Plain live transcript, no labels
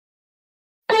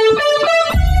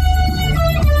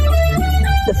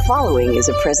following is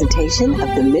a presentation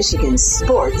of the Michigan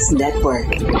Sports Network.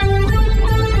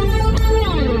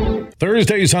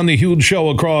 Thursdays on the Huge Show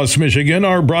across Michigan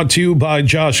are brought to you by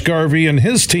Josh Garvey and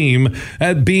his team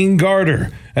at Beene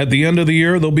Garter. At the end of the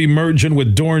year, they'll be merging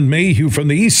with Doeren Mayhew from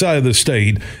the east side of the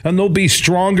state, and they'll be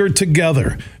stronger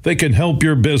together. They can help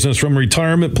your business from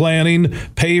retirement planning,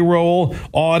 payroll,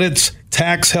 audits,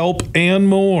 tax help, and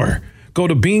more. Go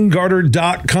to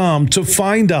BeeneGarter.com to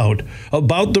find out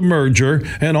about the merger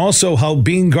and also how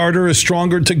Beene Garter is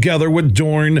stronger together with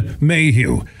Doeren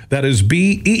Mayhew. That is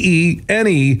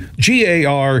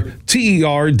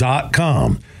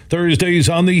BeeneGarter.com. Thursdays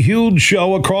on the Huge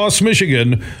Show across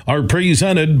Michigan are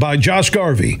presented by Josh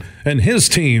Garvey and his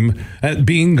team at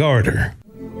Beene Garter.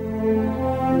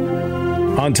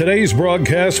 On today's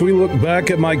broadcast, we look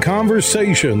back at my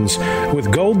conversations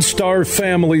with Gold Star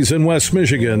families in West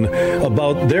Michigan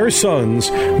about their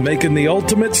sons making the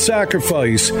ultimate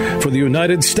sacrifice for the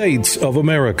United States of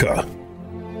America.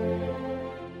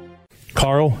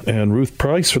 Carl and Ruth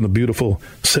Price from the beautiful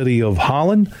city of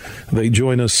Holland. They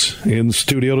join us in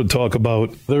studio to talk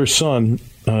about their son,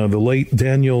 the late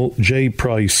Daniel J.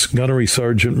 Price, Gunnery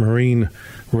Sergeant, Marine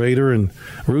Raider. And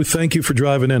Ruth, thank you for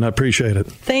driving in. I appreciate it.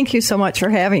 Thank you so much for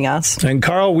having us. And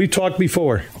Carl, we talked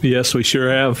before. Yes, we sure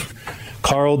have.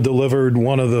 Carl delivered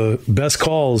one of the best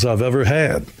calls I've ever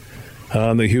had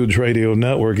on the Huge Radio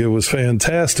Network. It was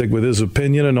fantastic with his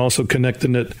opinion and also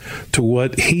connecting it to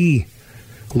what he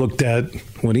looked at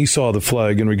when he saw the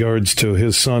flag in regards to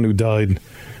his son who died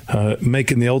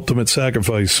making the ultimate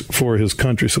sacrifice for his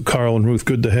country. So Carl and Ruth,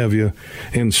 good to have you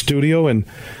in studio. And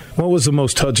what was the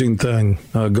most touching thing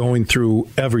going through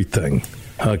everything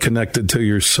connected to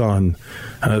your son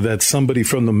that somebody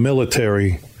from the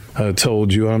military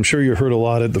told you? I'm sure you heard a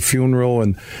lot at the funeral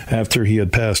and after he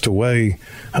had passed away,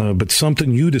 but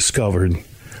something you discovered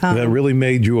that really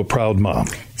made you a proud mom.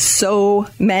 So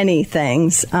many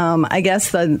things. I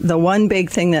guess the one big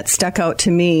thing that stuck out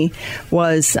to me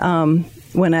was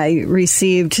when I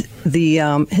received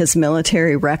his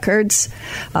military records,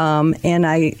 and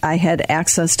I had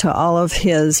access to all of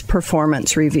his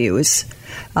performance reviews.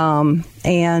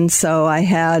 And so I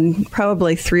had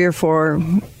probably 3 or 4,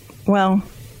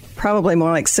 probably more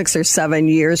like 6 or 7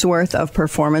 years worth of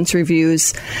performance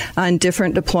reviews on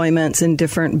different deployments and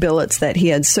different billets that he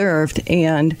had served.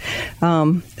 And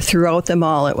throughout them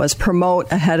all, it was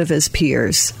promote ahead of his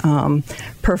peers,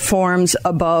 performs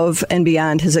above and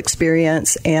beyond his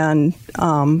experience and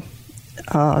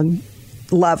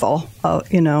level,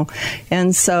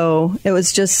 And so it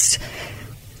was just,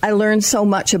 I learned so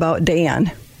much about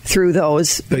Dan through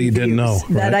those that you didn't know,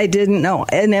 right? That I didn't know.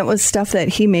 And it was stuff that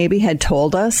he maybe had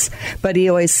told us, but he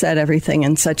always said everything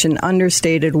in such an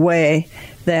understated way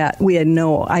that we had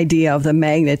no idea of the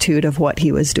magnitude of what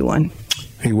he was doing.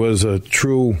 He was a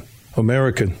true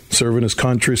American, serving his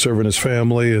country, serving his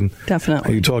family. And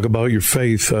definitely, you talk about your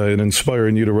faith and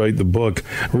inspiring you to write the book.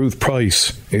 Ruth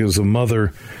Price is the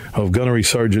mother of Gunnery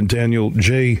Sergeant Daniel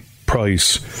J.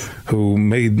 Price, who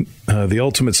made the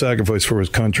ultimate sacrifice for his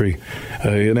country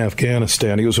in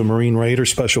Afghanistan. He was a Marine Raider,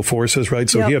 Special Forces, right?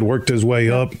 So he had worked his way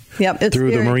up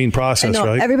through the Marine process,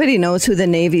 right? Everybody knows who the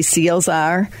Navy SEALs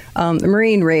are. The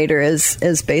Marine Raider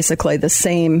is basically the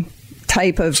same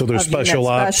type of. So they're special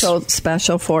ops,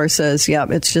 special forces.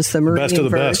 Yep, it's just the Marine best of the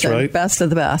version. Best, right? Best of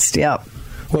the best. Yep.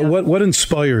 Well, what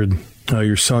inspired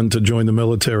your son to join the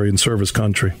military and serve his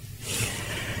country?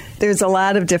 There's a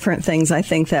lot of different things, I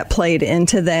think, that played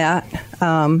into that.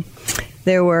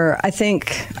 There were, I think,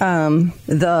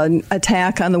 the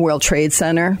attack on the World Trade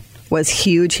Center was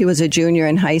huge. He was a junior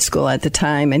in high school at the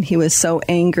time, and he was so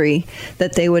angry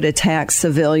that they would attack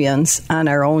civilians on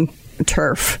our own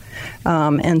turf.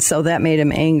 And so that made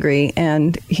him angry,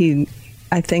 and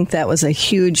I think that was a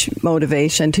huge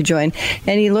motivation to join.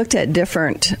 And he looked at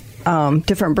different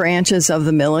branches of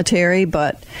the military,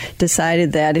 but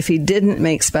decided that if he didn't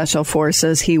make Special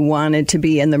Forces, he wanted to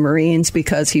be in the Marines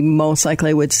because he most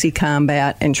likely would see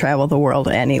combat and travel the world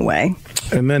anyway.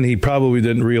 And then he probably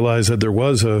didn't realize that there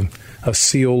was a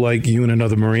SEAL-like unit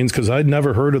of the Marines, because I'd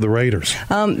never heard of the Raiders.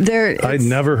 I'd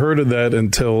never heard of that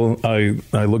until I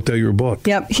looked at your book.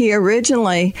 Yep. He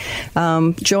originally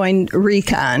joined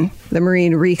Recon, the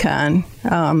Marine Recon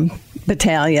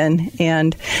Battalion,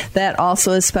 and that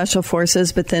also is Special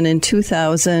Forces. But then in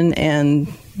 2000 and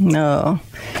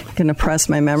going to press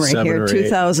my memory here.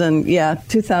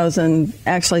 2000,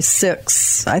 actually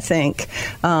 6, I think.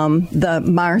 The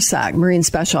MARSOC, Marine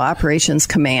Special Operations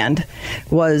Command,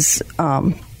 was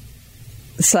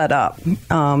set up.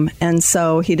 And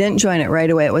so he didn't join it right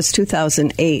away. It was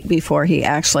 2008 before he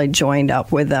actually joined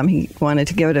up with them. He wanted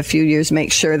to give it a few years,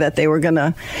 make sure that they were going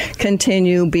to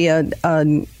continue, be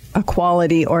a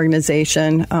quality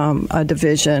organization, a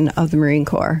division of the Marine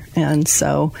Corps. And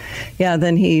so,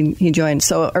 then he joined.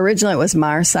 So originally it was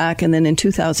MARSOC, and then in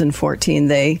 2014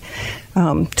 they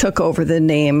took over the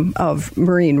name of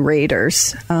Marine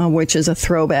Raiders, which is a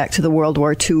throwback to the World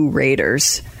War II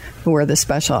Raiders, who were the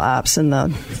special ops in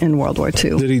World War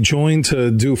II. Did he join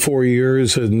to do 4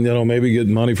 years and maybe get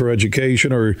money for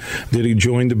education, or did he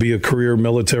join to be a career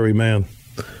military man?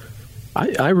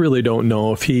 I really don't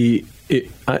know if he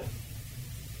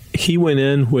went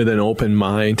in with an open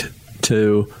mind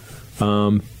to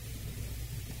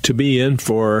be in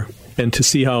for and to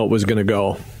see how it was going to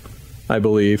go, I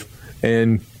believe.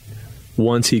 And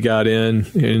once he got in,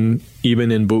 and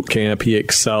even in boot camp, he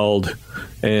excelled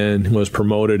and was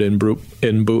promoted in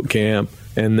boot camp,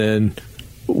 and then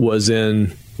was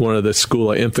in one of the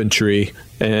School of Infantry,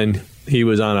 and he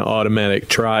was on an automatic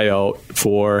tryout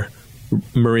for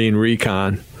Marine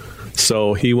Recon.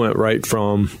 So he went right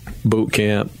from boot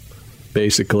camp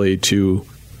basically to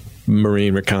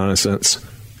Marine reconnaissance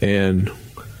and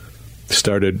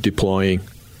started deploying.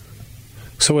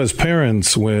 So as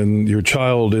parents, when your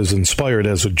child is inspired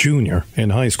as a junior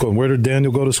in high school, and where did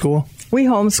Daniel go to school? We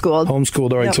homeschooled.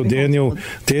 Homeschooled, all right. Yep, so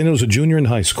Daniel's a junior in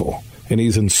high school, and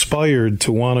he's inspired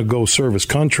to want to go serve his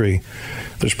country.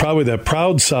 There's probably that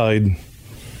proud side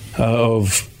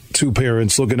of two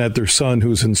parents looking at their son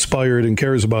who's inspired and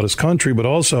cares about his country, but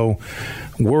also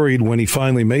worried when he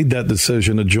finally made that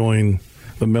decision to join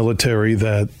the military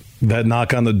that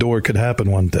knock on the door could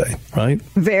happen one day, right?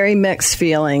 Very mixed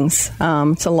feelings.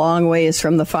 It's a long ways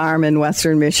from the farm in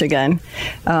western Michigan.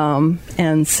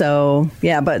 And so,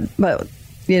 but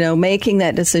making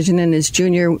that decision in his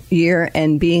junior year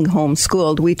and being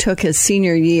homeschooled, we took his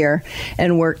senior year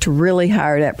and worked really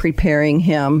hard at preparing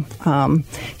him.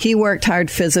 He worked hard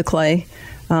physically,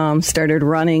 started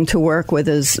running to work with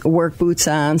his work boots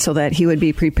on so that he would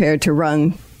be prepared to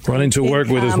run. Running to work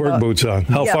with his work boots on.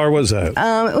 How far was that?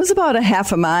 It was about a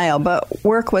half a mile, but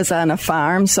work was on a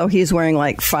farm, so he's wearing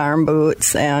like farm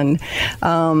boots. And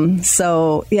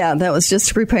that was just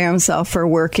to prepare himself for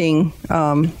working,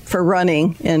 for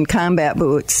running in combat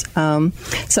boots.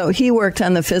 So he worked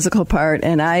on the physical part,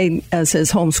 and I, as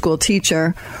his homeschool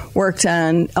teacher, worked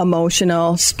on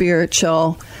emotional,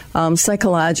 spiritual,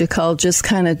 psychological, just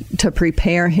kind of to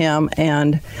prepare him.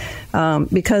 And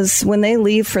because when they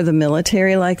leave for the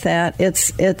military like that,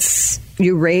 it's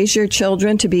you raise your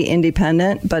children to be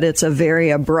independent, but it's a very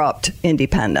abrupt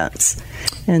independence.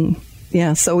 And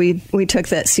so we took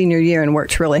that senior year and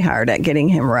worked really hard at getting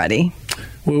him ready.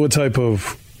 Well, what type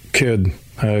of kid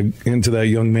into that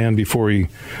young man before he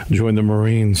joined the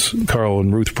Marines? Carl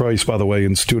and Ruth Price, by the way,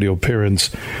 in studio, parents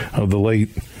of the late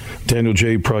Daniel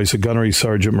J. Price, a gunnery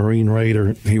sergeant, Marine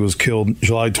Raider. He was killed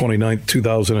July 29,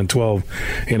 2012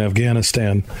 in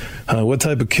Afghanistan. What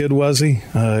type of kid was he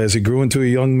as he grew into a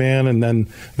young man? And then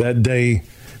that day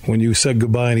when you said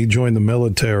goodbye and he joined the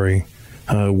military,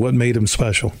 what made him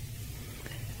special?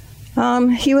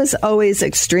 He was always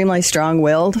extremely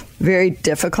strong-willed, very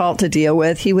difficult to deal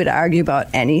with. He would argue about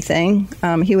anything.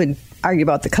 He would argue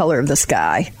about the color of the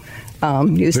sky.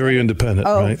 Very independent.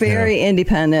 Right? Very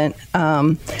independent.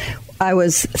 I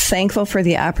was thankful for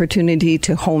the opportunity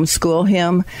to homeschool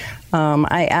him.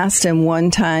 I asked him one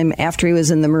time after he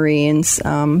was in the Marines,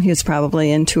 he was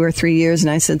probably in 2 or 3 years, and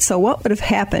I said, so what would have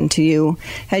happened to you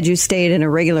had you stayed in a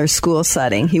regular school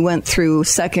setting? He went through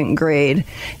second grade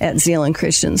at Zeeland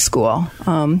Christian School.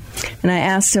 And I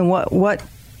asked him, what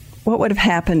would have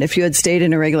happened if you had stayed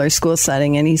in a regular school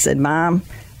setting? And he said, Mom,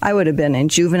 I would have been in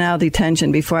juvenile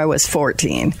detention before I was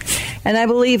 14. And I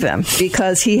believe him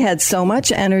because he had so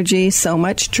much energy, so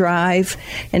much drive.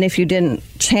 And if you didn't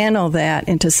channel that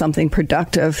into something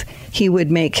productive, he would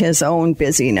make his own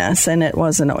busyness. And it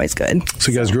wasn't always good.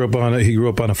 So you guys grew up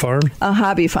on a farm? A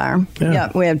hobby farm.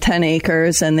 Yeah. We have 10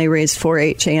 acres and they raised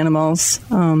 4-H animals.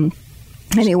 And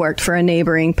he worked for a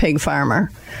neighboring pig farmer.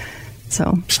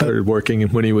 So started working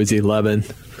when he was 11.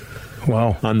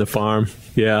 Wow. On the farm.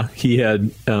 Yeah, he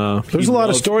had... There's a lot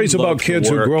of stories about kids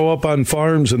who grow up on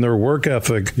farms and their work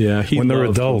ethic when they're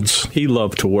adults. He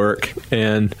loved to work,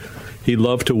 and he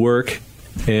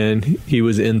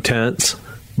was intense,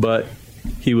 but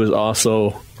he was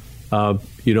also,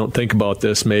 you don't think about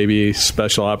this, maybe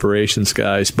special operations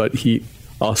guys, but he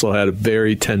also had a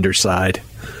very tender side,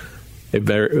 a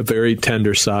very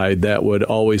tender side that would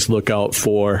always look out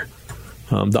for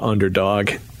the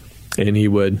underdog, and he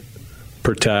would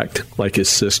protect, like his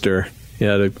sister,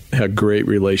 had a great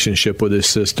relationship with his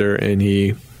sister, and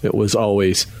it was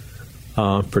always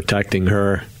protecting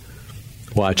her,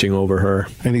 watching over her.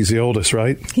 And he's the oldest,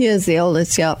 right? He is the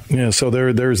oldest, yep. Yeah, so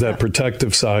there's that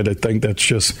protective side. I think that's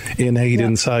just innate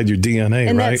inside your DNA,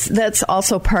 and right? that's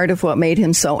also part of what made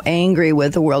him so angry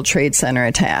with the World Trade Center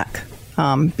attack,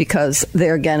 because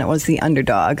there again, it was the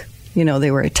underdog.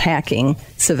 They were attacking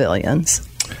civilians.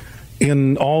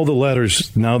 In all the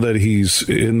letters, now that he's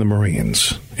in the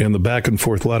Marines, and the back and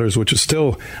forth letters, which is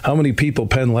still, how many people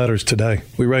pen letters today?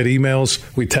 We write emails,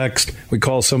 we text, we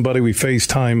call somebody, we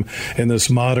FaceTime in this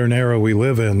modern era we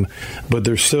live in. But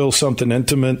there's still something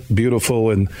intimate, beautiful,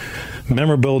 and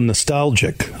memorable and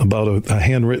nostalgic about a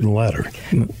handwritten letter.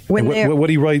 What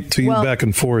do you write to you back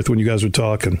and forth when you guys are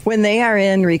talking? When they are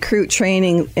in recruit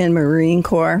training in Marine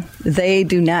Corps, they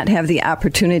do not have the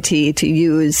opportunity to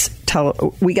use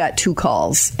we got 2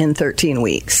 calls in 13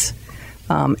 weeks,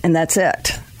 and that's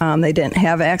it. They didn't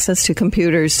have access to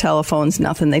computers, telephones,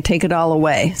 nothing. They take it all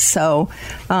away. So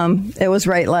it was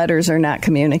write letters or not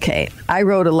communicate. I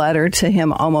wrote a letter to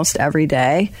him almost every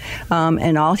day,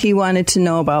 and all he wanted to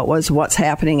know about was what's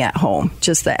happening at home,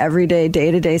 just the everyday,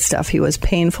 day-to-day stuff. He was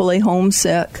painfully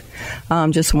homesick,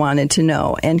 just wanted to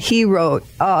know. And he wrote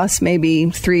us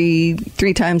maybe three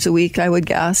times a week, I would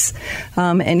guess,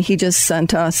 and he just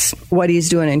sent us what he's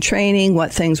doing in training,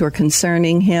 what things were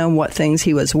concerning him, what things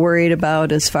he was worried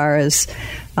about as far as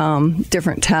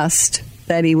different tests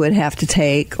that he would have to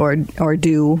take or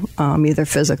do, either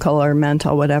physical or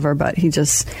mental, whatever. But he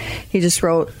just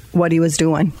wrote what he was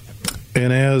doing.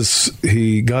 And as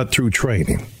he got through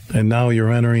training, and now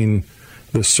you're entering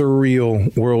the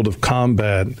surreal world of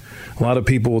combat, a lot of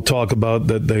people will talk about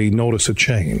that they notice a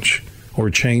change or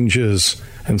changes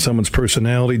in someone's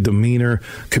personality, demeanor,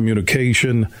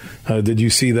 communication. Did you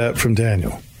see that from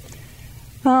Daniel?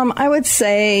 I would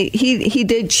say he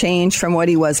did change from what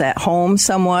he was at home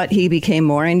somewhat. He became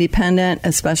more independent,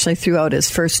 especially throughout his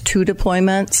first 2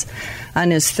 deployments. On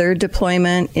his 3rd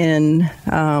deployment in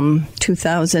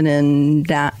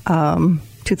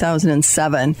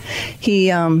 2007,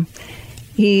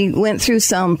 he went through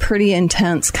some pretty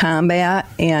intense combat,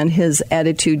 and his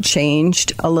attitude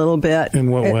changed a little bit. In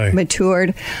what way?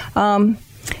 Matured.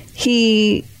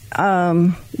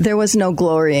 There was no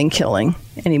glory in killing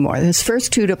anymore. His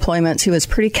first 2 deployments, he was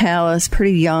pretty callous,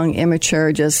 pretty young, immature.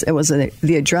 It was the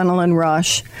adrenaline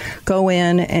rush. Go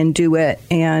in and do it.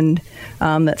 And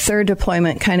that 3rd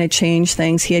deployment kind of changed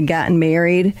things. He had gotten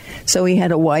married, so he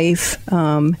had a wife.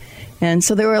 And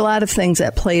so there were a lot of things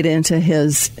that played into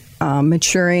his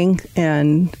maturing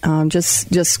and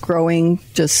just growing,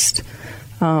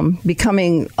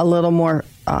 becoming a little more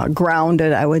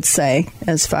grounded, I would say,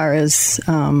 as far as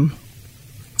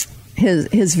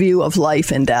his view of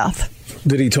life and death.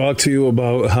 Did he talk to you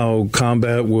about how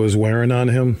combat was wearing on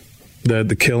him? That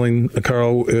the killing,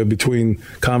 Carl, between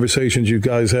conversations you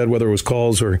guys had, whether it was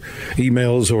calls or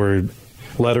emails or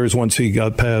letters, once he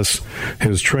got past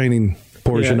his training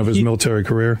portion of his military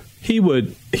career?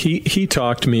 He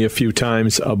talked to me a few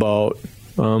times about,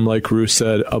 like Ruth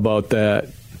said, about that,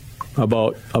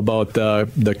 about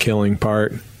the killing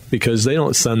part, because they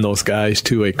don't send those guys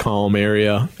to a calm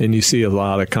area, and you see a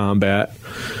lot of combat.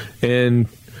 And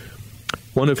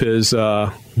one of his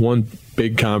one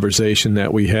big conversation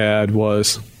that we had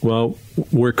was, well,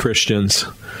 we're Christians,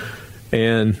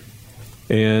 and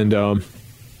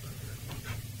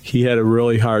he had a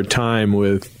really hard time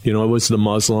with, it was the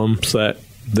Muslims that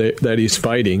he's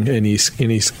fighting, and he's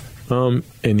killing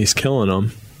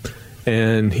them.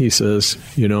 And he says,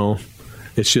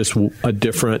 it's just a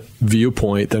different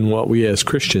viewpoint than what we as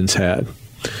Christians had.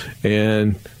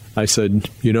 And I said,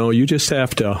 you just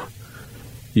have to,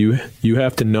 you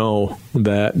have to know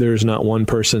that there's not one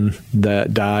person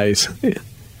that dies.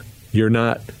 You're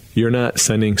not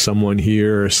sending someone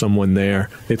here or someone there.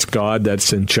 It's God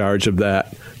that's in charge of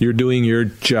that. You're doing your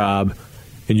job,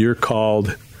 and you're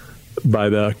called by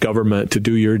the government to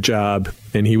do your job.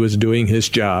 And he was doing his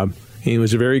job. He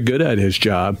was very good at his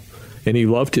job, and he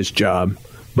loved his job,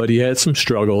 but he had some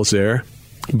struggles there.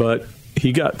 But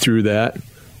he got through that,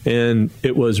 and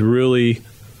it was really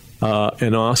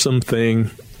an awesome thing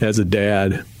as a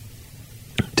dad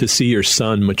to see your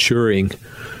son maturing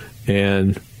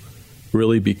and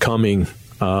really becoming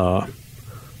a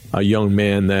young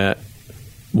man that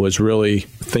was really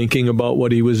thinking about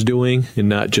what he was doing and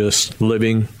not just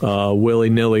living a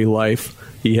willy-nilly life.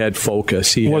 He had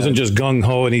focus. He wasn't just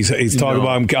gung-ho, and he's talking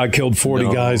about, I killed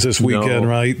 40 guys this weekend,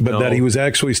 right? But that he was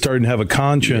actually starting to have a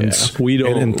conscience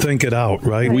and think it out,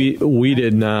 right? We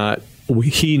did not.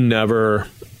 He never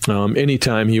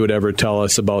anytime he would ever tell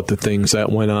us about the things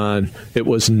that went on, it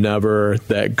was never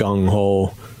that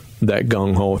gung-ho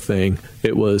thing.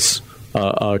 It was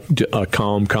a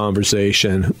calm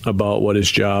conversation about what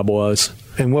his job was.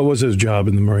 And what was his job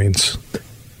in the Marines?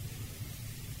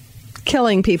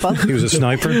 Killing people. He was a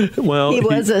sniper? Well, he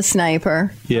was a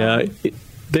sniper. Yeah.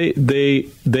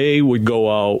 They would go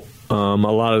out a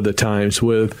lot of the times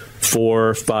with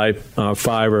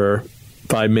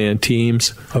 5-man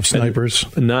teams of snipers.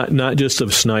 And not just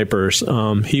of snipers.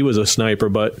 He was a sniper,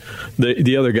 but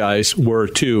the other guys were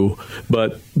too.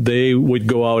 But they would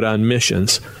go out on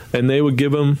missions, and they would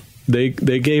give him they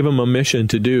gave him a mission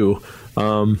to do.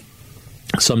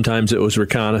 Sometimes it was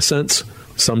reconnaissance.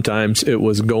 Sometimes it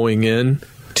was going in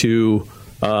to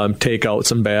take out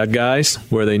some bad guys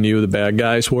where they knew the bad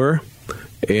guys were,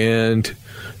 and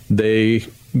they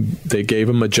gave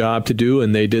them a job to do,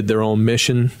 and they did their own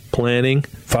mission planning.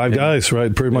 5 guys,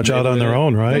 right? Pretty much out on their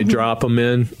own, right? They drop them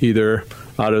in either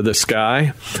out of the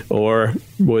sky or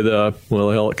with a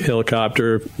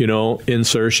helicopter,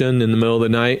 insertion in the middle of the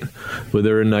night with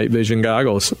their night vision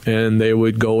goggles, and they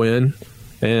would go in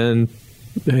and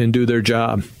do their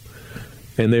job.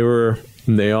 And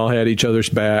they all had each other's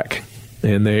back,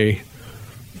 and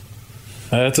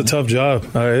that's a tough job.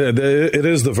 It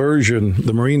is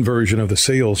the Marine version of the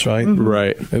SEALs, right? Mm-hmm.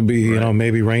 Right. It'd be,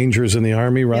 maybe Rangers in the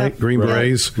Army, right? Yep. Green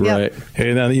Berets. Yep. Right.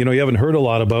 And, you haven't heard a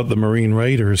lot about the Marine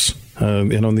Raiders,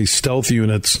 these stealth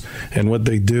units and what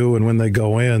they do and when they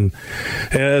go in.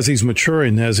 As he's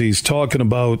maturing, as he's talking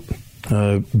about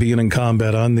being in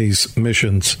combat on these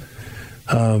missions,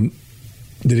 did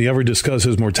he ever discuss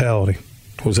his mortality?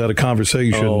 Was that a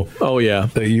conversation? Oh yeah.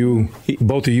 That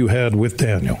both of you had with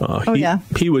Daniel?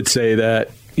 He would say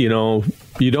that you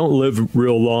don't live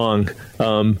real long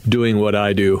doing what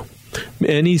I do,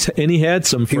 and he had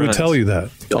some friends. He would tell you that.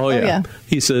 Oh yeah.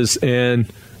 He says,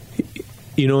 and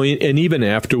and even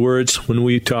afterwards when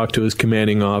we talked to his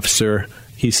commanding officer,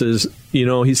 he says,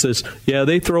 yeah,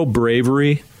 they throw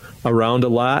bravery around a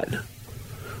lot,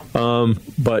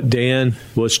 but Dan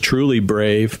was truly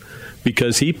brave,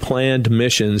 because he planned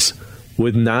missions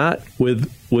with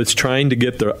trying to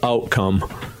get the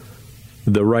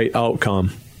right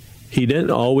outcome. He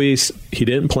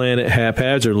didn't plan it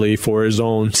haphazardly for his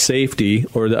own safety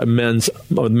or the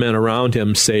men around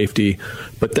him safety,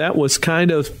 but that was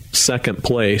kind of second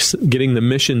place. Getting the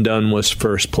mission done was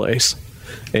first place.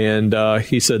 And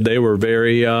he said they were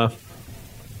very.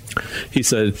 He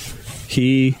said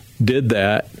he did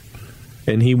that,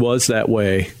 and he was that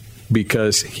way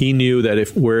because he knew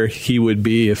that where he would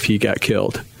be if he got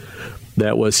killed.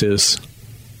 That was his.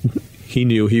 He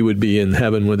knew he would be in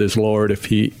heaven with his Lord if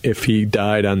he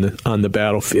died on the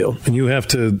battlefield. And you have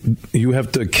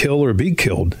to kill or be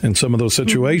killed in some of those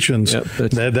situations. Yep,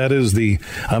 that is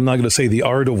I'm not going to say the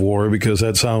art of war, because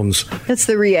that sounds. It's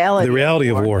the reality. The reality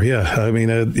of war. Yeah, I mean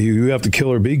you have to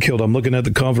kill or be killed. I'm looking at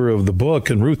the cover of the book,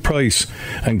 and Ruth Price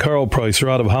and Carl Price are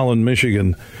out of Holland,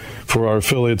 Michigan, for our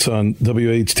affiliates on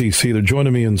WHTC. They're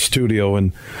joining me in studio,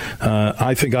 and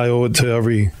I think I owe it to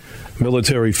every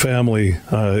military family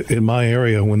in my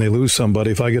area when they lose somebody,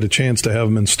 if I get a chance to have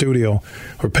them in studio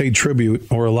or pay tribute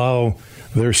or allow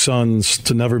their sons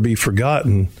to never be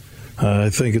forgotten.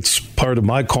 I think it's part of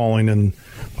my calling in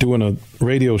doing a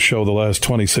radio show the last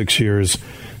 26 years.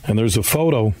 And there's a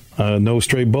photo, No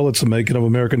Stray Bullets, the making of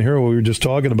American Hero we were just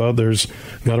talking about. There's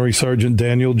Gunnery Sergeant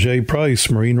Daniel J.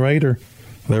 Price, Marine Raider,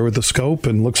 there with the scope,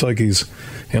 and looks like he's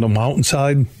in a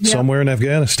mountainside somewhere in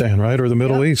Afghanistan, right? Or the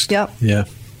Middle East. Yep. Yeah.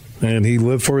 And he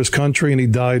lived for his country, and he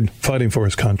died fighting for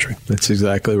his country. That's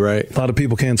exactly right. A lot of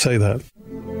people can't say that.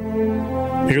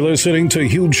 You're listening to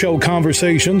Huge Show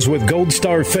Conversations with Gold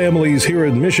Star families here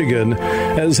in Michigan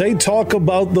as they talk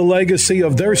about the legacy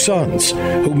of their sons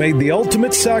who made the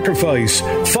ultimate sacrifice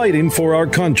fighting for our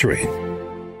country.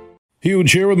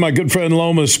 Huge here with my good friend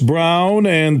Lomas Brown,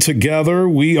 and together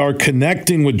we are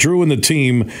connecting with Drew and the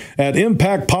team at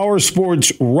Impact Power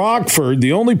Sports Rockford,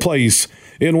 the only place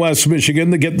in West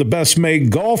Michigan to get the best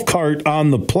made golf cart on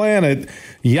the planet,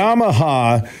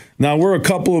 Yamaha. Now, we're a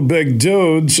couple of big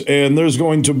dudes, and there's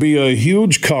going to be a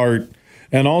huge cart.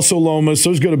 And also, Lomas,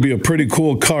 there's going to be a pretty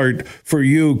cool cart for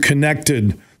you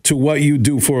connected to what you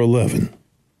do for a living.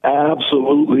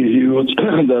 Absolutely huge.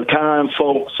 The kind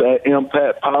folks at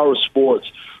Impact Power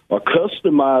Sports are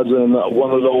customizing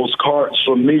one of those carts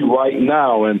for me right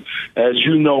now. And as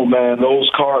you know, man, those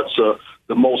carts are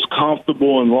the most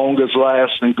comfortable and longest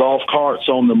lasting golf carts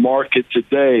on the market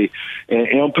today. And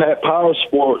Impact Power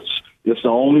Sports it's the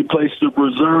only place to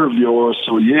preserve yours.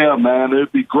 So, yeah, man,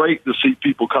 it'd be great to see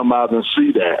people come out and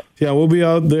see that. Yeah, we'll be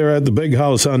out there at the Big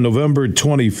House on November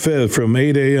 25th from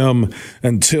 8 a.m.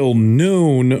 until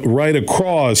noon, right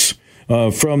across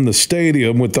from the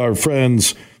stadium with our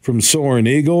friends from Soaring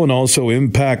Eagle and also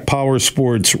Impact Power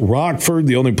Sports Rockford,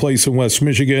 the only place in West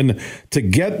Michigan to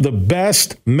get the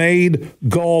best made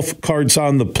golf carts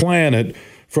on the planet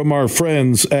from our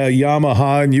friends at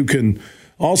Yamaha. And you can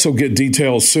also get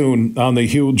details soon on the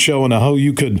huge show and how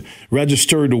you could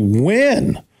register to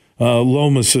win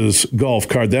Lomas's golf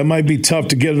cart. That might be tough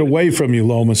to get it away from you,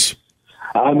 Lomas.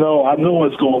 I know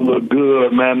it's going to look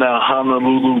good, man, that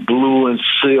Honolulu blue and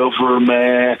silver,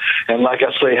 man. And like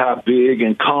I say, how big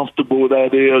and comfortable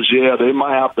that is. Yeah, they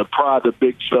might have to pry the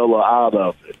big fella out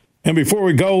of it. And before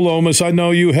we go, Lomas, I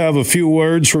know you have a few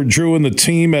words for Drew and the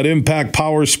team at Impact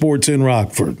Power Sports in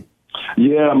Rockford.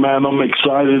 Yeah, man, I'm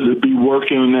excited to be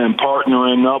working and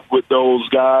partnering up with those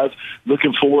guys.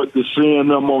 Looking forward to seeing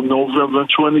them on November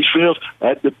 25th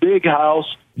at the Big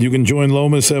House. You can join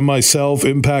Lomas and myself,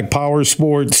 Impact Power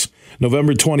Sports,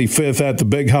 November 25th at the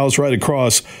Big House right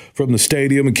across from the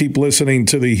stadium, and keep listening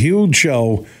to the huge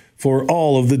show for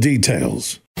all of the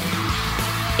details.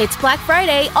 It's Black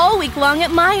Friday all week long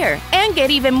at Meijer, and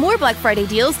get even more Black Friday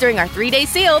deals during our 3-day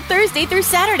sale Thursday through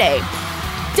Saturday.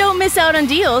 Don't miss out on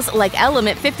deals like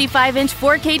Element 55-inch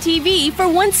 4K TV for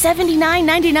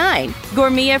 $179.99,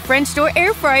 Gourmet French door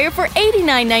air fryer for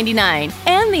 $89.99,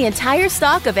 and the entire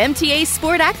stock of MTA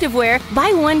Sport Activewear,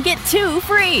 buy one, get two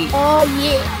free. Oh,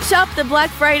 yeah. Shop the Black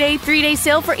Friday 3-day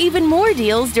sale for even more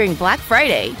deals during Black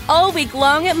Friday, all week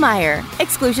long at Meijer.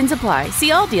 Exclusions apply.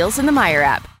 See all deals in the Meijer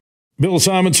app. Bill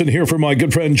Simonson here for my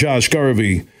good friend Josh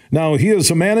Garvey. Now, he is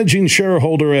a managing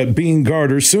shareholder at Beene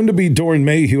Garter, soon to be Doeren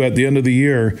Mayhew at the end of the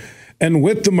year. And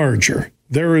with the merger,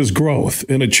 there is growth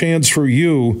and a chance for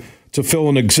you to fill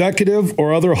an executive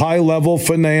or other high-level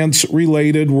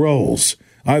finance-related roles,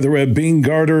 either at Beene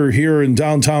Garter here in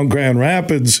downtown Grand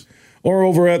Rapids or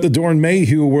over at the Doeren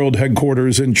Mayhew World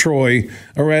Headquarters in Troy,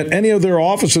 or at any of their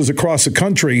offices across the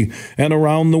country and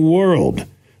around the world.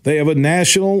 They have a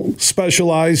national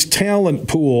specialized talent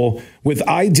pool with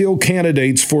ideal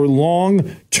candidates for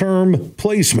long-term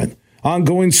placement,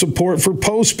 ongoing support for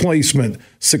post-placement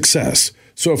success.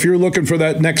 So if you're looking for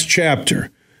that next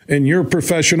chapter in your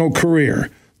professional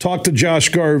career, talk to Josh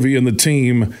Garvey and the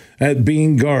team at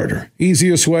Beene Garter.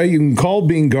 Easiest way, you can call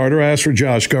Beene Garter, ask for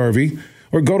Josh Garvey,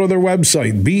 or go to their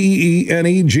website,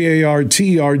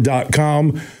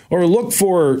 BEENEGARTR.com, or look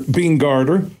for Beene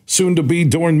Garter, soon to be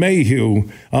Doeren Mayhew,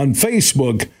 on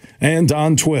Facebook and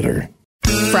on Twitter.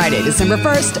 Friday, December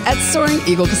 1st at Soaring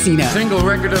Eagle Casino. Single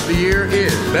record of the year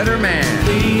is Better Man.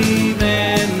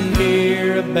 Leaving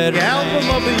here a better The album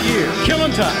of the year,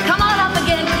 Killin' Time. Come on up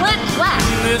again, Clint Black.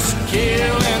 This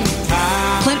killing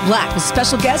time. Clint Black with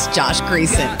special guest Josh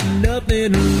Grayson.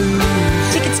 Nothing to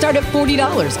lose. Tickets start at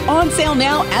 $40. On sale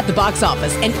now at the box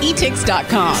office and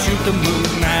etix.com. Shoot the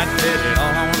moon, I bet it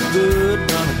on good,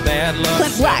 run a bad luck.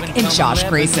 Clint Black and Josh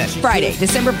Grayson. Friday,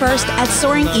 December 1st at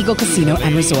Soaring Eagle Casino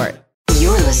and Resort.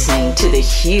 You're listening to The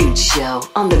Huge Show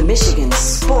on the Michigan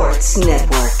Sports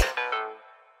Network.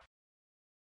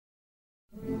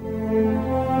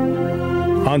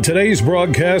 On today's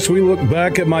broadcast, we look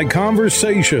back at my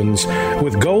conversations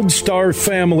with Gold Star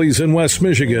families in West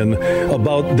Michigan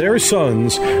about their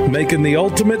sons making the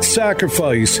ultimate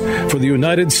sacrifice for the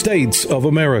United States of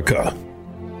America.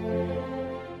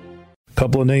 A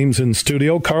couple of names in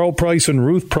studio, Carl Price and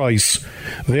Ruth Price.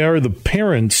 They are the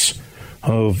parents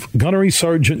of Gunnery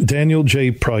Sergeant Daniel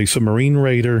J. Price, a Marine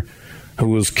Raider who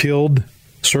was killed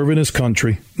serving his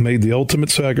country, made the ultimate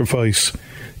sacrifice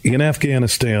in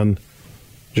Afghanistan,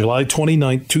 July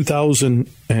 29,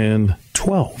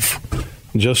 2012.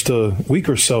 Just a week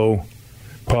or so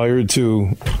prior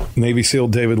to Navy SEAL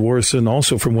David Warson,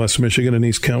 also from West Michigan and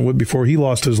East Kentwood, before he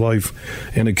lost his life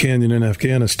in a canyon in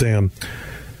Afghanistan.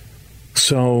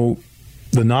 So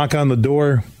the knock on the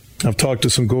door, I've talked to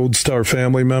some Gold Star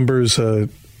family members. You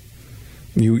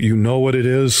know what it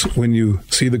is when you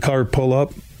see the car pull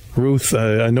up. Ruth,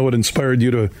 I know it inspired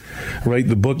you to write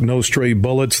the book, No Stray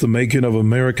Bullets, The Making of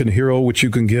American Hero, which you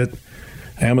can get.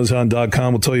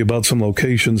 Amazon.com will tell you about some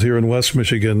locations here in West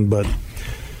Michigan. But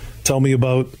tell me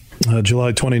about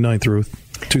July 29th, Ruth,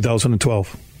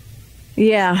 2012.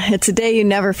 Yeah, it's a day you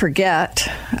never forget.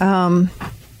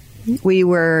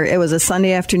 It was a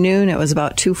Sunday afternoon. It was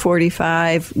about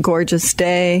 2:45, gorgeous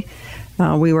day.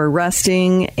 We were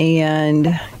resting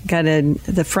and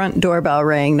the front doorbell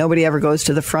rang. Nobody ever goes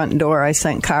to the front door. I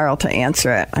sent Carl to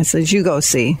answer it. I said, you go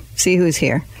see who's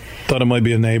here. Thought it might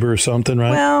be a neighbor or something,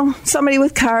 right? Well, somebody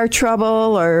with car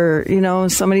trouble, or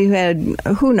somebody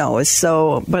who knows.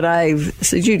 So, but I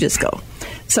said, you just go.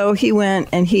 So he went,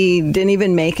 and he didn't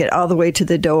even make it all the way to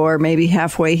the door. Maybe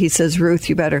halfway, he says, "Ruth,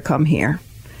 you better come here."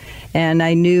 And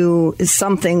I knew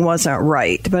something wasn't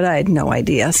right, but I had no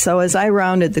idea. So as I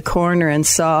rounded the corner and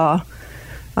saw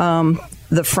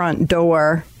the front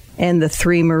door and the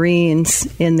 3 Marines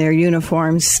in their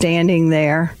uniforms standing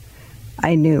there,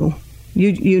 I knew.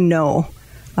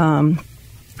 Dan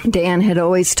had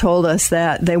always told us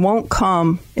that they won't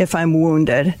come if I'm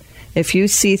wounded. If you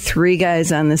see 3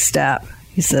 guys on the step,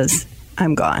 he says,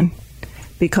 I'm gone.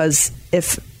 Because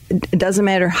if it doesn't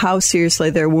matter how seriously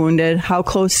they're wounded, how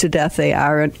close to death they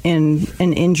are in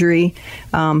an injury,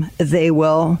 they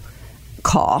will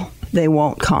call. They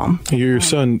won't come. Your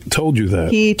son told you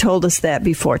that? He told us that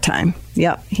before time.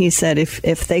 Yep. He said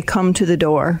if they come to the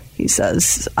door, he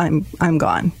says, I'm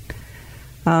gone.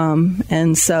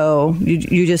 And so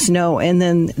you just know. And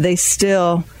then they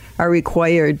still are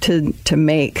required to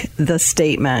make the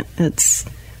statement. It's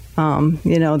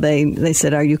they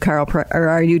said, "Are you Carl or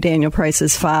are you Daniel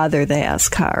Price's father?" They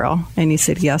asked Carl, and he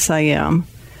said, "Yes, I am."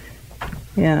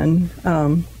 And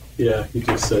he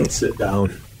just said, "Sit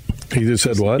down." He just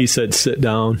said what? He said, "Sit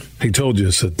down." He told you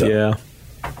to sit down. Yeah,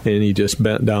 and he just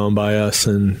bent down by us,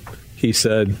 and he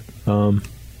said, "From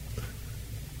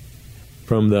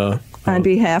the." On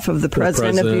behalf of the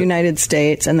President of the United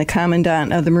States and the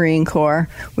Commandant of the Marine Corps,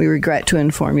 we regret to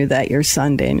inform you that your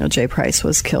son, Daniel J. Price,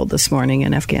 was killed this morning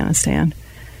in Afghanistan.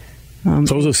 So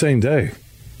it was the same day.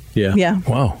 Yeah. Yeah.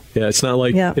 Wow. Yeah, it's not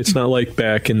like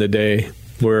back in the day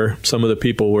where some of the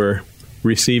people were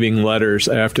receiving letters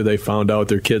after they found out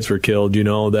their kids were killed.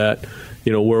 That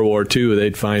World War II,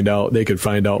 they could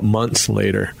find out months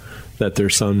later that their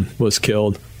son was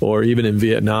killed. Or even in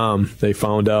Vietnam, they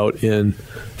found out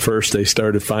first they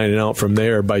started finding out from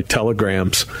there by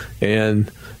telegrams.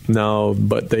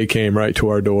 But they came right to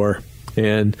our door.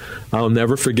 And I'll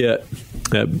never forget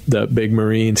that big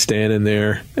Marine standing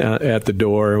there at the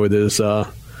door with his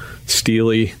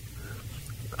steely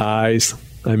eyes.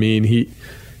 I mean,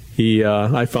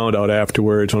 I found out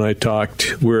afterwards when I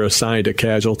talked, we're assigned a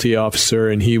casualty officer,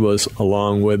 and he was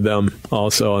along with them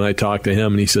also. And I talked to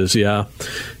him, and he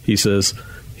says,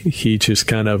 he just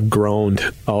kind of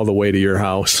groaned all the way to your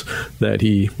house that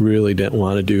he really didn't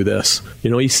want to do this.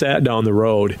 He sat down the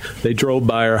road. They drove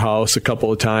by our house a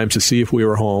couple of times to see if we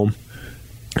were home.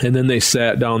 And then they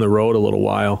sat down the road a little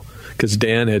while because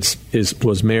Dan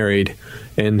was married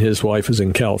and his wife is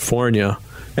in California.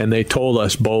 And they told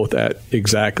us both at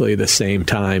exactly the same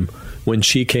time. When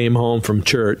she came home from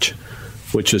church,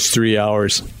 which is 3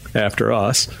 hours after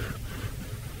us,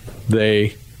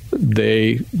 they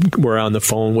were on the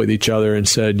phone with each other and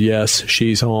said, yes,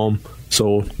 she's home,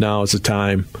 so now is the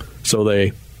time. So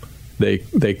they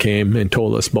came and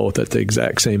told us both at the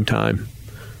exact same time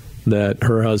that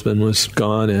her husband was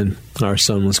gone and our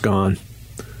son was gone.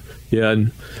 Yeah,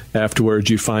 and afterwards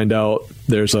you find out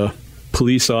there's a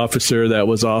police officer that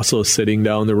was also sitting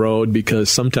down the road, because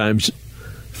sometimes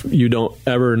you don't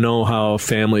ever know how a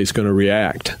family is going to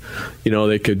react.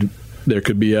 There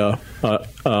could be a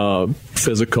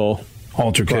physical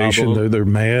altercation. They're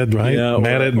mad, right? Yeah,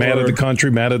 mad at the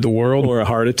country, mad at the world, or a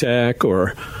heart attack,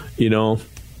 or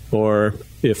or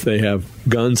if they have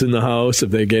guns in the house,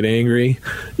 if they get angry,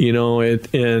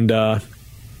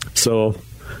 so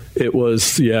it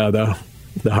was the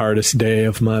hardest day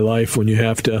of my life when you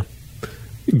have to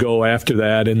go after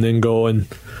that and then go and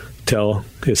tell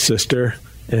his sister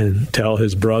and tell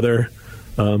his brother,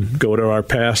 go to our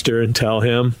pastor and tell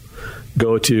him,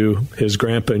 go to his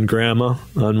grandpa and grandma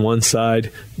on one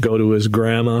side, go to his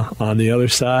grandma on the other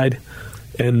side,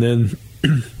 and then,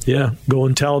 go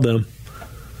and tell them.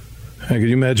 Hey, can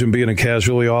you imagine being a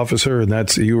casualty officer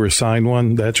and you were assigned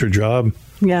one? That's your job?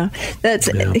 Yeah,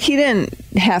 he didn't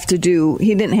have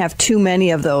too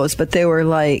many of those, but they were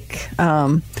like,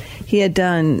 he had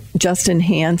done, Justin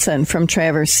Hansen from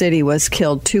Traverse City was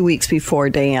killed 2 weeks before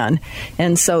Dan.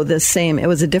 And so it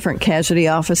was a different casualty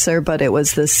officer, but it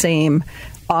was the same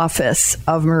office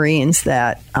of Marines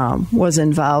that was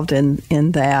involved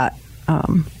in that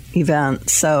event.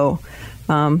 So,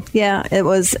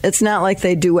 it's not like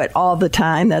they do it all the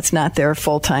time. That's not their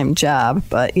full-time job,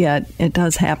 but yet it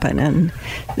does happen. And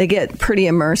they get pretty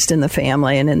immersed in the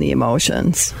family and in the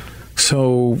emotions.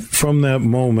 So from that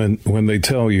moment when they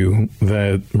tell you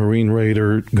that Marine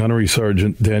Raider Gunnery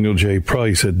Sergeant Daniel J.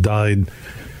 Price had died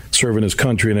serving his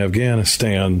country in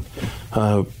Afghanistan,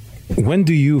 when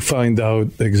do you find out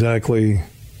exactly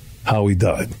how he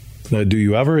died? Do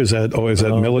you ever? Is that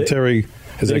military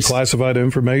Is that classified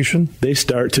information? They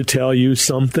start to tell you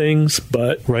some things,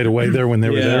 but right away there when they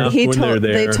were there?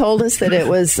 They told us that it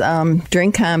was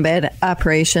during combat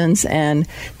operations, and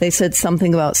they said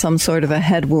something about some sort of a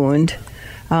head wound.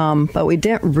 But we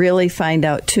didn't really find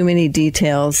out too many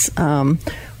details.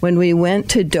 When we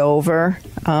went to Dover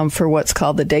for what's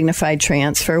called the dignified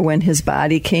transfer, when his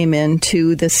body came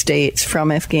into the States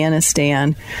from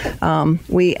Afghanistan,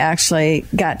 we actually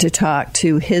got to talk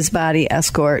to his body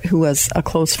escort, who was a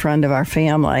close friend of our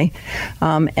family,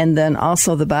 and then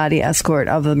also the body escort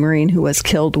of the Marine who was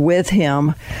killed with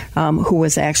him, who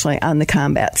was actually on the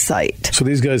combat site. So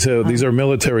these guys these are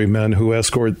military men who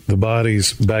escort the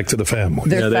bodies back to the family.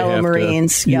 They're fellow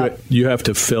Marines. You have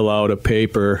to fill out a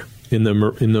paper. In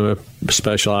the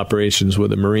special operations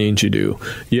with the Marines, you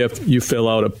fill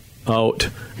out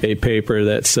a paper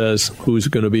that says who's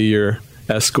going to be your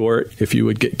escort if you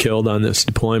would get killed on this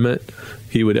deployment.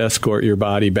 He would escort your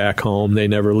body back home. They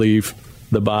never leave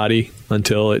the body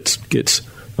until it gets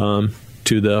to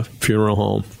the funeral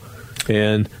home,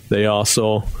 and they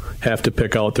also have to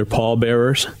pick out their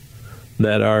pallbearers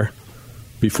that are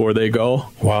before they go.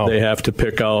 Wow! They have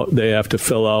to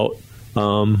fill out.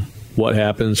 What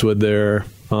happens with their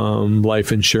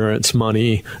life insurance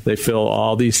money. They fill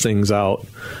all these things out.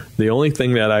 The only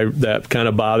thing that kind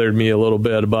of bothered me a little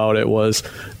bit about it was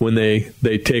when they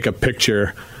take a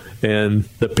picture, and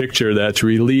the picture that's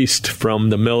released from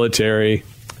the military,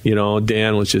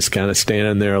 Dan was just kind of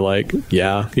standing there like,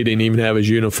 yeah, he didn't even have his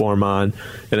uniform on.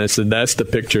 And I said, that's the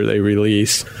picture they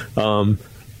release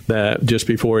that just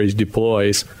before he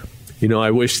deploys.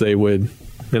 I wish they would,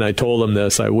 and I told him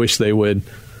this, I wish they would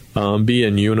be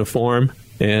in uniform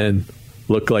and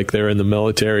look like they're in the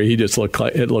military. He just looked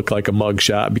like a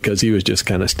mugshot because he was just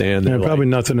kind of standing there. Yeah, probably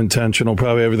nothing intentional.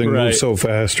 Probably everything moves so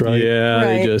fast, right? Yeah,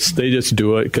 right. They just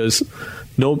do it because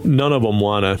none of them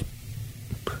want to.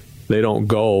 They don't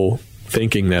go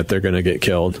thinking that they're going to get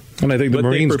killed. And I think the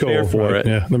Marines' goal for it.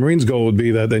 Yeah, the Marines' goal would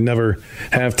be that they never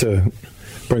have to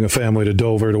bring a family to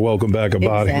Dover to welcome back a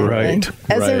body. Exactly.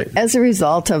 Right. As a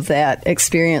result of that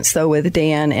experience, though, with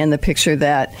Dan and the picture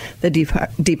that the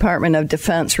Department of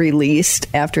Defense released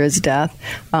after his death,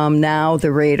 now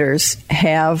the Raiders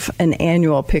have an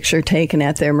annual picture taken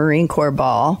at their Marine Corps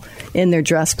ball in their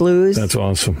dress blues. That's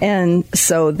awesome. And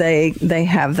so they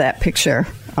have that picture.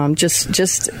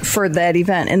 Just for that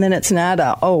event. And then it's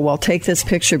not take this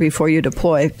picture before you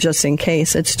deploy just in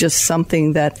case. It's just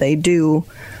something that they do.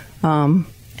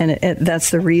 And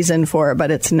that's the reason for it, but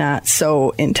it's not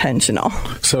so intentional.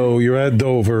 So you're at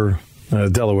Dover,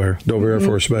 Delaware, Dover Air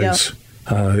Force Base.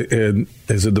 Yep. And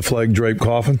is it the flag draped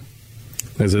coffin?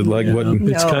 Is it like what?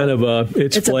 It's kind of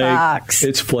it's flag. A box.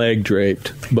 It's flag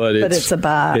draped, but it's a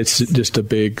box. It's just a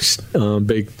big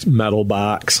metal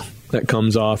box that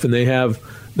comes off, and they have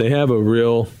a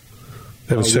real.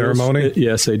 They have a ceremony.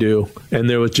 Yes, they do, and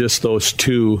there was just those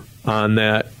two on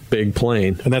that big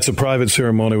plane. And that's a private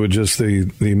ceremony with just the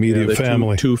immediate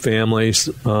family. Two families.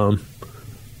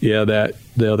 That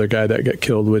the other guy that got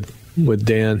killed with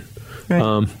Dan.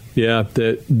 Right.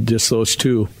 That just those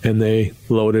two, and they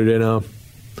loaded in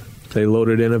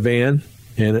a van,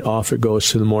 and off it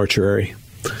goes to the mortuary.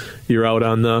 You're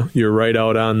right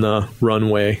out on the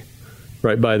runway,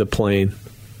 right by the plane.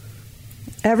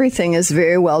 Everything is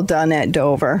very well done at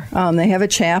Dover. They have a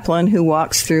chaplain who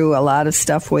walks through a lot of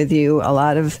stuff with you, a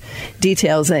lot of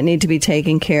details that need to be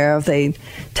taken care of. They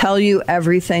tell you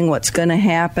everything, what's going to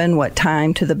happen, what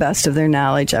time, to the best of their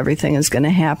knowledge, everything is going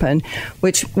to happen,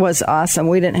 which was awesome.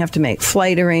 We didn't have to make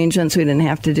flight arrangements. We didn't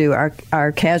have to do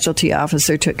our casualty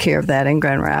officer took care of that in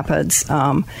Grand Rapids.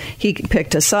 He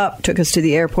picked us up, took us to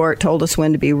the airport, told us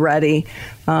when to be ready.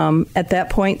 At that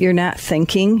point, you're not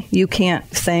thinking. You can't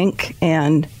think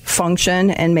and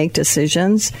function and make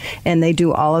decisions, and they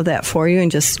do all of that for you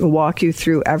and just walk you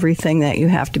through everything that you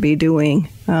have to be doing.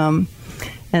 And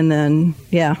then,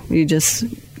 you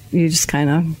just kind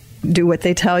of do what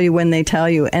they tell you when they tell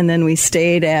you. And then we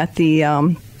stayed at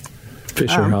the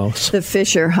Fisher House. The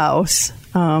Fisher House.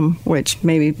 Which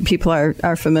maybe people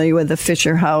are familiar with the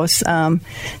Fisher House.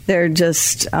 They're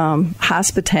just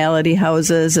hospitality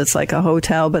houses. It's like a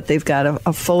hotel, but they've got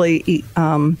a fully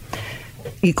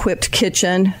equipped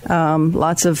kitchen,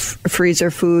 lots of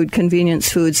freezer food, convenience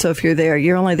food. So if you're there,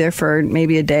 you're only there for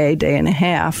maybe a day and a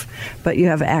half, but you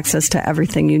have access to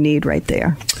everything you need right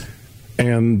there.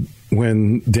 And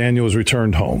when Daniel was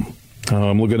returned home,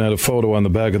 I'm looking at a photo on the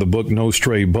back of the book, No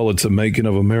Stray Bullets, The Making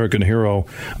of American Hero.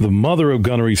 The mother of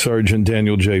Gunnery Sergeant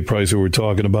Daniel J. Price, who we're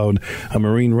talking about, a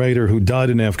Marine Raider who died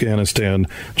in Afghanistan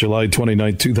July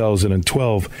 29,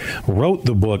 2012, wrote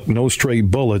the book, No Stray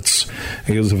Bullets.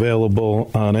 It is available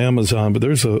on Amazon, but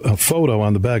there's a photo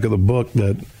on the back of the book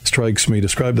that strikes me.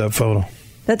 Describe that photo.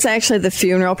 That's actually the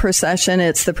funeral procession.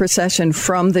 It's the procession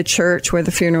from the church where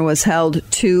the funeral was held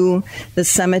to the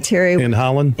cemetery. In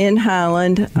Holland? In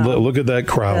Holland. Look at that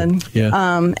crowd.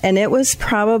 And it was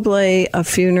probably a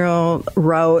funeral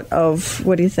route of,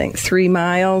 what do you think, 3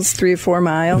 or 4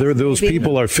 miles? Those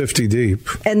people are 50 deep.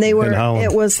 And they were, in Holland.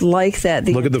 It was like that.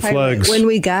 Look at the flags. When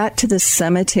we got to the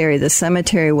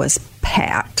cemetery was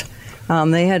packed.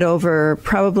 They had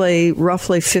probably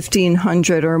roughly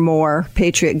 1,500 or more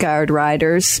Patriot Guard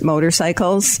riders,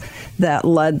 motorcycles, that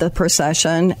led the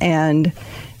procession. And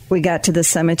we got to the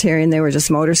cemetery, and they were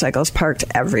just motorcycles parked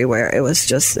everywhere. It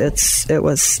was it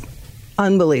was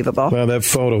unbelievable. Well, that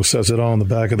photo says it all in the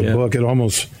back of the book. It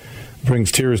almost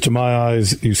brings tears to my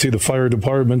eyes. You see the fire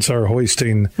departments are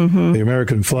hoisting the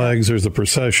American flags. There's the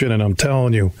procession, and I'm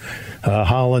telling you,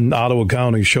 Holland, Ottawa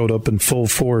County showed up in full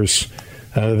force.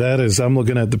 I'm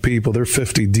looking at the people. They're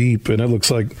 50 deep, and it looks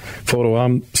like photo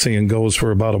I'm seeing goes for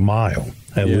about a mile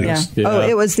at least. Yeah. Oh,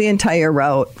 it was the entire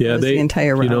route. Yeah, the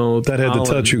entire route. That had to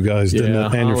touch you guys, didn't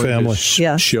it, and your family?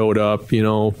 Showed up,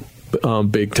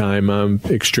 big time. I'm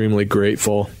extremely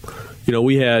grateful.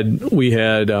 We had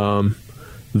the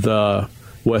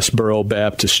Westboro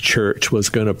Baptist Church was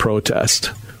going to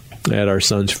protest at our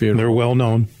son's funeral. They're well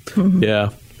known. Yeah.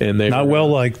 And they not well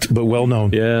liked, but well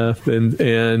known. Yeah,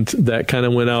 and that kind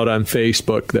of went out on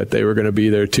Facebook that they were going to be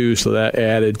there too, so that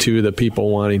added to the people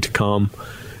wanting to come.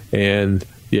 And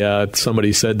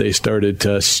somebody said they started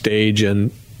to stage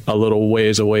in a little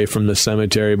ways away from the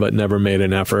cemetery, but never made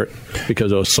an effort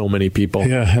because there was so many people.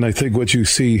 Yeah, and I think what you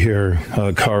see here,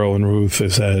 Carl and Ruth,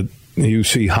 is that you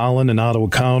see Holland and Ottawa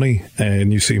County,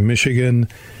 and you see Michigan,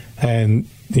 and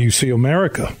you see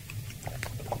America.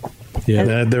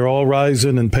 Yeah, they're all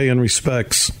rising and paying their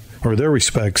respects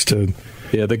to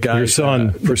the guys, your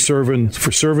son for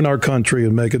serving our country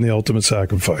and making the ultimate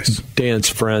sacrifice. Dan's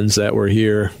friends that were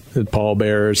here, the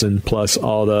pallbearers, and plus a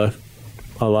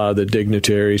lot of the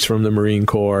dignitaries from the Marine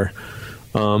Corps,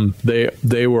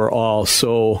 they were all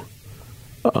so.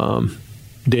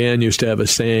 Dan used to have a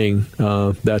saying,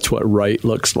 "That's what right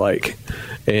looks like,"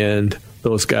 and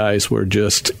those guys were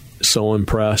just so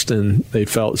impressed, and they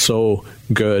felt so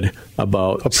good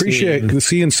about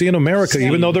seeing America,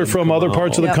 even though they're from other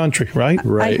parts of the country, right?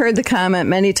 I heard the comment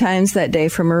many times that day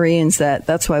from Marines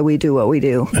that's why we do what we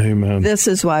do. Amen. This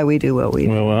is why we do what we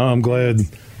do. Well, I'm glad,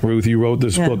 Ruth, you wrote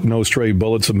this book, No Stray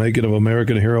Bullets, The Making of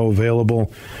American Hero,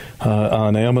 available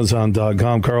on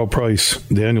Amazon.com. Carl Price,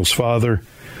 Daniel's father,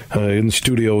 in the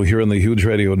studio here on the Huge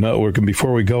Radio Network. And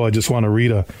before we go, I just want to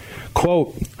read a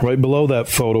quote right below that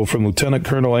photo from Lieutenant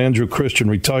Colonel Andrew Christian,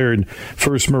 retired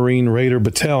 1st Marine Raider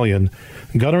Battalion.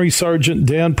 Gunnery Sergeant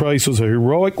Dan Price was a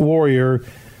heroic warrior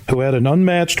who had an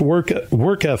unmatched work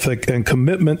ethic and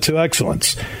commitment to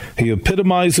excellence. He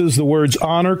epitomizes the words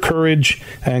honor, courage,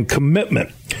 and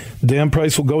commitment. Dan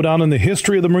Price will go down in the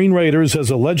history of the Marine Raiders as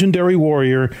a legendary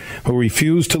warrior who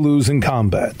refused to lose in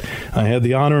combat. I had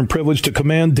the honor and privilege to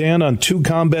command Dan on 2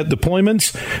 combat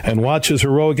deployments and watch his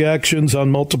heroic actions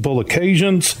on multiple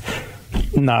occasions.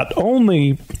 Not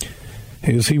only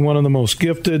is he one of the most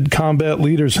gifted combat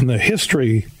leaders in the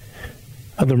history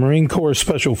of the Marine Corps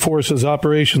Special Forces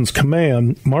Operations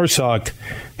Command, MARSOC,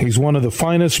 he's one of the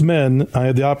finest men I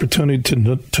had the opportunity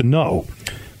to know.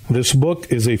 This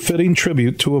book is a fitting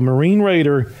tribute to a Marine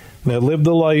Raider that lived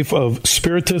the life of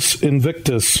Spiritus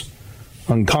Invictus,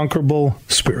 unconquerable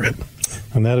spirit.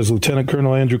 And that is Lieutenant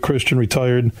Colonel Andrew Christian,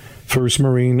 retired 1st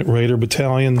Marine Raider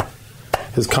Battalion.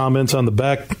 His comments on the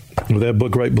back of that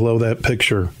book right below that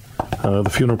picture,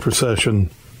 the funeral procession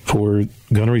for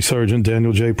Gunnery Sergeant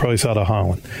Daniel J. Price out of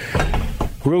Holland.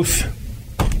 Ruth,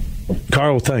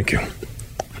 Carl, thank you.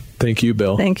 Thank you,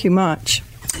 Bill. Thank you much.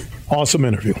 Awesome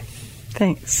interview.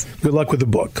 Thanks. Good luck with the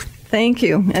book. Thank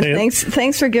you. And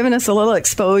thanks for giving us a little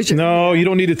exposure. No, you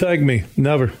don't need to thank me.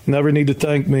 Never need to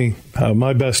thank me.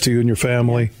 My best to you and your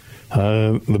family.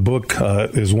 The book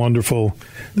is wonderful.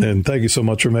 And thank you so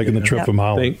much for making the trip from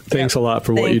Holland. Thanks a lot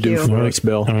for what you do for us,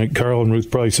 Bill. All right, Carl and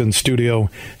Ruth Price in studio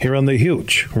here on the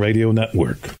Huge Radio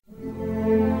Network.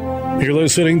 You're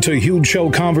listening to Huge Show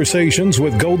Conversations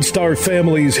with Gold Star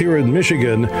families here in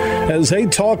Michigan as they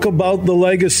talk about the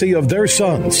legacy of their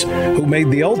sons who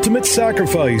made the ultimate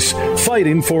sacrifice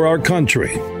fighting for our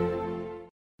country.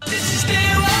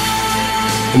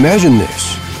 Imagine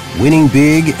this, winning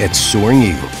big at Soaring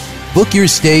Eagle. Book your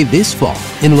stay this fall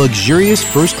in a luxurious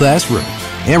first-class room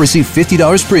and receive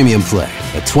 $50 premium play,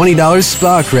 a $20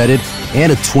 spa credit,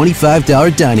 and a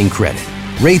 $25 dining credit.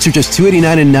 Rates are just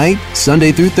 $289 a night,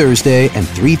 Sunday through Thursday, and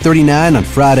 $339 on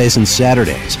Fridays and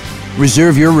Saturdays.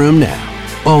 Reserve your room now,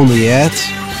 only at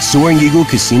Soaring Eagle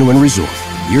Casino and Resort.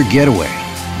 Your getaway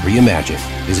reimagined.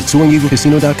 Visit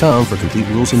SoaringEagleCasino.com for complete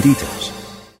rules and details.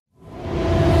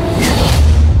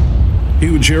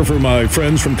 Huge here for my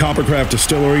friends from Coppercraft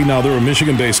Distillery. Now, they're a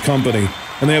Michigan-based company,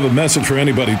 and they have a message for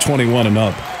anybody 21 and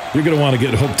up. You're going to want to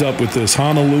get hooked up with this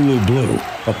Honolulu Blue,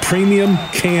 a premium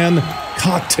can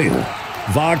cocktail.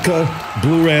 Vodka,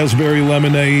 blue raspberry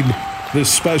lemonade.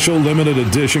 This special limited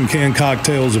edition canned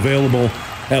cocktail is available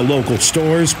at local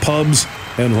stores, pubs,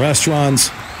 and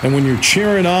restaurants. And when you're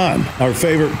cheering on our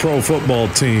favorite pro football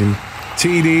team,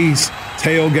 TDs,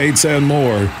 tailgates, and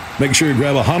more, make sure you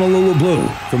grab a Honolulu Blue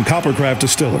from Coppercraft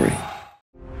Distillery.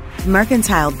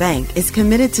 Mercantile Bank is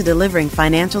committed to delivering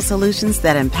financial solutions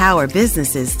that empower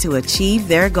businesses to achieve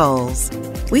their goals.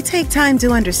 We take time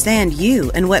to understand you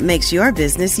and what makes your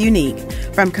business unique.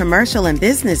 From commercial and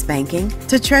business banking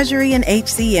to treasury and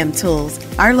HCM tools,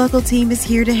 our local team is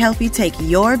here to help you take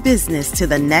your business to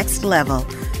the next level.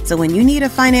 So when you need a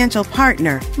financial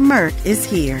partner, Merc is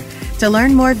here. To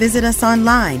learn more, visit us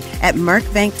online at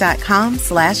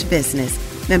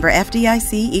mercbank.com/business. Member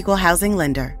FDIC, Equal Housing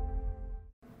Lender.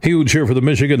 Huge here for the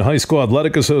Michigan High School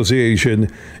Athletic Association.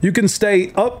 You can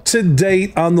stay up to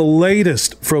date on the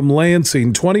latest from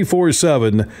Lansing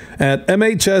 24/7 at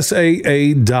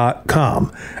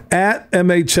MHSAA.com, at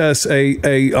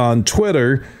MHSAA on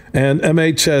Twitter, and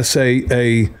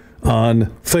MHSAA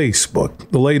on Facebook.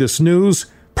 The latest news,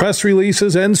 press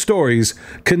releases, and stories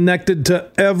connected to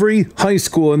every high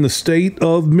school in the state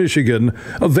of Michigan,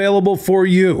 available for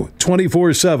you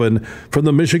 24/7 from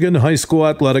the Michigan High School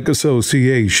Athletic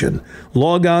Association.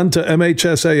 Log on to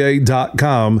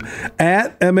MHSAA.com,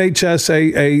 at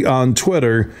MHSAA on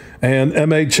Twitter, and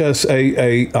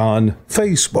MHSAA on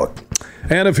Facebook.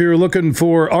 And if you're looking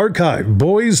for archive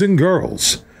boys and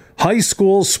girls high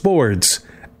school sports,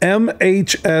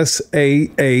 MHSAA.TV.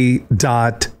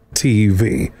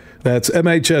 That's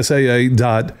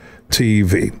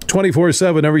MHSAA.TV.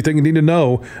 24/7, everything you need to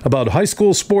know about high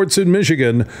school sports in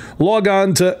Michigan. Log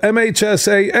on to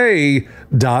MHSAA.com.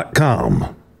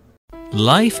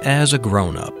 Life as a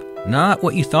grown-up. Not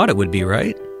what you thought it would be,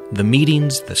 right? The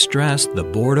meetings, the stress, the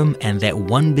boredom, and that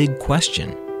one big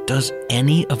question. Does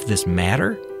any of this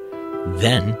matter?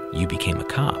 Then you became a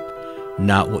cop.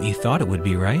 Not what you thought it would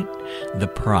be, right? The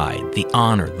pride, the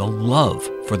honor, the love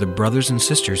for the brothers and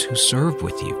sisters who served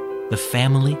with you. The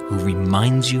family who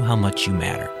reminds you how much you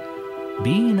matter.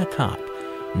 Being a cop,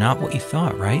 not what you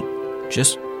thought, right?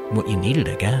 Just what you needed,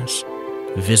 I guess.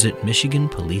 Visit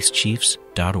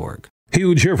MichiganPoliceChiefs.org.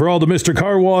 Huge here for all the Mr.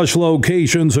 Car Wash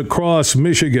locations across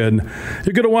Michigan.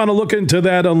 You're going to want to look into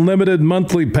that unlimited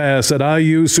monthly pass that I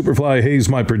use. Superfly Hayes,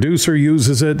 my producer,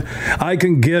 uses it. I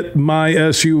can get my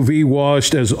SUV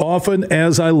washed as often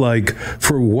as I like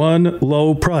for one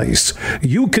low price.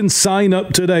 You can sign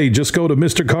up today. Just go to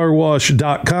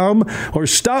MrCarWash.com or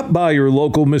stop by your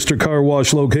local Mr. Car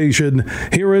Wash location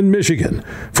here in Michigan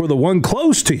for the one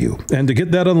close to you. And to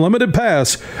get that unlimited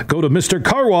pass, go to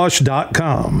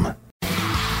MrCarWash.com.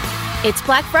 It's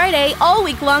Black Friday all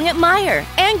week long at Meijer.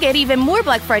 And get even more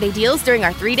Black Friday deals during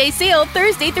our 3-day sale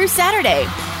Thursday through Saturday.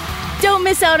 Don't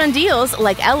miss out on deals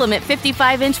like Element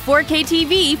 55-inch 4K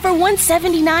TV for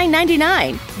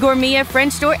 $179.99. Gourmet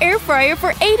French door air fryer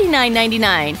for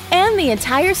 $89.99. And the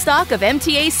entire stock of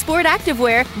MTA Sport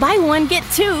Activewear, buy one, get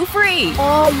two free.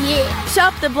 Oh, yeah.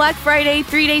 Shop the Black Friday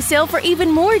 3-day sale for even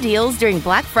more deals during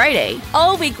Black Friday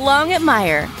all week long at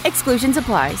Meijer. Exclusions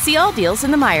apply. See all deals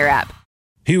in the Meijer app.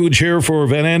 Huge here for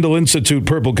Van Andel Institute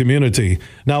Purple Community.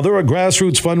 Now, they're a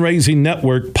grassroots fundraising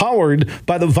network powered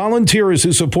by the volunteers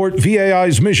who support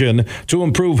VAI's mission to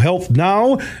improve health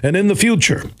now and in the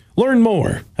future. Learn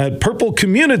more at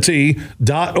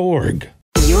purplecommunity.org.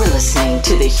 You're listening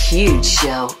to The Huge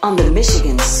Show on the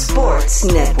Michigan Sports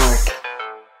Network.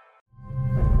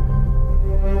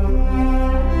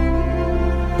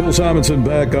 Bill Simonson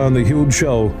back on The Huge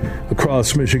Show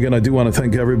across Michigan. I do want to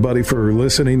thank everybody for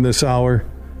listening this hour.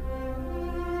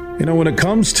 You know, when it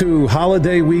comes to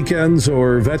holiday weekends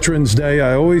or Veterans Day,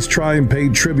 I always try and pay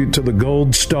tribute to the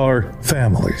Gold Star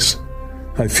families.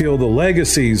 I feel the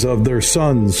legacies of their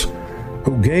sons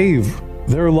who gave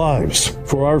their lives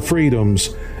for our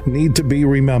freedoms need to be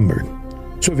remembered.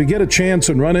 So if you get a chance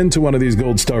and run into one of these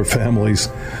Gold Star families,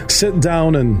 sit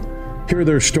down and hear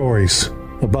their stories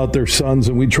about their sons,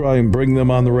 and we try and bring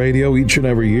them on the radio each and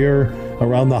every year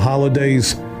around the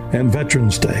holidays and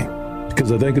Veterans Day.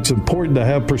 because I think it's important to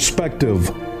have perspective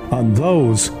on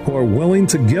those who are willing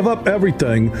to give up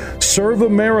everything, serve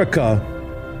America,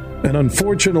 and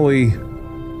unfortunately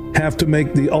have to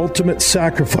make the ultimate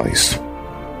sacrifice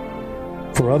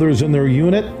for others in their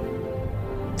unit,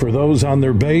 for those on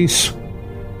their base,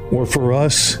 or for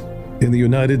us in the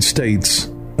United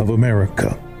States of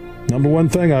America. Number one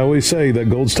thing I always say that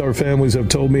Gold Star families have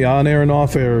told me on air and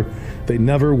off air, they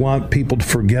never want people to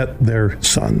forget their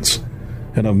sons.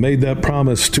 And I've made that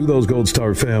promise to those Gold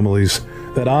Star families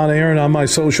that on air and on my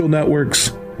social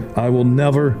networks, I will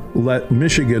never let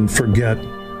Michigan forget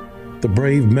the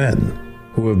brave men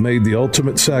who have made the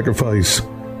ultimate sacrifice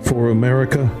for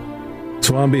America.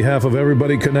 So on behalf of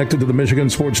everybody connected to the Michigan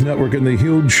Sports Network and the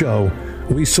Huge Show,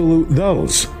 we salute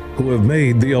those who have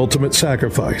made the ultimate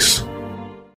sacrifice.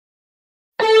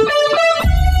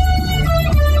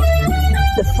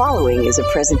 The following is a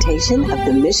presentation of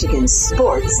the Michigan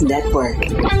Sports Network.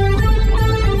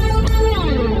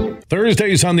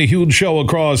 Thursdays on the Huge Show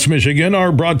across Michigan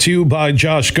are brought to you by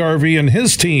Josh Garvey and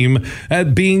his team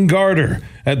at Bean Garter.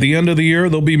 At the end of the year,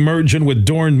 they'll be merging with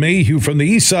Dorn Mayhew from the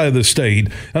east side of the state,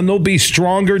 and they'll be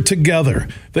stronger together.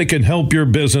 They can help your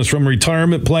business from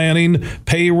retirement planning,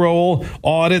 payroll,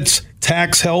 audits,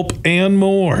 tax help, and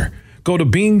more. Go to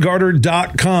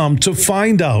BeanGarter.com to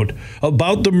find out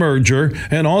about the merger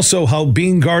and also how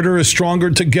Bean Garter is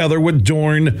stronger together with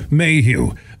Dorn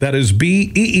Mayhew. That is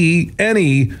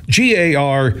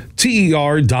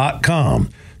BeanGarter.com.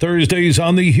 Thursdays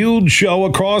on the Huge Show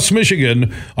across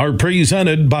Michigan are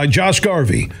presented by Josh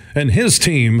Garvey and his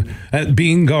team at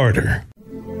Bean Garter.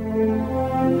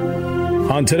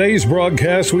 On today's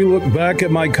broadcast, we look back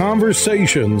at my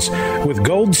conversations with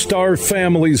Gold Star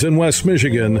families in West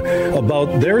Michigan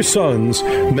about their sons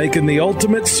making the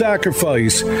ultimate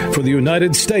sacrifice for the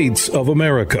United States of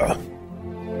America.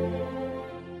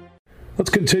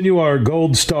 Let's continue our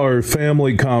Gold Star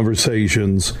family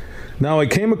conversations. Now, I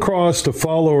came across a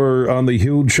follower on the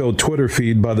Huge Show Twitter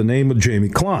feed by the name of Jamie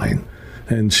Klein,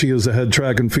 and she is the head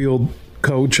track and field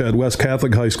coach at West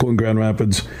Catholic High School in Grand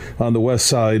Rapids on the west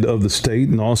side of the state,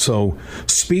 and also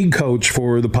speed coach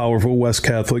for the powerful West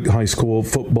Catholic High School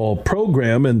football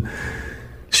program. And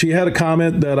she had a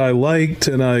comment that I liked,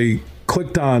 and I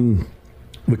clicked on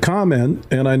the comment,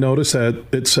 and I noticed that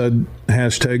it said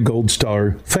hashtag Gold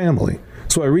Star Family.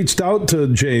 So I reached out to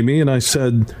Jamie, and I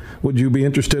said, would you be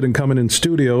interested in coming in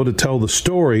studio to tell the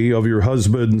story of your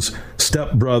husband's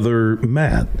stepbrother,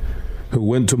 Matt, who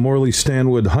went to Morley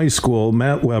Stanwood High School,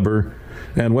 Matt Weber,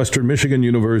 and Western Michigan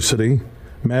University.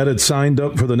 Matt had signed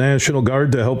up for the National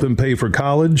Guard to help him pay for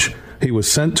college. He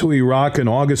was sent to Iraq in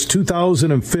August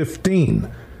 2015.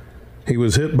 He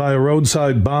was hit by a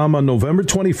roadside bomb on November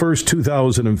 21st,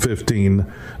 2015.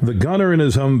 The gunner in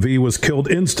his Humvee was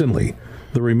killed instantly.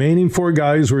 The remaining 4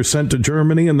 guys were sent to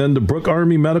Germany and then to Brooke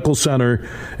Army Medical Center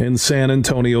in San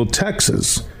Antonio,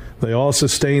 Texas. They all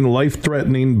sustained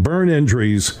life-threatening burn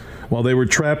injuries while they were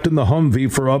trapped in the Humvee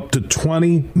for up to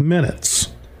 20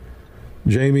 minutes.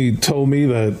 Jamie told me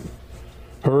that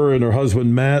her and her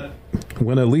husband, Matt,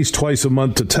 went at least twice a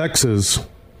month to Texas,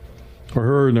 or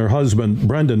her and her husband,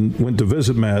 Brendan, went to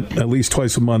visit Matt at least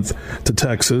twice a month to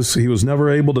Texas. He was never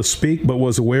able to speak, but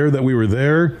was aware that we were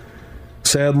there.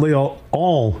 Sadly,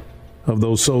 all of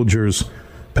those soldiers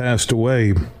passed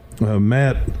away.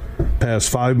 Matt passed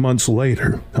 5 months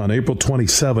later on April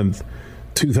 27th,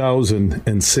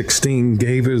 2016,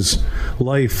 gave his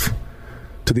life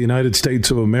to the United States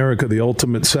of America, the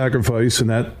ultimate sacrifice, and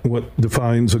that what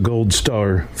defines a Gold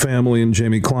Star family. And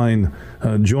Jamie Klein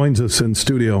joins us in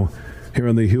studio here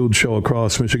on the Huge Show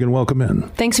across Michigan. Welcome in.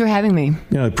 Thanks for having me.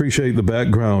 Yeah, I appreciate the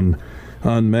background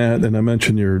on Matt, and I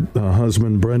mentioned your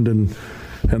husband, Brendan,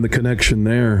 and the connection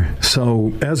there.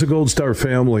 So as a Gold Star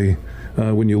family,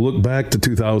 when you look back to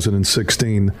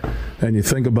 2016 and you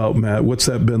think about Matt, what's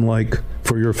that been like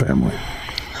for your family?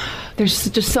 There's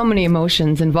just so many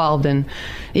emotions involved, and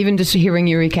even just hearing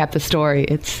you recap the story,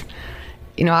 it's,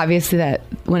 obviously that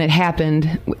when it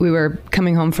happened, we were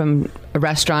coming home from a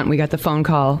restaurant, we got the phone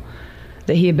call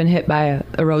that he had been hit by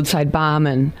a roadside bomb,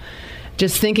 and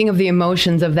just thinking of the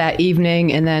emotions of that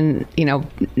evening, and then,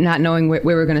 not knowing where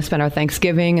we were going to spend our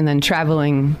Thanksgiving, and then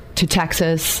traveling to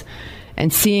Texas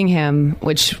and seeing him,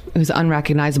 which was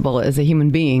unrecognizable as a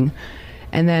human being.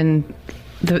 And then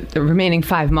the remaining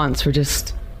 5 months were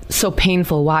just so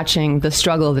painful, watching the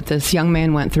struggle that this young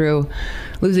man went through,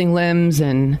 losing limbs,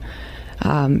 and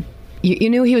you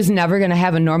knew he was never going to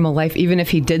have a normal life. Even if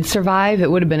he did survive,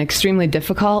 it would have been extremely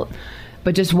difficult.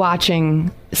 But just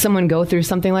watching someone go through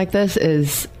something like this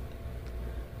is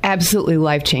absolutely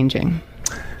life-changing.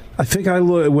 I think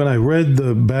when I read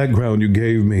the background you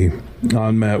gave me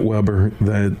on Matt Weber,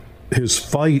 that his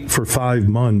fight for 5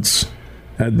 months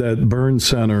at that burn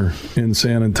center in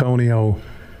San Antonio,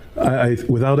 I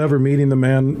without ever meeting the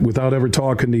man, without ever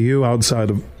talking to you outside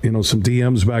of some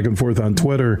DMs back and forth on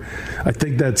Twitter, I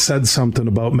think that said something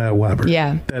about Matt Weber.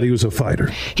 Yeah, that he was a fighter.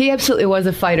 He absolutely was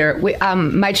a fighter.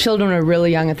 My children were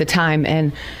really young at the time,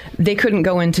 and they couldn't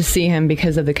go in to see him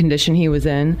because of the condition he was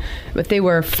in. But they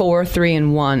were 4, 3,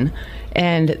 and 1.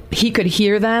 And he could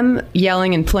hear them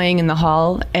yelling and playing in the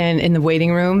hall and in the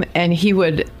waiting room, and you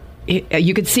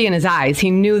could see in his eyes, he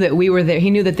knew that we were there.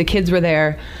 He knew that the kids were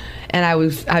there. And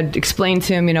I'd explain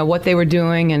to him, what they were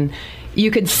doing, and you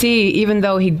could see, even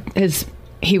though he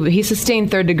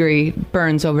sustained 3rd-degree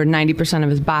burns over 90% of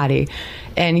his body,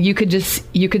 and you could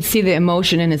see the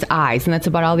emotion in his eyes, and that's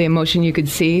about all the emotion you could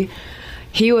see.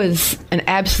 He was an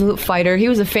absolute fighter. He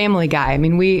was a family guy. I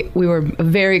mean, we were a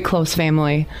very close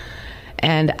family,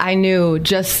 and I knew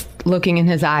just looking in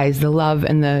his eyes the love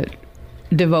and the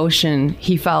devotion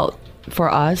he felt for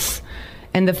us,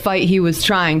 and the fight he was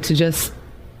trying to just.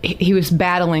 He was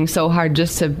battling so hard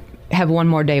just to have one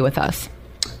more day with us.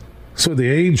 So the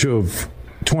age of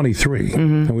 23,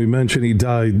 and we mentioned he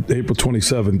died April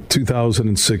 27,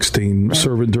 2016,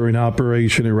 serving during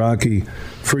Operation Iraqi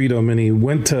Freedom, and he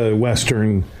went to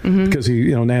Western because he,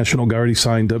 National Guard, he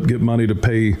signed up, get money to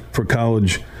pay for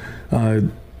college.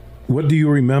 What do you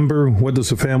remember? What does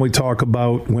the family talk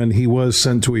about when he was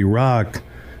sent to Iraq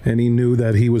and he knew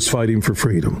that he was fighting for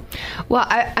freedom? Well,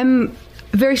 I'm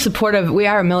very supportive. We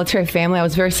are a military family. I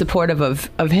was very supportive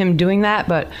of him doing that,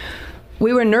 but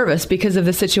we were nervous because of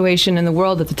the situation in the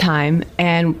world at the time,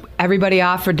 and everybody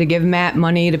offered to give Matt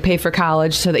money to pay for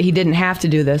college so that he didn't have to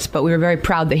do this, but we were very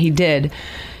proud that he did.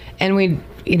 And we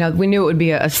knew it would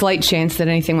be a slight chance that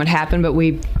anything would happen, but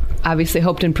we obviously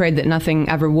hoped and prayed that nothing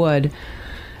ever would.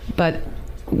 But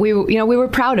we were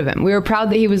proud of him. We were proud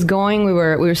that he was going. We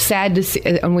were sad to see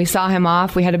when we saw him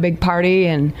off. We had a big party,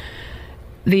 and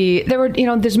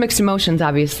there's mixed emotions,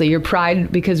 obviously. Your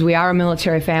pride because we are a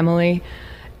military family,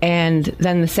 and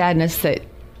then the sadness that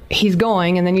he's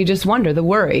going, and then you just wonder, the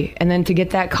worry. And then to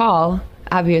get that call,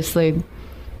 obviously,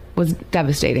 was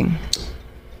devastating.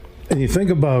 And you think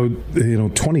about,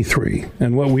 23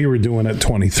 and what we were doing at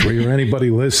 23, or anybody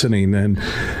listening, and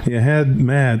you had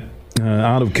Matt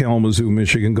out of Kalamazoo,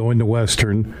 Michigan, going to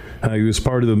Western. He was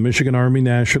part of the Michigan Army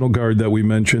National Guard that we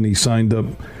mentioned. He signed up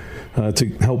to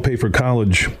help pay for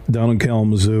college down in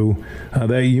Kalamazoo.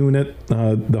 That unit,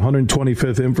 the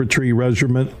 125th Infantry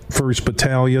Regiment, 1st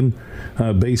Battalion,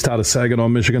 based out of Saginaw,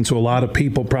 Michigan. So a lot of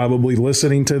people probably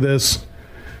listening to this,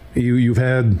 you've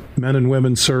had men and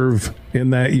women serve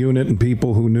in that unit, and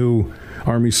people who knew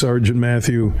Army Sergeant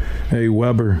Matthew A.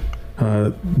 Weber.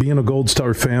 Being a Gold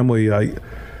Star family,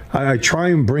 I try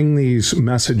and bring these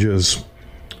messages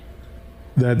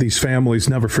that these families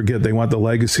never forget. They want the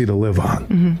legacy to live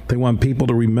on. They want people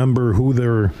to remember who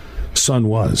their son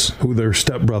was, who their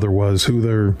stepbrother was, who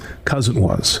their cousin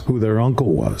was, who their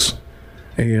uncle was.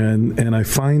 And I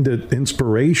find it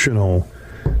inspirational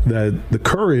that the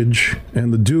courage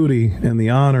and the duty and the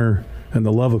honor and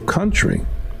the love of country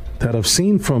that I've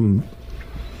seen from,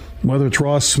 whether it's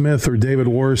Ross Smith or David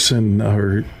Warson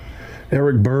or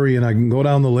Eric Burry, and I can go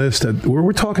down the list,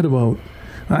 we're talking about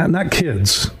not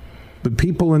kids, but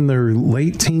people in their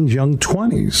late teens, young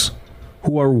 20s,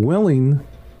 who are willing,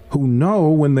 who know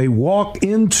when they walk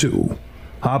into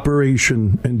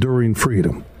Operation Enduring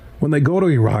Freedom, when they go to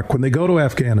Iraq, when they go to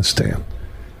Afghanistan,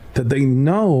 that they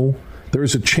know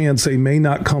there's a chance they may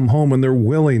not come home, and they're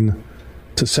willing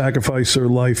to sacrifice their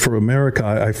life for America.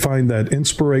 I find that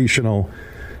inspirational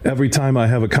every time I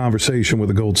have a conversation with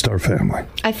the Gold Star family.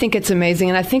 I think it's amazing,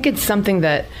 and I think it's something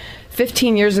that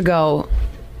 15 years ago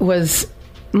was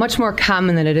much more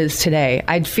common than it is today.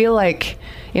 I'd feel like,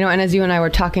 and as you and I were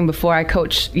talking before, I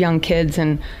coach young kids,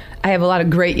 and I have a lot of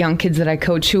great young kids that I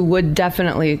coach who would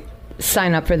definitely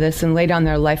sign up for this and lay down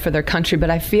their life for their country, but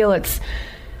I feel it's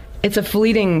a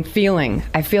fleeting feeling.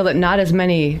 I feel that not as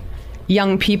many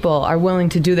young people are willing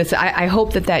to do this. I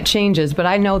hope that changes, but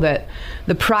I know that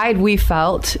the pride we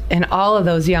felt in all of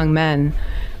those young men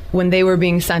when they were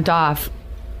being sent off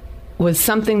was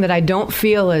something that I don't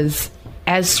feel is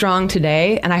as strong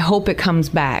today, and I hope it comes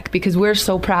back, because we're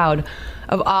so proud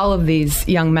of all of these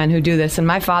young men who do this. And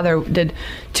my father did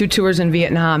 2 tours in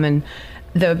Vietnam, and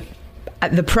the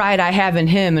pride I have in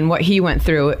him and what he went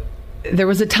through, there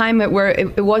was a time where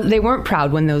they weren't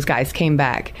proud when those guys came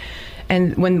back.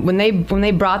 And when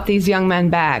they brought these young men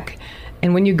back,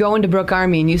 and when you go into Brooke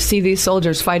Army and you see these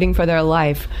soldiers fighting for their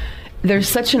life, there's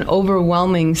such an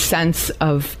overwhelming sense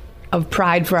of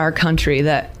pride for our country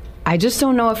that I just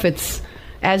don't know if it's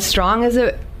as strong as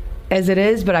it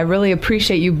is, but I really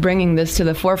appreciate you bringing this to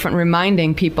the forefront,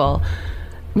 reminding people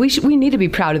we need to be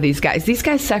proud of these guys. These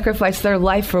guys sacrificed their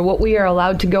life for what we are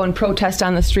allowed to go and protest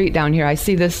on the street down here. I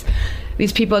see these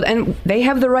people, and they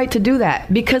have the right to do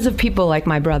that because of people like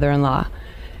my brother-in-law.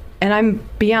 And I'm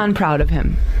beyond proud of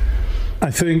him. I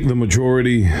think the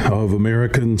majority of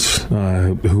Americans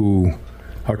who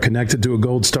are connected to a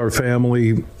Gold Star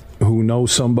family, who know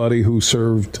somebody who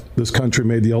served this country,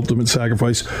 made the ultimate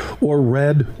sacrifice, or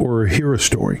read or hear a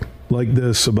story like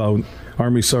this about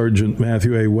Army Sergeant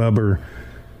Matthew A. Weber,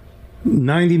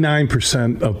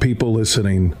 99% of people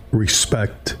listening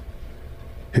respect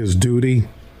his duty,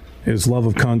 his love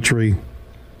of country,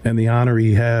 and the honor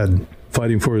he had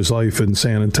fighting for his life in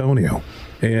San Antonio.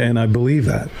 And I believe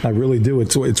that. I really do.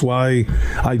 It's why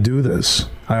I do this.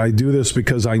 I do this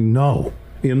because I know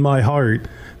in my heart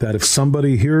that if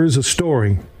somebody hears a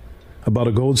story about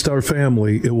a Gold Star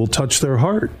family, it will touch their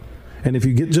heart. And if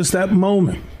you get just that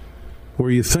moment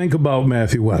where you think about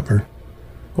Matthew Weber,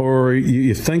 or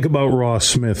you think about Ross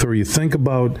Smith, or you think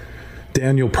about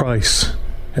Daniel Price,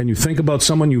 and you think about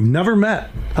someone you've never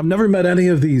met. I've never met any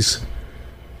of these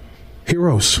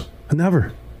heroes.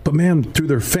 Never. But man, through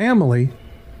their family,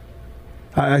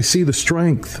 I see the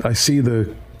strength. I see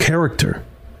the character.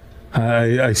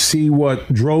 I see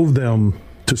what drove them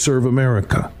to serve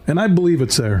America. And I believe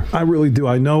it's there. I really do.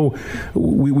 I know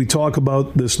we talk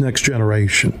about this next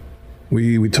generation.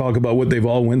 We talk about what they've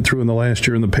all went through in the last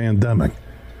year in the pandemic.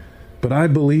 But I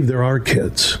believe there are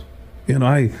kids. You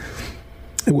know,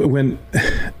 when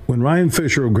Ryan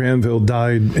Fisher of Granville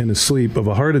died in his sleep of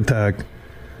a heart attack,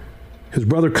 his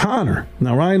brother Connor,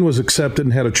 now Ryan was accepted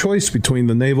and had a choice between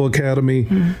the Naval Academy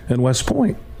and West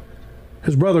Point.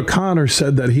 His brother Connor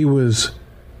said that he was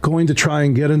going to try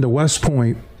and get into West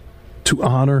Point to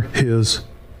honor his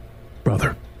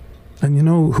brother. And you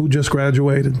know who just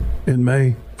graduated in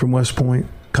May from West Point?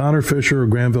 Connor Fisher of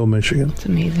Granville, Michigan. It's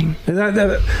amazing. And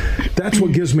that's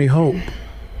what gives me hope.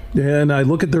 And I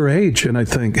look at their age and I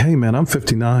think, hey, man, I'm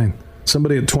 59.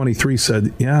 Somebody at 23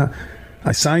 said, yeah,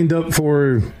 I signed up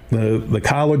for the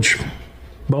college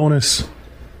bonus,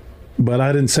 but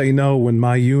I didn't say no when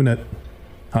my unit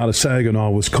out of Saginaw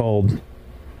was called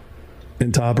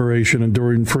into Operation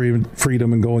Enduring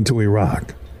Freedom and going to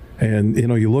Iraq. And, you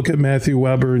know, you look at Matthew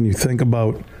Weber and you think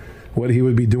about what he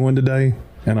would be doing today,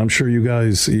 and I'm sure you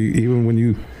guys, even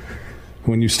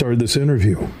when you started this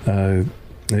interview,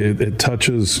 it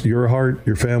touches your heart,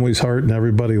 your family's heart, and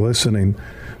everybody listening.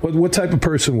 What type of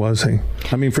person was he?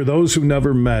 I mean, for those who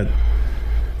never met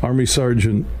Army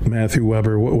Sergeant Matthew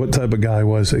Weber, what type of guy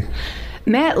was he?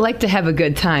 Matt liked to have a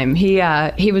good time.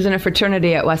 He was in a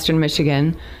fraternity at Western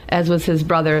Michigan, as was his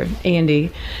brother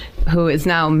Andy, who is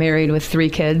now married with 3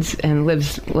 kids and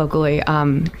lives locally.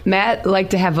 Matt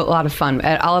liked to have a lot of fun.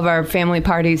 At all of our family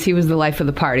parties, he was the life of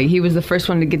the party. He was the first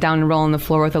one to get down and roll on the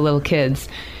floor with the little kids.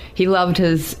 He loved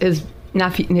his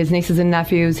nieces and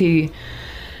nephews. He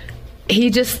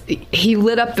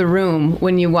lit up the room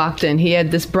when you walked in. He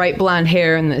had this bright blonde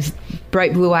hair and this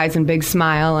bright blue eyes and big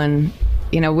smile. And,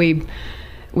 you know,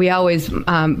 we always,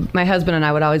 my husband and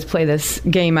I would always play this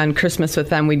game on Christmas with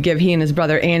them. We'd give he and his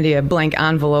brother Andy a blank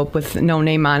envelope with no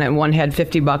name on it. One had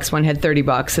 $50, one had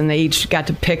 $30, and they each got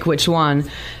to pick which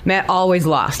one. Matt always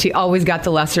lost. He always got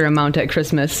the lesser amount at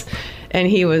Christmas. And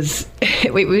it was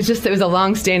a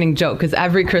long-standing joke because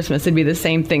every Christmas it'd be the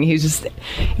same thing. He was just,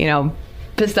 you know,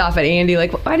 pissed off at Andy,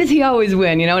 like, why does he always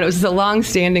win? You know, and it was a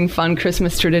long-standing, fun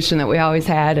Christmas tradition that we always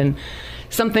had, and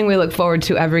something we look forward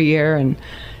to every year. And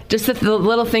just the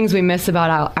little things we miss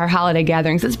about our holiday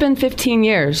gatherings. It's been 15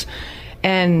 years,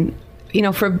 and you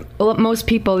know, for most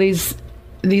people, these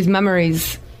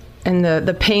memories and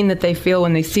the pain that they feel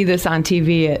when they see this on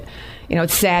TV,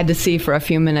 it's sad to see for a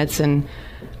few minutes,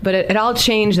 but it all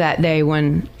changed that day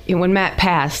when Matt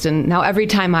passed. And now every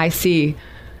time I see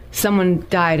someone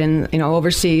died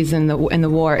overseas in the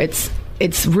war,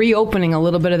 it's reopening a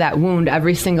little bit of that wound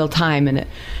every single time, and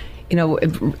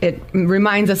it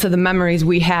reminds us of the memories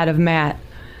we had of Matt.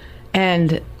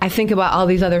 And I think about all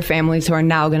these other families who are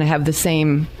now going to have the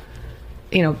same,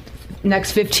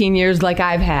 next 15 years like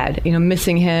I've had,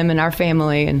 missing him and our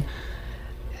family. And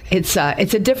it's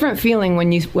a different feeling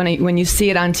when you see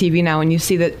it on TV now, and you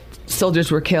see that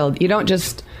soldiers were killed. You don't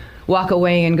just walk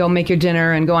away and go make your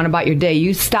dinner and go on about your day.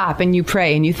 You stop and you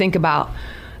pray and you think about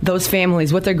those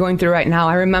families, what they're going through right now.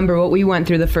 I remember what we went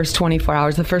through the first 24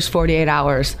 hours, the first 48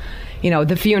 hours,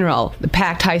 the funeral, the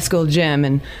packed high school gym,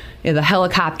 and the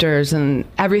helicopters and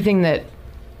everything that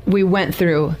we went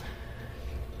through.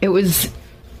 It was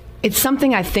it's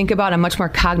something I think about. I'm much more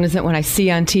cognizant when I see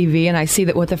on TV and I see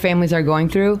that what the families are going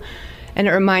through. And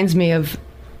it reminds me of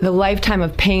the lifetime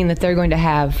of pain that they're going to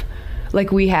have,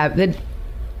 like we have. It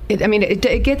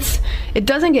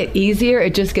doesn't get easier.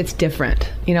 It just gets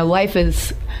different. Life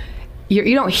is,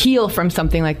 you don't heal from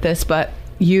something like this, but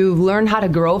you learn how to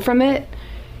grow from it.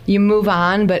 You move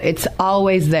on, but it's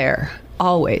always there,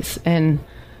 always. And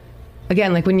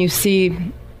again, like when you see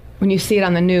it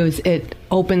on the news, it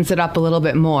opens it up a little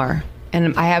bit more.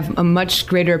 And I have a much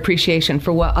greater appreciation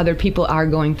for what other people are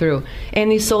going through.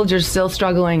 And these soldiers still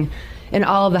struggling in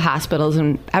all of the hospitals.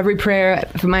 And every prayer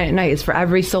for mine at night is for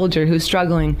every soldier who's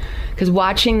struggling. Because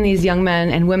watching these young men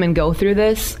and women go through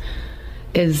this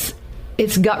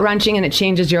it's gut-wrenching, and it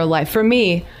changes your life. For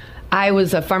me, I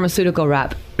was a pharmaceutical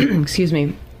rep, excuse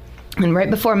me. And right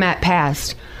before Matt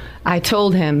passed, I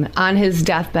told him on his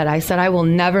deathbed, I said, I will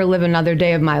never live another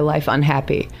day of my life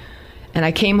unhappy. And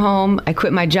I came home, I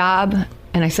quit my job,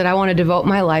 and I said, I want to devote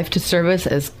my life to service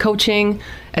as coaching,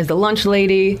 as the lunch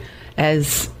lady,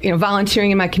 as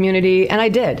volunteering in my community. And I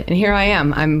did. And here I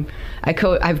am.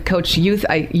 I've coached youth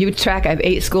track. I have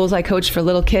 8 schools I coach for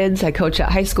little kids. I coach at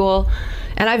high school.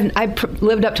 And I've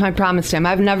lived up to my promise to him.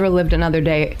 I've never lived another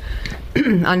day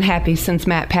unhappy since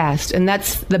Matt passed. And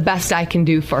that's the best I can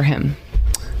do for him.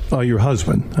 Your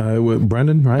husband,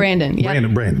 Brendan, right? Brandon, yeah.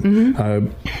 Brandon.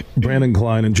 Mm-hmm. Brandon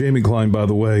Klein and Jamie Klein, by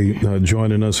the way,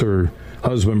 joining us. Her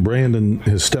husband, Brandon,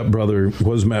 his stepbrother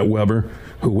was Matt Weber,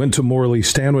 who went to Morley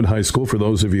Stanwood High School, for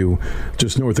those of you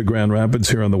just north of Grand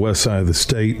Rapids here on the west side of the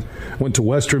state. Went to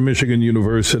Western Michigan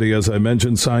University, as I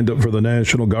mentioned, signed up for the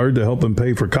National Guard to help him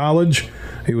pay for college.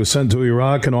 He was sent to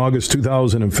Iraq in August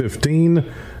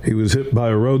 2015. He was hit by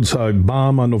a roadside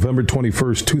bomb on November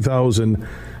 21st,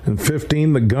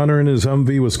 2015. The gunner in his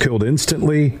Humvee was killed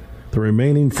instantly. The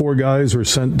remaining 4 guys were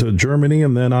sent to Germany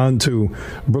and then on to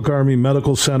Brooke Army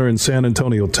Medical Center in San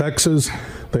Antonio, Texas.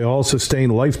 They all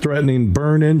sustained life-threatening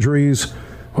burn injuries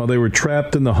while they were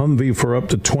trapped in the Humvee for up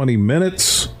to 20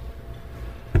 minutes.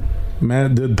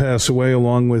 Matt did pass away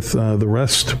along with the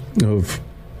rest of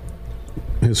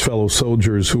his fellow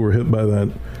soldiers who were hit by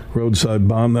that roadside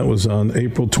bomb. That was on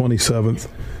April 27th,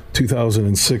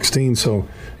 2016. So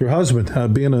your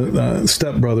husband, being a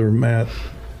stepbrother, Matt,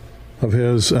 of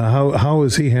his, how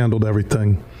has he handled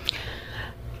everything?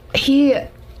 I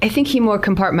think he more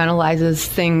compartmentalizes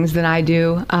things than I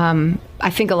do. I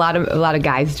think a lot of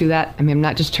guys do that. I mean, I'm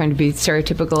not just trying to be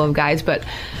stereotypical of guys, but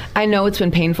I know it's been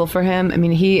painful for him. I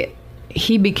mean,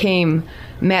 he became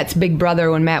Matt's big brother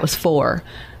when Matt was 4.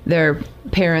 Their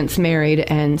parents married,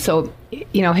 and so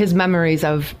his memories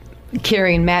of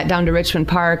carrying Matt down to Richmond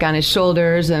Park on his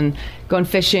shoulders and going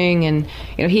fishing, and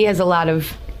he has a lot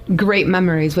of great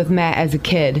memories with Matt as a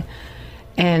kid,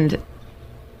 and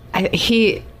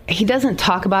he doesn't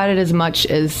talk about it as much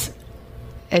as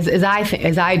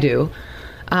I do.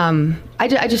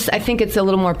 I think it's a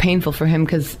little more painful for him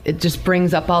because it just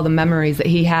brings up all the memories that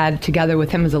he had together with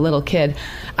him as a little kid.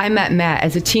 I met Matt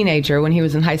as a teenager when he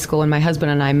was in high school, when my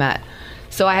husband and I met.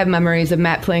 So I have memories of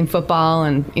Matt playing football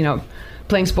and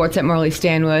playing sports at Morley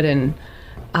Stanwood, and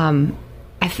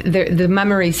the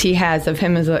memories he has of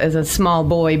him as a small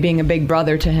boy being a big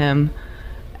brother to him.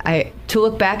 To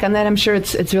look back on that, I'm sure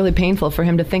it's really painful for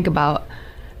him to think about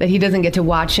that he doesn't get to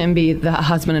watch him be the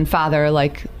husband and father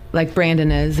like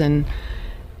Brandon is, and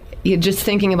just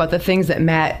thinking about the things that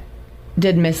Matt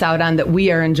did miss out on that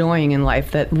we are enjoying in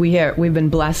life. That we've been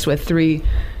blessed with 3,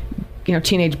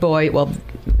 teenage boy. Well,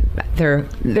 they're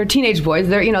teenage boys.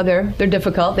 They're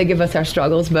difficult. They give us our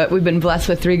struggles, but we've been blessed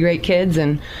with 3 great kids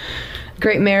and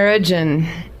great marriage, and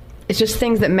it's just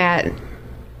things that Matt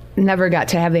never got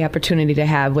to have the opportunity to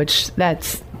have, which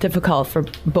that's difficult for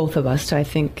both of us to, I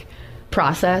think,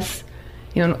 process.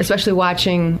 Especially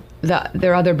watching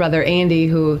their other brother Andy,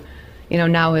 who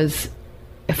now is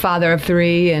a father of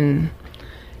 3, and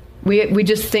we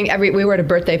just think we were at a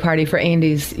birthday party for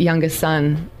Andy's youngest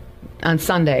son on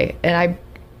Sunday, and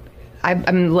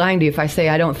I'm lying to you if I say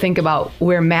I don't think about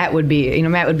where Matt would be.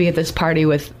 Matt would be at this party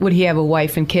would he have a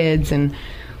wife and kids, and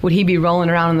would he be rolling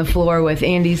around on the floor with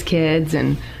Andy's kids?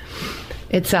 And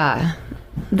it's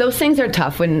those things are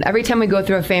tough. When every time we go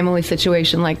through a family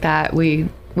situation like that, we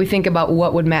think about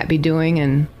what would Matt be doing,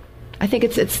 and I think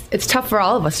it's tough for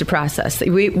all of us to process.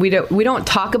 We don't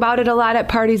talk about it a lot at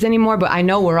parties anymore, but I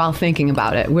know we're all thinking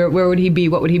about it. Where would he be?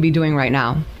 What would he be doing right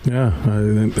now? Yeah,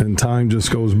 and time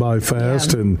just goes by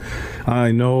fast, and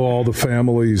I know all the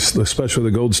families, especially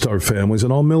the Gold Star families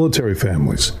and all military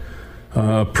families,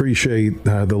 appreciate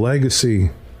the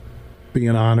legacy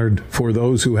being honored for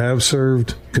those who have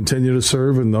served, continue to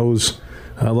serve, and those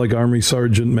like Army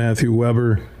Sergeant Matthew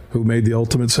Weber, who made the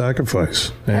ultimate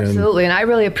sacrifice. Absolutely, and I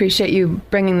really appreciate you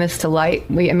bringing this to light.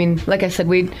 Like I said,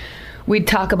 we'd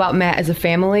talk about Matt as a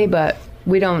family, but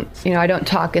we don't. I don't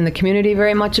talk in the community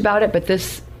very much about it. But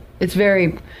it's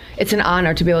an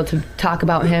honor to be able to talk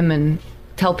about him and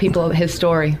tell people his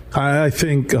story. I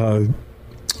think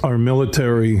our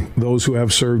military, those who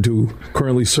have served, who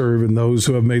currently serve, and those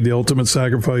who have made the ultimate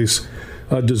sacrifice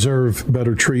deserve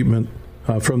better treatment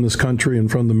from this country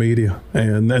and from the media,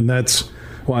 and that's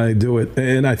why I do it.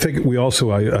 And I think we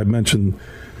also, I mentioned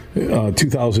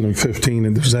 2015,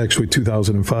 and this is actually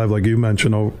 2005, like you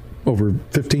mentioned, over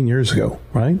 15 years ago,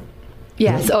 right?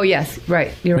 Yes. Oh, yes.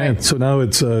 Right. You're right. So now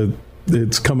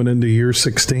it's coming into year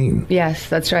 16. Yes,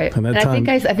 that's right. And I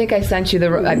think I sent you the.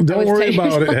 Don't worry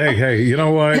about it. Hey, you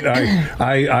know what?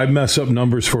 I mess up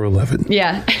numbers for a living.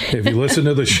 Yeah. If you listen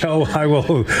to the show, I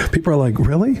will. People are like,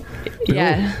 really?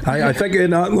 Yeah. I think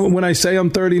when I say I'm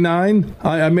 39,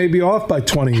 I may be off by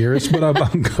 20 years, but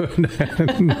I'm good.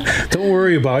 Don't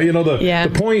worry about it.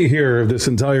 The point here of this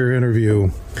entire interview,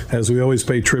 as we always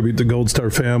pay tribute to Gold Star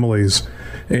families,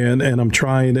 and I'm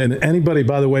trying, and anybody,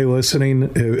 by the way,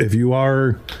 listening, if you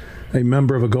are a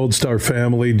member of a Gold Star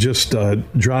family, just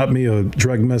drop me a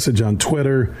direct message on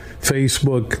Twitter,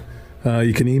 Facebook.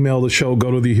 You can email the show,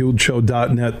 go to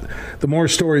thehugeshow.net. The more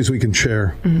stories we can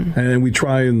share. Mm-hmm. And we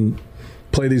try and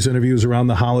play these interviews around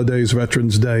the holidays,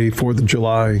 Veterans Day, 4th of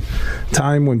July,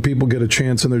 time when people get a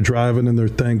chance and they're driving and they're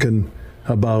thinking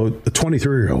about a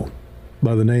 23-year-old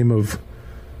by the name of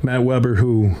Matt Weber,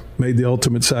 who made the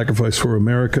ultimate sacrifice for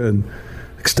America, and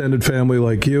extended family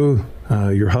like you,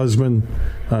 your husband,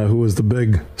 who was the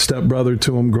big stepbrother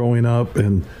to him growing up,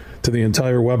 and to the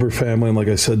entire Weber family. And like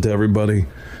I said to everybody,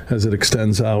 as it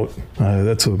extends out,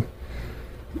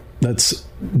 that's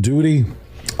duty,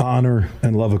 honor,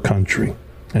 and love of country.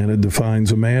 And it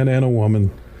defines a man and a woman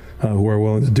who are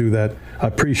willing to do that. I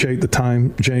appreciate the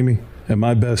time, Jamie, and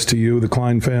my best to you, the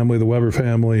Klein family, the Weber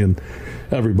family, and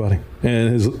everybody.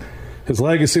 And his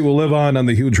legacy will live on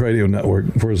the Huge Radio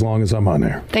Network for as long as I'm on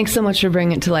there. Thanks so much for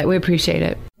bringing it to light. We appreciate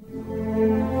it.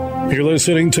 You're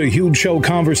listening to Huge Show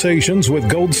Conversations with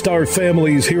Gold Star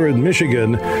families here in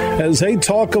Michigan as they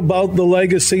talk about the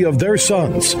legacy of their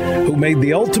sons who made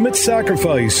the ultimate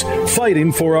sacrifice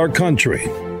fighting for our country.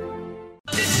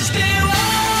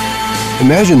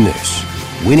 Imagine this,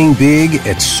 winning big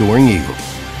at Soaring Eagle.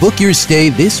 Book your stay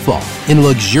this fall in a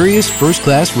luxurious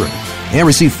first-class room and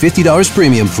receive $50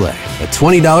 premium play, a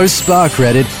 $20 spa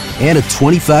credit, and a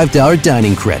 $25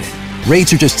 dining credit.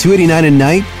 Rates are just $289 a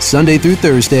night, Sunday through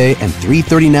Thursday, and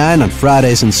 $339 on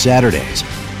Fridays and Saturdays.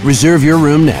 Reserve your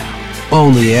room now,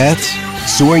 only at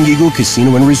Soaring Eagle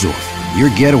Casino and Resort. Your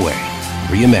getaway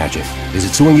reimagined.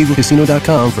 Visit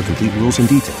SoaringEagleCasino.com for complete rules and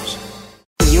details.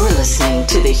 You're listening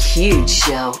to The Huge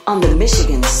Show on the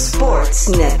Michigan Sports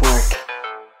Network.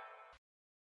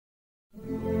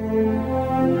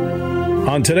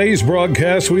 On today's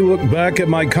broadcast, we look back at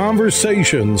my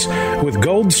conversations with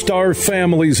Gold Star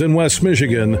families in West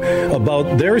Michigan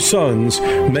about their sons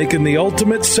making the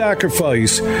ultimate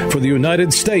sacrifice for the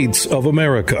United States of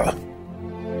America.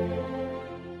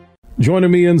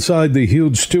 Joining me inside the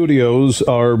Huge studios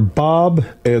are Bob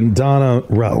and Donna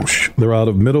Roush. They're out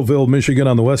of Middleville, Michigan,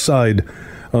 on the west side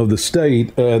of the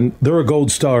state, and they're a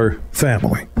Gold Star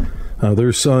family.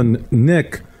 Their son,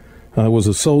 Nick, was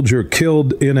a soldier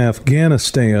killed in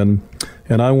Afghanistan,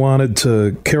 and I wanted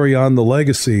to carry on the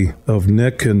legacy of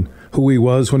Nick and who he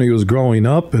was when he was growing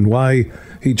up and why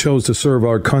he chose to serve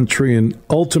our country and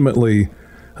ultimately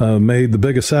made the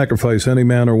biggest sacrifice any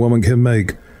man or woman can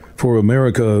make for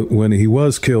America when he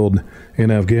was killed in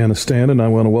Afghanistan. And I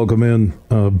want to welcome in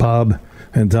Bob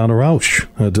and Donna Roush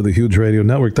to the Huge Radio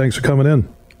Network. Thanks for coming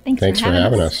in. Thanks for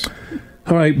having us.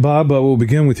 All right, Bob, we'll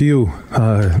begin with you.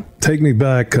 Take me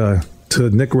back to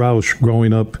Nick Roush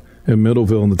growing up in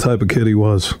Middleville and the type of kid he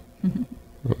was.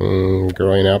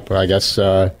 Growing up, I guess,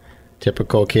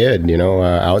 typical kid,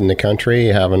 out in the country,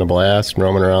 having a blast,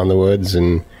 roaming around the woods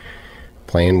and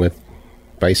playing with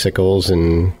bicycles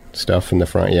and stuff in the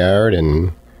front yard.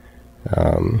 And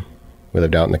we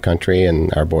lived out in the country,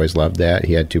 and our boys loved that.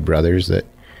 He had two brothers that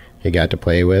he got to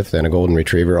play with and a golden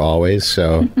retriever always.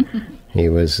 So he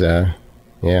was...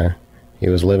 he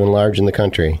was living large in the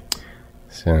country.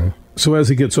 So as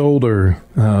he gets older,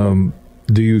 when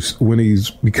he's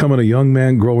becoming a young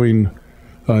man, growing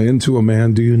into a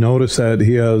man, do you notice that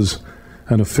he has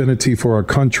an affinity for our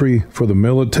country, for the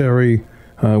military?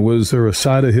 Was there a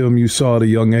side of him you saw at a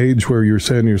young age where you're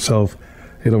saying to yourself,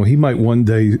 he might one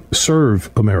day serve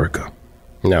America?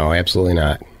 No, absolutely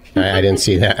not. I didn't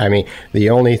see that. I mean, the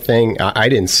only thing, I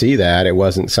didn't see that. It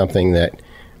wasn't something that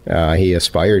he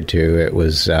aspired to. It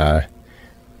was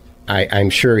I'm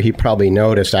sure he probably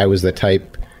noticed I was the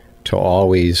type to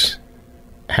always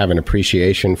have an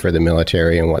appreciation for the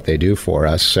military and what they do for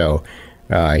us. So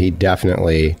he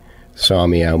definitely saw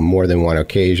me on more than one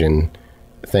occasion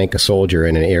thank a soldier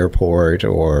in an airport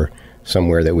or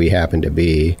somewhere that we happened to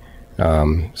be.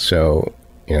 So,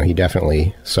 he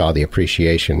definitely saw the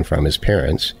appreciation from his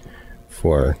parents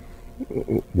for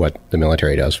what the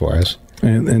military does for us.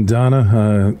 And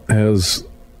Donna, as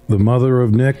the mother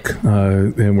of Nick,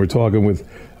 and we're talking with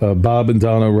Bob and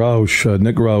Donna Rausch.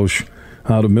 Nick Rausch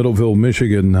out of Middleville,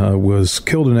 Michigan, was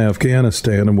killed in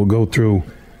Afghanistan, and we'll go through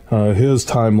his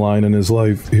timeline and his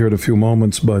life here in a few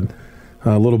moments. But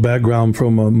a little background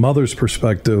from a mother's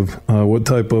perspective. What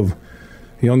type of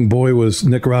young boy was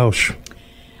Nick Rausch?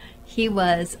 He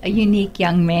was a unique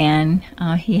young man.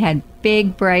 He had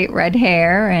big, bright red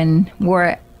hair and wore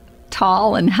it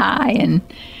tall and high,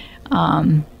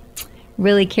 and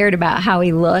really cared about how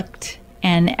he looked.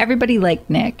 And everybody liked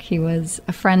Nick. He was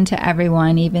a friend to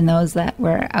everyone, even those that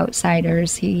were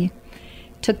outsiders. He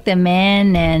took them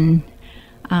in and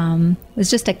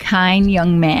was just a kind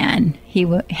young man. He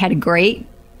had a great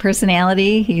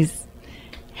personality. He's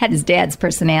had his dad's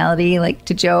personality, like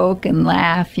to joke and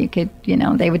laugh. You could,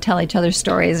 they would tell each other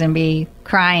stories and be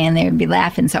crying. They would be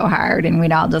laughing so hard, and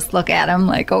we'd all just look at him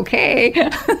like, okay.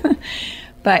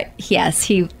 But yes,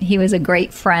 he was a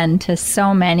great friend to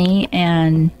so many,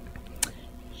 and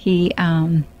he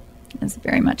is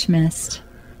very much missed.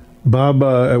 Bob,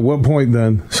 at what point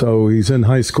then? So he's in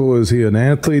high school. Is he an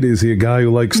athlete? Is he a guy who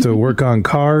likes to work on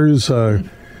cars?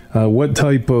 What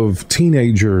type of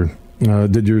teenager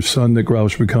did your son Nick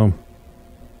Rausch become?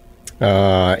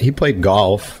 He played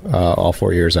golf all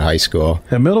 4 years of high school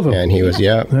at Middleville, and he was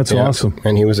that's awesome.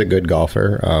 And he was a good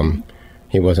golfer.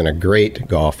 He wasn't a great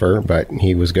golfer, but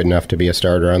he was good enough to be a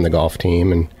starter on the golf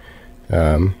team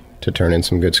and to turn in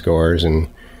some good scores. And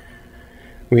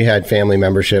we had family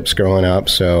memberships growing up,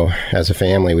 so as a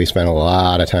family, we spent a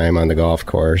lot of time on the golf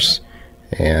course.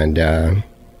 And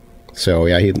so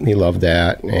yeah, he loved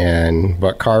that.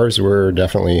 But cars were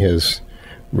definitely his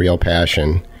real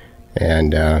passion,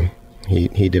 and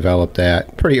he developed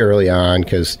that pretty early on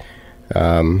because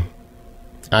my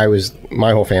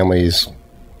whole family's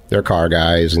they're car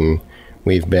guys, and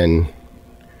we've been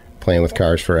playing with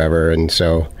cars forever. And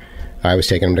so I was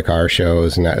taking him to car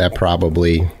shows, and that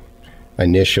probably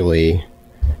initially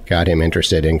got him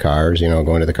interested in cars,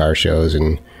 going to the car shows.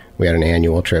 And we had an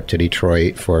annual trip to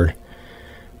Detroit for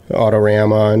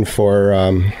Autorama and for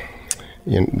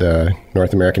the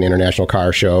North American International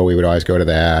Car Show. We would always go to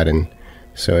that. And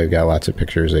so we've got lots of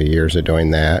pictures of years of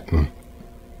doing that. And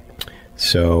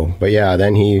so, but yeah,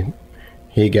 then he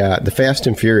got the Fast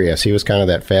and Furious. He was kind of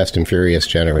that Fast and Furious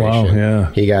generation. Wow,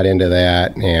 yeah. He got into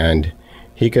that, and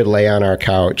he could lay on our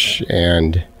couch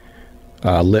and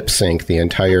lip sync the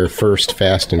entire first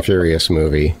Fast and Furious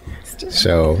movie.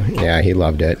 So yeah, he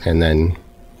loved it. And then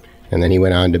he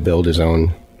went on to build his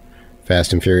own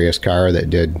Fast and Furious car that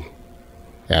did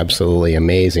absolutely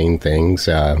amazing things.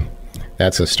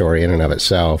 That's a story in and of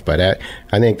itself. But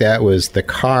I think the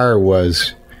car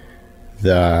was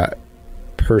the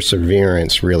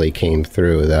perseverance really came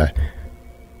through.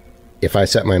 If I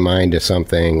set my mind to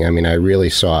something, I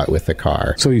really saw it with the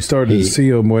car. So you started to see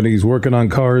him when he's working on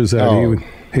cars, that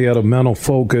he had a mental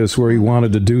focus where he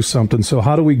wanted to do something. So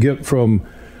how do we get from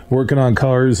working on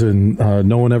cars and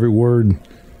knowing every word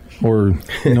or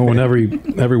knowing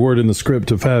every word in the script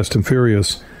to Fast and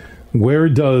Furious? Where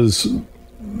does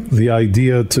the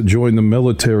idea to join the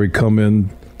military come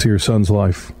in to your son's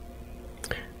life?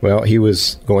 Well, he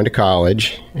was going to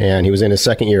college, and he was in his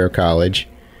second year of college.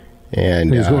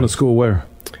 And he was going to school where?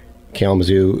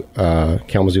 Kalamazoo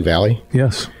Valley.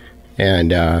 Yes.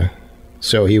 And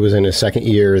so he was in his second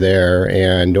year there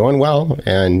and doing well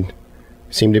and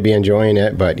seemed to be enjoying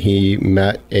it, but he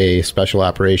met a special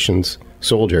operations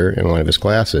soldier in one of his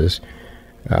classes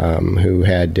who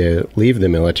had to leave the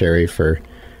military for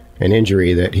an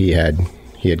injury that he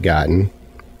had gotten.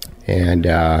 And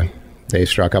they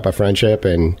struck up a friendship,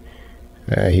 and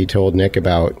he told Nick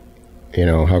about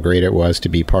how great it was to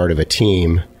be part of a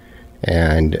team,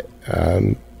 and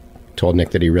told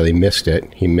Nick that he really missed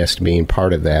it. He missed being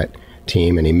part of that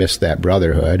team, and he missed that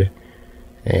brotherhood.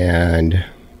 And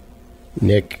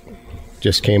Nick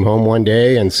just came home one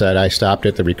day and said, I stopped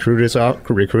at the recruiter's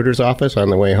office on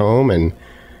the way home, and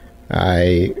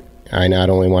I not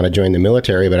only want to join the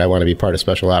military, but I want to be part of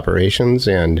special operations.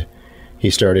 And he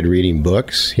started reading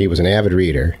books. He was an avid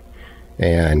reader.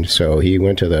 And so he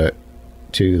went to the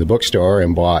bookstore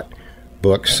and bought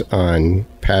books on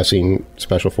passing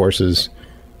special forces,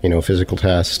 physical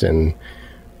test and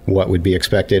what would be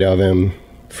expected of him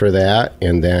for that.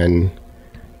 And then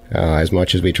as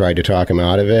much as we tried to talk him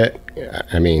out of it,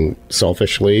 I mean,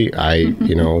 selfishly,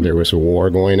 there was a war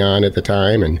going on at the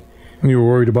time, and you were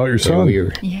worried about your son.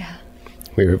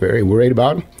 We were very worried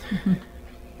about him. Mm-hmm.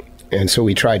 And so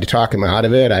we tried to talk him out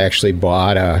of it. I actually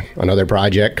bought another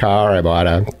project car. I bought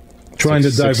trying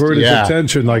to divert his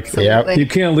attention, like you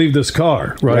can't leave this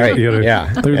car, right?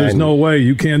 There's no way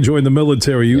you can't join the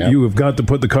military. You have got to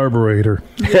put the carburetor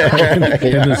in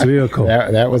this vehicle.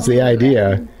 That was the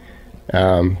idea.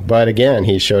 But again,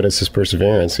 he showed us his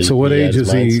perseverance. So what age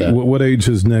is he? What age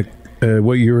is Nick?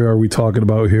 What year are we talking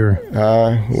about here?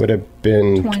 Would have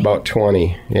been 20. About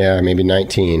 20. Yeah, maybe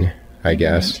 19, I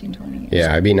guess. 19, 20 years.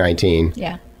 I'd be 19.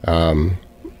 Yeah.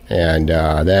 And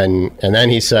then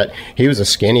he was a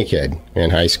skinny kid in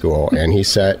high school, and he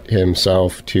set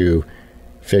himself to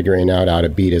figuring out how to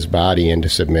beat his body into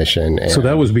submission. And so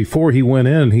that was before he went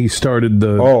in. He started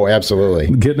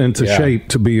absolutely getting into shape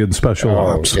to be in special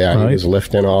ops. Yeah, right? He was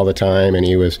lifting all the time, and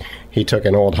he took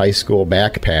an old high school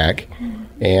backpack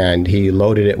and he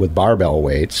loaded it with barbell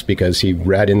weights because he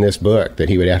read in this book that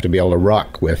he would have to be able to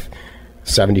ruck with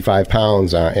 75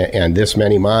 pounds and this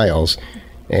many miles.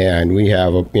 And we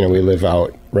live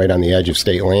out right on the edge of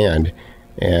state land.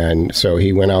 And so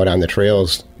he went out on the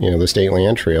trails, the state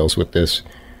land trails with this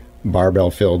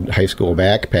barbell-filled high school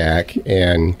backpack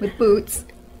and with boots.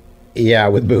 Yeah,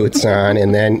 with boots on,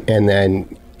 and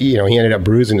then he ended up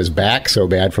bruising his back so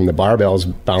bad from the barbells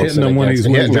bouncing hitting him when he's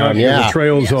hitting him. The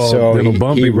trails all so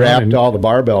bumpy. He wrapped all the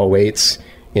barbell weights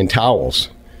in towels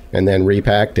and then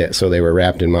repacked it so they were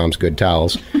wrapped in Mom's good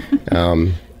towels,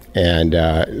 and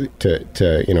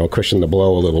to cushion the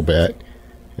blow a little bit.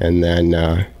 And then,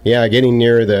 getting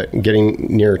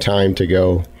near time to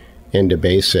go into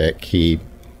basic, he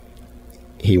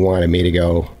wanted me to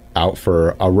go out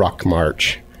for a ruck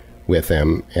march with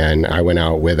him, and I went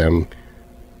out with him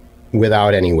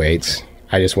without any weights.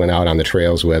 I just went out on the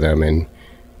trails with him, and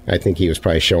I think he was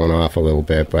probably showing off a little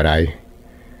bit, but I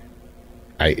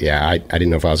didn't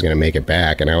know if I was going to make it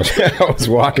back, and I was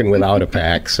walking without a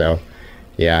pack, so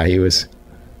he was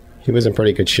in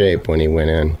pretty good shape when he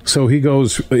went in. So he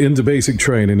goes into basic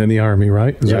training in the Army,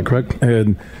 right? Is that correct?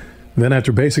 And then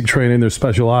after basic training, there's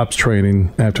special ops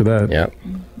training after that. Yep.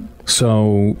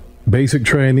 So basic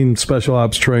training, special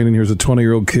ops training. Here's a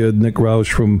 20-year-old kid, Nick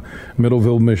Roush from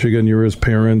Middleville, Michigan. You're his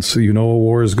parents. A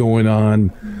war is going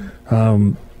on.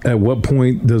 At what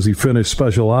point does he finish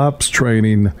special ops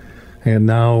training and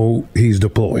now he's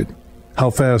deployed?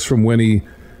 How fast from when he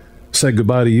said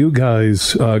goodbye to you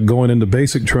guys going into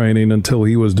basic training until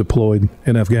he was deployed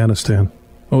in Afghanistan?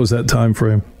 What was that time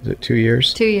frame? Is it 2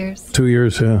 years? 2 years. 2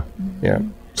 years, yeah. Mm-hmm. Yeah.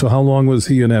 So how long was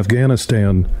he in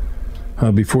Afghanistan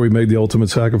before he made the ultimate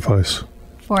sacrifice?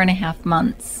 4.5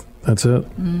 months. That's it?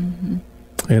 Mm-hmm.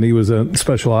 And he was a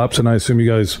special ops, and I assume you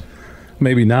guys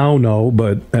maybe now know,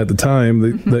 but at the time,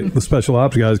 the special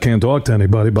ops guys can't talk to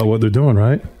anybody about what they're doing,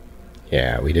 right?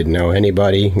 Yeah, we didn't know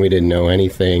anybody. We didn't know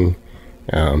anything.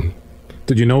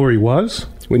 Did you know where he was?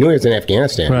 We knew he was in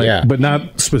Afghanistan, right, yeah. but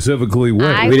not specifically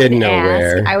where. We didn't know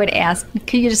where. I would ask,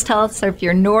 can you just tell us if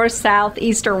you're north, south,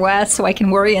 east, or west so I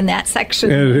can worry in that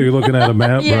section? And you're looking at a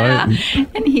map, right?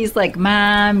 And he's like,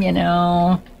 Mom,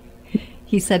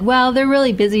 he said, well, they're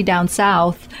really busy down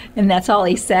south. And that's all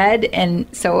he said. And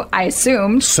so I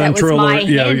assumed Central, that was my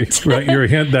hint. Right, your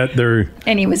hint that they're...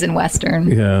 And he was in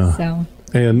Western. Yeah. So.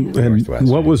 And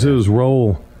what was his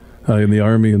role in the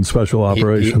Army in special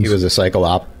operations? He was a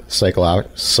psychological,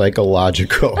 I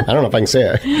don't know if I can say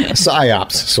it, a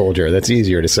PSYOPs soldier. That's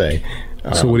easier to say.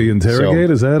 So would he interrogate?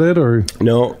 Is that it? Or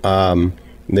no,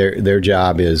 their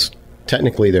job is,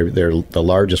 technically, the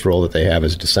largest role that they have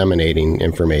is disseminating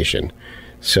information.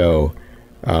 So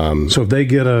if they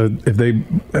get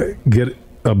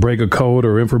a break of code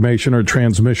or information or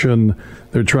transmission,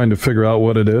 they're trying to figure out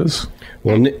what it is?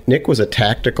 Well, Nick was a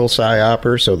tactical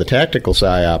PSYOPer, so the tactical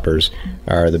PSYOPers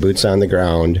are the boots on the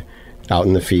ground, out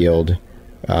in the field.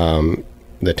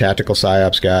 The tactical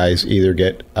PSYOPs guys either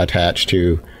get attached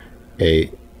to a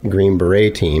Green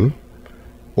Beret team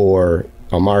or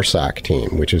a MARSOC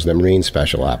team, which is the Marine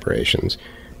Special Operations.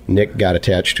 Nick got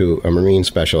attached to a Marine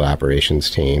Special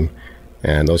Operations team,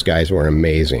 and those guys were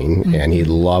amazing, and he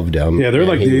loved them. Yeah, they're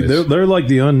like they're like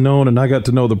the unknown, and I got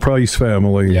to know the Price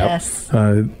family. Yes.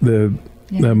 The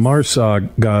MARSOC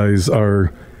guys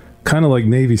are kind of like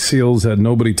Navy SEALs that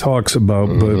nobody talks about,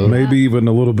 but maybe even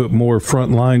a little bit more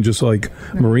front line, just like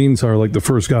Marines are, like the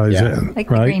first guys in. Like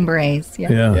right? the Green Berets.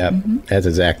 Yeah. Yep. That's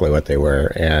exactly what they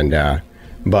were. And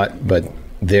but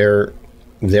their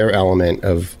element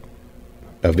of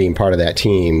being part of that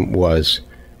team was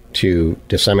to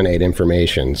disseminate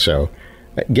information. So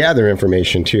gather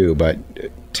information too, but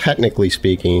technically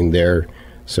speaking, they're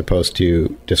supposed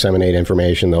to disseminate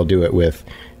information. They'll do it with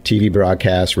TV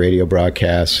broadcasts, radio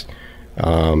broadcasts.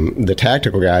 The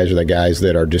tactical guys are the guys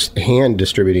that are just hand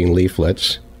distributing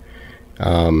leaflets,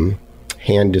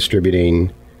 hand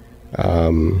distributing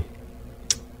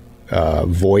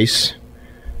voice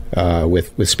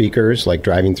with speakers, like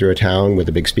driving through a town with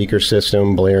a big speaker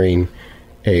system, blaring,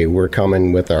 "Hey, we're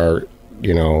coming with our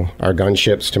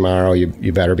gunships tomorrow.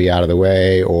 You better be out of the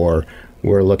way," or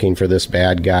 "We're looking for this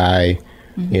bad guy.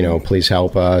 Please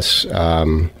help us."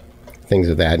 Things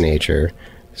of that nature.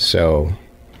 So.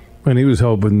 And he was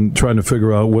helping, trying to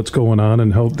figure out what's going on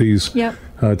and help these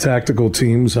tactical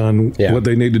teams on what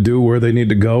they need to do, where they need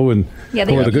to go, and who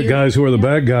are the good guys, who are the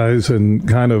bad guys, and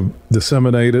kind of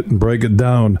disseminate it and break it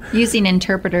down. Using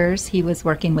interpreters. He was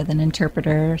working with an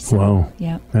interpreter. So, wow.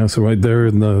 Yeah. So right there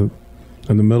in the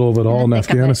middle of it all in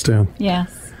Afghanistan.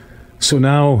 Yes. So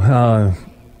now,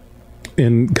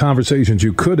 in conversations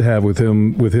you could have with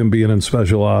him being in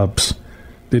special ops,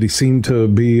 did he seem to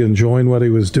be enjoying what he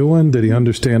was doing? Did he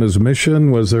understand his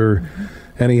mission? Was there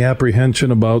any apprehension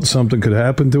about something could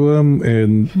happen to him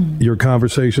in your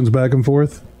conversations back and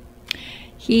forth?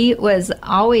 He was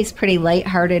always pretty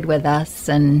lighthearted with us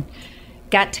and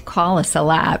got to call us a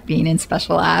lot, being in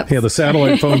special ops. Yeah, the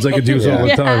satellite phones they could use all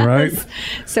the time, right?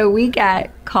 So we got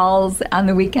calls on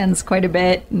the weekends quite a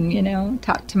bit and,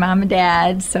 talked to mom and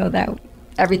dad, so that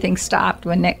everything stopped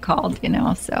when Nick called,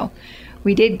 so...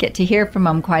 We did get to hear from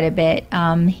him quite a bit.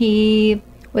 He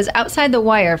was outside the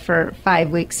wire for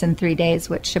 5 weeks and 3 days,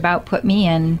 which about put me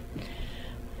in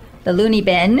the loony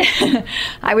bin.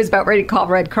 I was about ready to call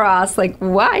Red Cross. Like,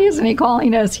 why isn't he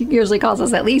calling us? He usually calls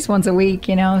us at least once a week,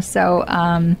 So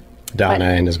Donna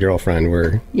and his girlfriend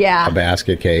were a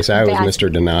basket case. I was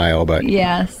Mr. Denial, but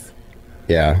yes,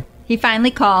 yeah. He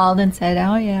finally called and said,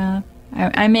 "Oh yeah,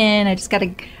 I'm in. I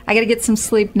gotta get some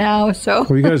sleep now." So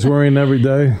were you guys worrying every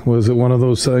day? Was it one of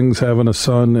those things, having a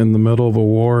son in the middle of a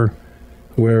war,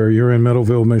 where you're in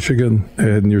Middleville, Michigan,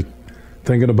 and you're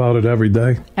thinking about it every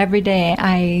day? Every day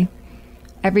I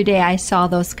saw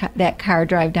that car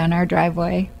drive down our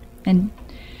driveway, and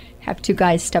have two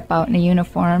guys step out in a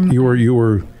uniform. You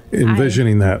were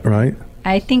envisioning that, right?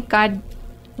 I think God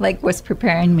was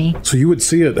preparing me. So you would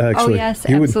see it, actually. Oh, yes,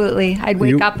 absolutely. I'd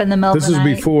wake up in the middle of the night.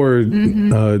 This is before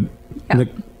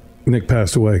Nick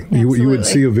passed away. You would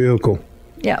see a vehicle.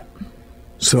 Yep.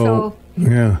 So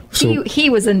yeah. So he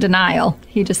was in denial.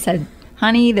 He just said,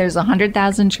 "Honey, there's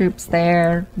 100,000 troops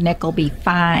there. Nick will be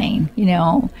fine."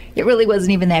 It really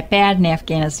wasn't even that bad in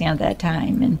Afghanistan at that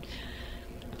time.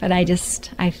 But I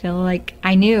feel like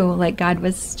I knew, God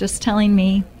was just telling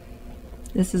me,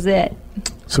 this is it.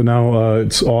 So now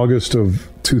it's August of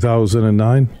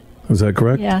 2009. Is that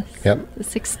correct? Yes. Yep. The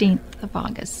 16th of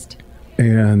August.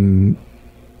 And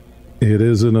it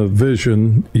is in a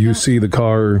vision. You see the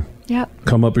car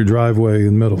come up your driveway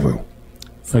in Middleville.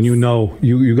 And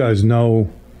you guys know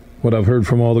what I've heard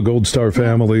from all the Gold Star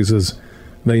families is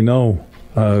they know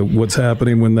what's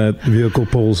happening when that vehicle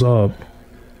pulls up.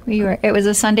 It was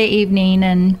a Sunday evening,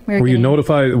 and were you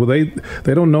notified? Well, they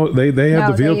don't know. They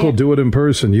have the vehicle do it in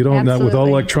person. You don't. With all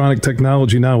electronic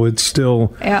technology now, it's still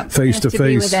face to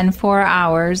face. Within 4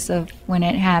 hours of when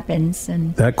it happens,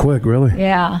 and that quick, really?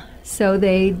 Yeah. So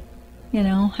they,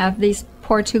 have these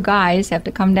poor two guys have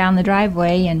to come down the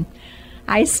driveway, and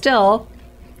I still,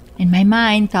 in my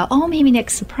mind, thought, oh, maybe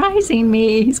Nick's surprising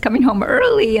me. He's coming home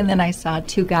early, and then I saw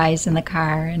two guys in the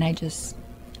car, and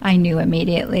I knew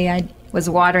immediately. I was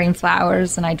watering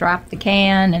flowers, and I dropped the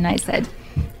can, and I said,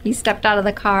 he stepped out of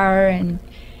the car, and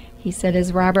he said,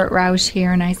 "Is Robert Roush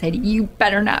here?" And I said, "You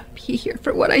better not be here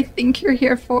for what I think you're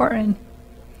here for." And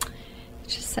he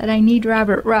just said, "I need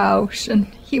Robert Roush." And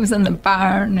he was in the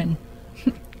barn and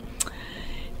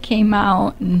came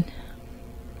out, and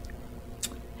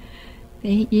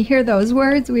you hear those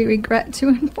words, "We regret to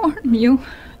inform you."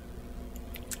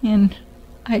 And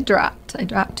I dropped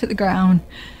to the ground.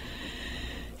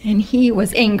 And he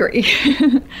was angry.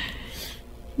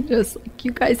 Just like,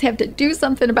 "You guys have to do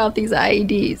something about these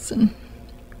IEDs." And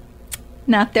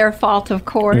not their fault, of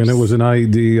course. And it was an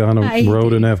IED on a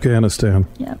road in Afghanistan.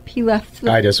 Yep, he left.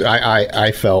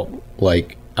 I felt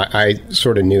like I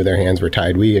sort of knew their hands were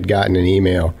tied. We had gotten an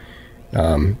email.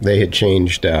 They had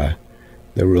changed the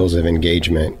rules of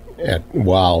engagement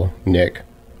while Nick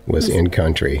was in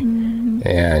country. Mm-hmm.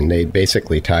 And they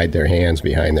basically tied their hands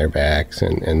behind their backs.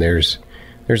 And there's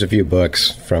a few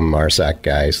books from MARSOC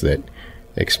guys that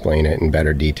explain it in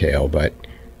better detail, but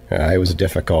it was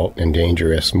difficult and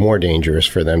more dangerous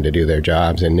for them to do their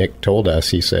jobs. And Nick told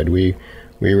us, he said, we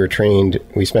were trained,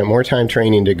 we spent more time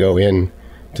training to go in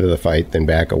to the fight than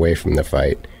back away from the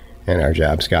fight, and our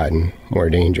job's gotten more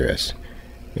dangerous.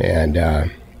 And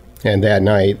that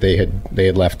night they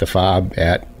had left the FOB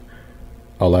at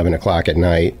 11 o'clock at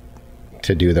night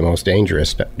to do the most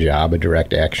dangerous job, a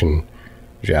direct action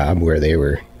job, where they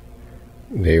were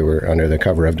under the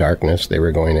cover of darkness. They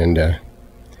were going in to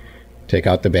take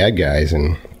out the bad guys,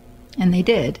 and they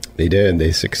did.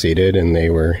 They succeeded, and they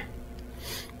were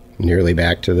nearly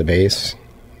back to the base,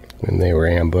 and they were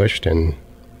ambushed. And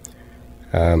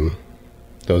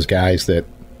those guys that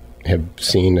have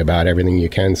seen about everything you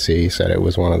can see said it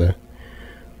was one of the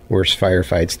worst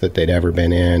firefights that they'd ever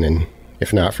been in, and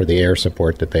if not for the air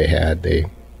support that they had,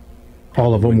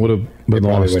 all of them would have been probably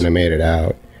lost. Wouldn't have made it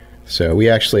out. So we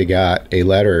actually got a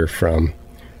letter from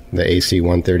the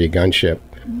AC-130 gunship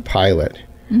pilot,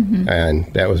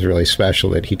 and that was really special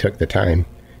that he took the time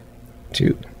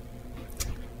to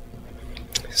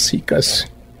seek us.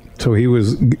 So he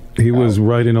was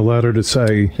writing a letter to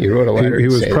say he wrote a letter. He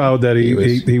was proud that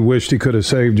he wished he could have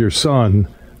saved your son,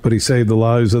 but he saved the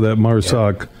lives of that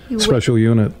MARSOC special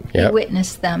unit. He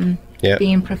witnessed them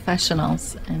being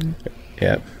professionals and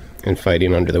and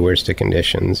fighting under the worst of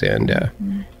conditions, and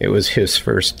it was his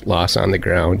first loss on the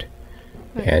ground.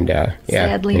 And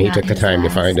Sadly, and he not took the his time to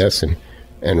last. find us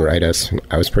and write us.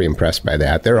 I was pretty impressed by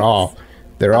that. They're all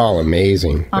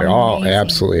amazing. They're all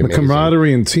absolutely the amazing.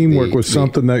 camaraderie and teamwork was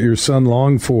something that your son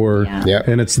longed for,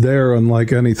 and it's there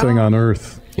unlike anything on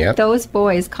earth. Those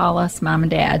boys call us Mom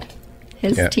and Dad.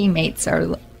 His teammates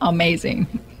are amazing.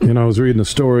 You know, I was reading a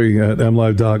story at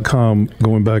MLive.com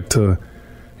going back to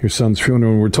your son's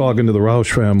funeral, and we're talking to the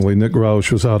Roush family. Nick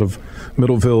Roush was out of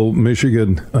Middleville,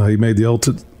 Michigan. He made the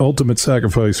ultimate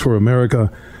sacrifice for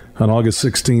America on August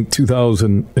 16,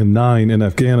 2009 in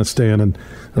Afghanistan. And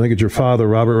I think it's your father,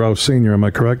 Robert Roush Sr., am I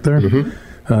correct there?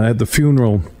 At the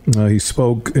funeral, he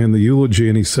spoke in the eulogy,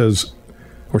 and he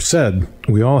said,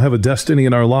 we all have a destiny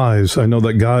in our lives. I know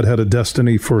that God had a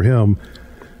destiny for him,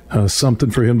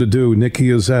 something for him to do. Nicky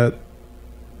is at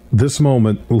this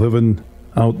moment living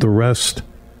out the rest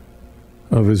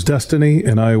of his destiny,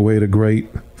 and I await a great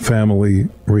family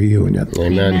reunion.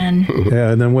 Amen.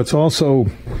 Yeah, and then what's also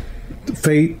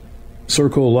fate,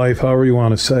 circle of life, however you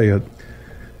want to say it.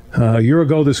 A year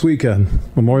ago this weekend,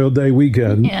 Memorial Day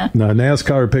weekend,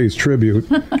 NASCAR pays tribute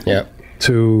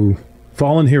to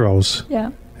fallen heroes.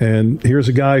 And here's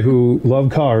a guy who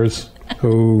loved cars,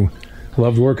 who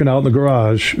loved working out in the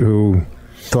garage, who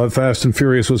thought Fast and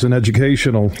Furious was an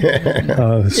educational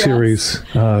series.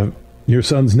 Your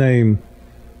son's name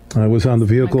was on the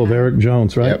vehicle of Eric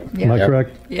Jones, right? Am I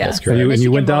correct? Yeah. That's correct. And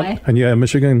you went down, and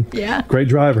Michigan, great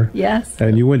driver. Yes.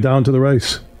 And you went down to the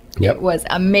race. It was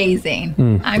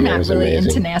amazing. I'm not really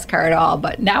into NASCAR at all,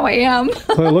 but now I am.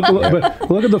 Well, look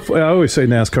at the. I always say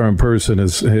NASCAR in person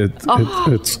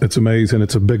it's amazing.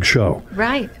 It's a big show.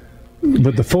 Right.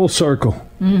 But the full circle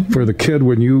for the kid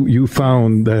when you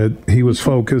found that he was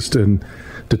focused and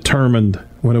determined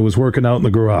when it was working out in the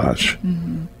garage.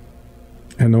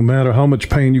 And no matter how much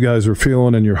pain you guys were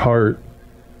feeling in your heart,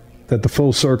 that the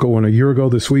full circle, when a year ago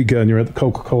this weekend, you're at the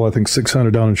Coca-Cola, I think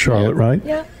 600 down in Charlotte, right?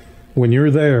 Yeah. When you're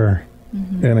there,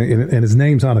 and his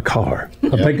name's on a car,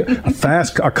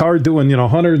 a car doing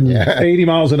 180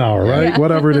 miles an hour, right?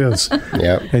 Whatever it is.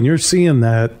 And you're seeing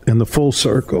that in the full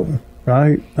circle,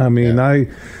 right? I mean, I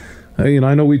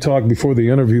know we talked before the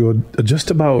interview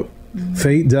just about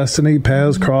fate, destiny,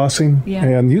 paths crossing,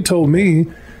 and you told me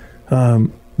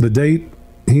the date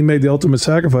he made the ultimate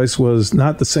sacrifice was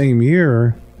not the same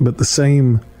year, but the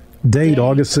same date,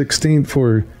 August 16th,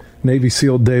 for Navy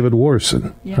SEAL David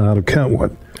Warson out of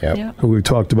Kentwood, who we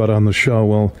talked about on the show.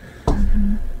 Well,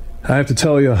 I have to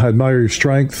tell you, I admire your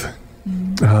strength.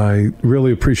 I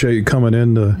really appreciate you coming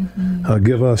in to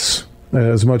give us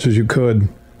as much as you could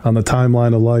on the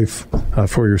timeline of life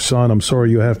for your son. I'm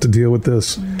sorry you have to deal with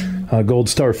this. Gold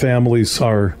Star families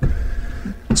are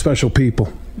special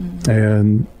people.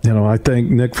 And, I thank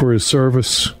Nick for his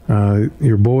service,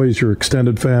 your boys, your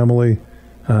extended family.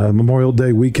 Memorial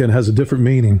Day weekend has a different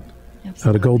meaning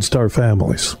to Gold Star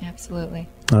families. Absolutely.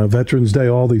 Veterans Day,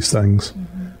 all these things.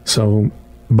 So,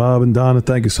 Bob and Donna,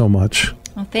 thank you so much.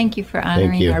 Well, thank you for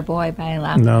honoring our boy by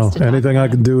allowing us to anything I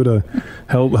can do to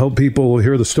help people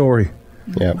hear the story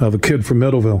of a kid from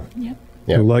Middleville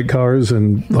who liked cars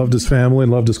and loved his family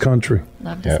and loved his country.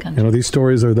 Loved his country. These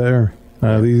stories are there.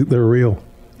 They're real.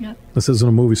 This isn't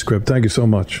a movie script. Thank you so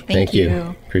much. Thank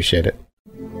you. Appreciate it.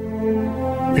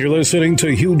 You're listening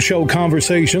to Huge Show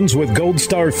Conversations with Gold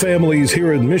Star families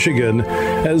here in Michigan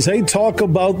as they talk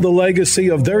about the legacy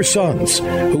of their sons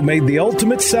who made the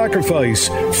ultimate sacrifice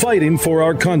fighting for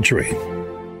our country.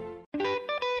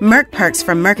 Merck Perks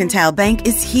from Mercantile Bank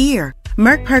is here,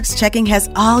 Merck Perks Checking has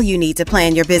all you need to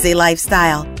plan your busy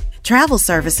lifestyle. Travel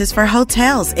services for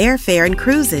hotels, airfare, and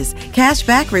cruises, cash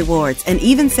back rewards, and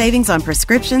even savings on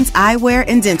prescriptions, eyewear,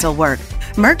 and dental work.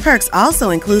 Merck Perks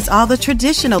also includes all the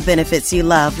traditional benefits you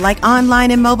love, like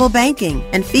online and mobile banking,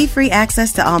 and fee-free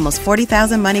access to almost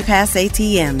 40,000 MoneyPass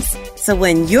ATMs. So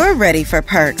when you're ready for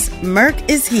perks, Merck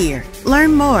is here.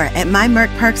 Learn more at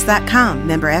mymerckperks.com,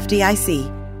 member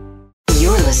FDIC.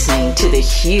 You're listening to The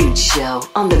Huge Show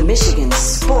on the Michigan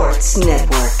Sports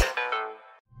Network.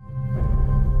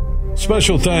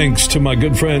 Special thanks to my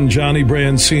good friend Johnny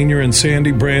Brand Sr. and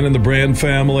Sandy Brand and the Brand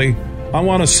family. I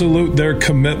want to salute their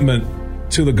commitment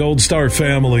to the Gold Star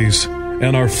families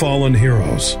and our fallen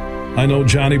heroes. I know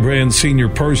Johnny Brand Sr.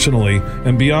 personally,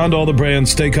 and beyond all the Brand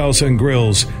Steakhouse and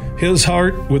Grills, his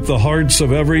heart with the hearts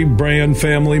of every Brand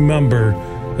family member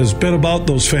has been about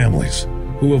those families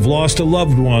who have lost a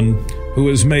loved one who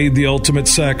has made the ultimate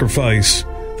sacrifice.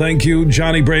 Thank you,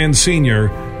 Johnny Brand Sr.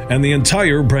 and the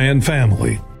entire Brand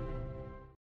family.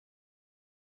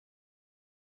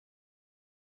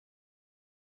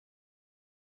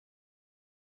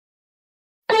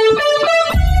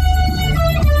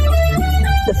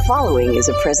 The following is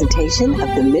a presentation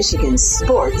of the Michigan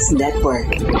Sports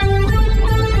Network.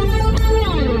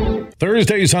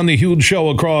 Thursdays on the Huge Show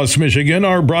across Michigan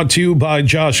are brought to you by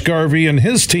Josh Garvey and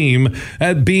his team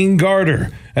at Bean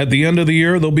Garter. At the end of the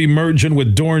year, they'll be merging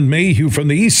with Dorn Mayhew from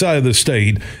the east side of the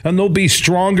state, and they'll be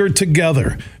stronger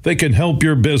together. They can help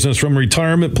your business from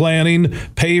retirement planning,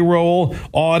 payroll,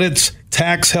 audits,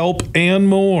 tax help, and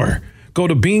more. Go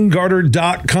to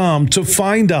BeanGarter.com to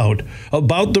find out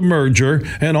about the merger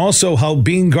and also how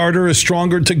Bean Garter is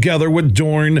stronger together with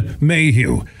Dorn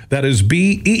Mayhew. That is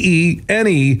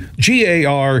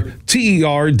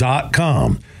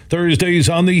BEENEGARTER.com. Thursdays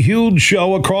on the Huge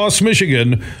Show across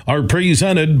Michigan are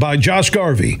presented by Josh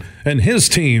Garvey and his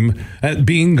team at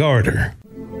Bean Garter.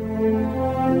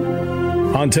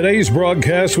 On today's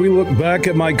broadcast, we look back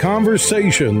at my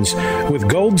conversations with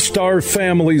Gold Star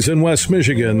families in West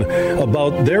Michigan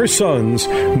about their sons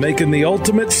making the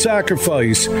ultimate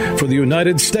sacrifice for the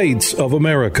United States of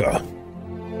America.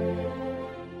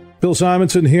 Bill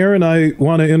Simonson here, and I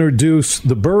want to introduce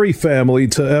the Burry family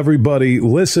to everybody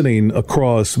listening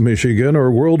across Michigan or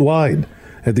worldwide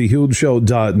at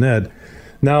thehugeshow.net.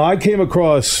 Now, I came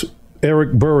across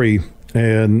Eric Burry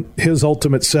and his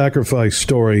ultimate sacrifice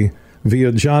story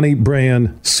via Johnny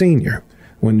Brand Sr.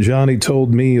 When Johnny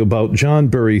told me about John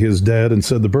Burry, his dad, and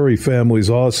said the Burry family's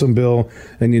awesome, Bill,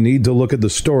 and you need to look at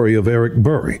the story of Eric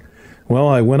Burry. Well,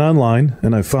 I went online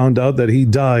and I found out that he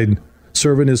died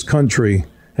serving his country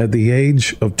at the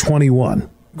age of 21.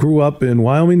 Grew up in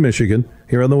Wyoming, Michigan,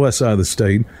 here on the west side of the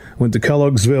state, went to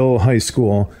Kelloggsville High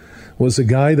School, was a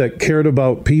guy that cared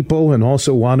about people and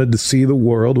also wanted to see the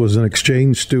world, was an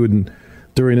exchange student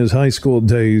during his high school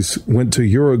days, went to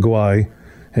Uruguay,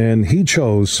 and he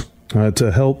chose to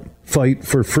help fight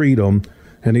for freedom.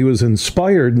 And he was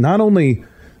inspired not only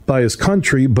by his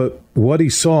country, but what he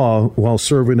saw while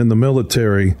serving in the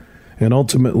military. And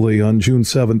ultimately, on June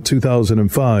 7,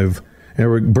 2005,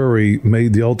 Eric Burry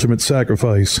made the ultimate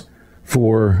sacrifice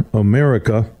for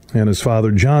America. And his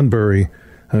father, John Burry,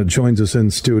 joins us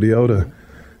in studio to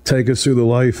take us through the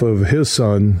life of his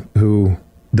son, who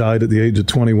died at the age of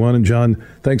 21. And John,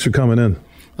 thanks for coming in.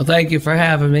 Well, thank you for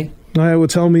having me. Well,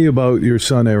 tell me about your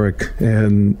son, Eric.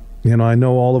 And, you know, I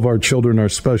know all of our children are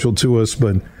special to us,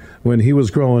 but when he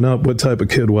was growing up, what type of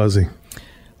kid was he?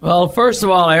 Well, first of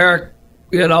all, Eric,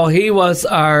 you know, he was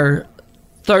our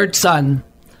third son,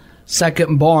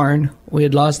 second born. We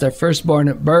had lost our firstborn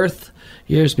at birth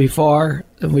years before,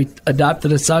 and we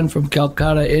adopted a son from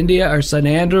Calcutta, India, our son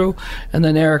Andrew, and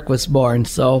then Eric was born.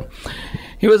 So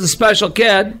he was a special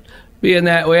kid, being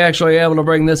that we actually were able to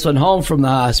bring this one home from the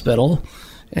hospital.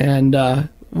 And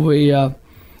we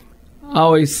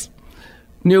always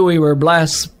knew we were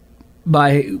blessed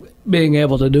by being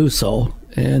able to do so.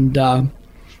 And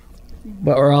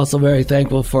but we're also very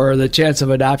thankful for the chance of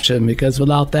adoption, because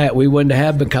without that, we wouldn't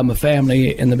have become a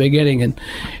family in the beginning. And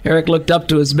Eric looked up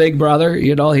to his big brother.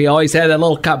 You know, he always had that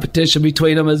little competition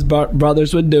between them, as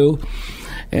brothers would do.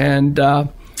 And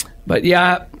but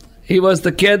yeah, he was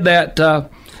the kid that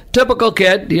typical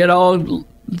kid, you know,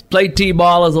 played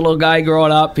t-ball as a little guy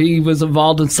growing up. He was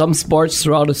involved in some sports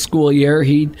throughout his school year.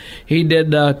 He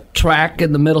did track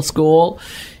in the middle school.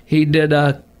 He did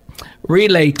a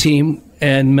relay team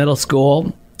in middle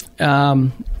school.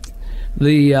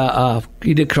 He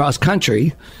did cross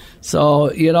country.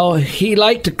 So, you know, he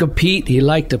liked to compete. He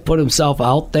liked to put himself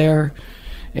out there.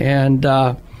 And,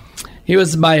 he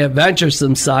was my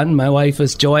adventuresome son. My wife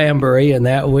is Jo Ambury, and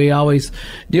that we always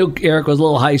knew Eric was a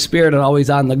little high-spirited, always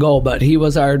on the go, but he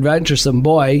was our adventuresome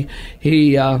boy.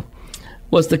 He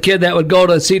was the kid that would go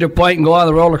to Cedar Point and go on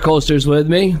the roller coasters with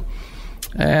me.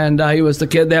 And he was the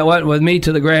kid that went with me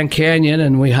to the Grand Canyon,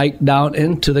 and we hiked down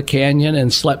into the canyon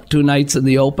and slept 2 nights in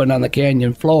the open on the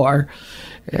canyon floor.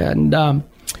 And,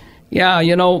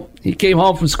 he came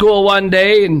home from school one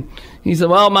day, and he said,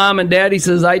 well, Mom and Dad, he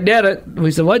says, I did it.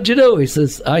 We said, what'd you do? He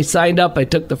says, I signed up. I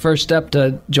took the first step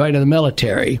to join the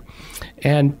military.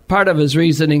 And part of his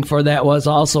reasoning for that was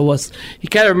he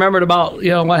kind of remembered about,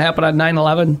 what happened on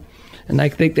 9/11. And I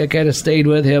think that kind of stayed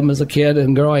with him as a kid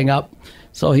and growing up.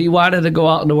 So he wanted to go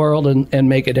out in the world and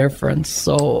make a difference.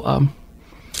 So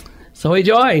he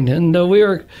joined, and we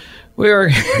were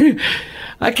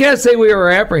I can't say we were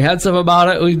apprehensive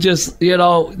about it. We just,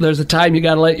 there's a time you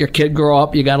got to let your kid grow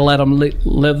up. You got to let them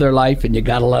live their life, and you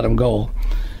got to let them go.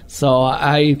 So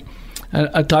I'm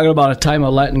talking about a time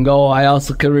of letting go. I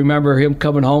also can remember him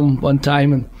coming home one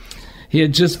time, and he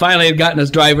had just finally gotten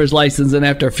his driver's license, and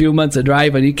after a few months of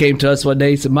driving, he came to us one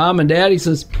day. He said, Mom and Dad, he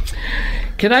says,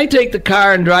 can I take the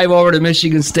car and drive over to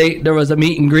Michigan State? There was a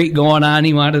meet and greet going on.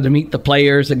 He wanted to meet the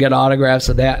players and get autographs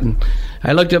of that. And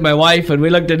I looked at my wife, and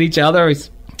we looked at each other. We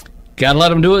said, got to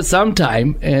let him do it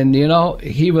sometime. And,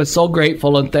 he was so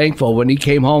grateful and thankful when he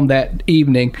came home that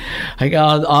evening. I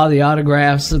got all the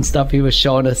autographs and stuff he was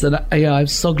showing us. And I'm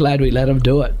so glad we let him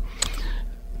do it.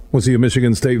 Was he a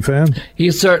Michigan State fan?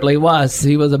 He certainly was.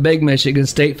 He was a big Michigan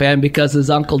State fan because his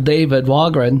uncle David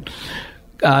Walgren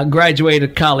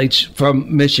graduated college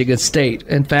from Michigan State.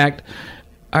 In fact,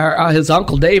 his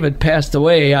uncle David passed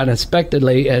away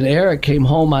unexpectedly, and Eric came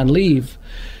home on leave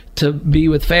to be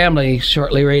with family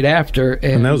shortly right after.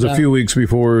 And that was a few weeks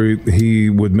before he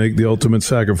would make the ultimate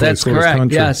sacrifice for his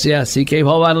country. Yes. He came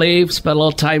home on leave, spent a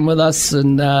little time with us,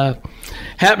 and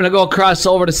happened to go across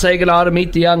over to Saginaw to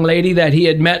meet the young lady that he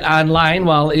had met online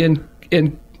while in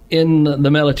the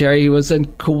military. He was in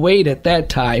Kuwait at that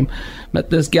time. Met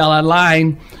this gal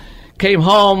online, came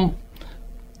home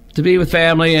to be with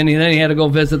family, and then he had to go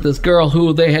visit this girl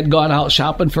who they had gone out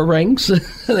shopping for rings.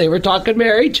 They were talking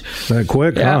marriage. That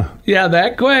quick, huh? Yeah,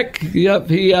 that quick. Yep.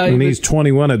 He's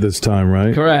 21 at this time,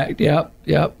 right? Correct. Yep.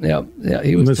 Yeah,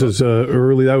 he was. And this is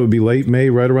early. That would be late May,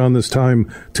 right around this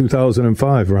time,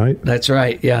 2005, right? That's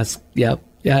right. Yes. Yep.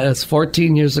 Yeah, that's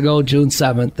 14 years ago, June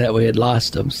 7th, that we had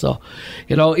lost him. So,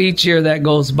 each year that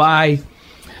goes by,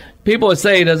 people would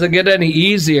say, does it get any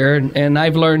easier? And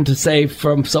I've learned to say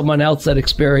from someone else that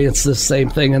experienced the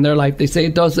same thing in their life, they say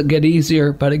it doesn't get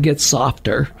easier, but it gets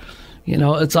softer.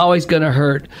 It's always going to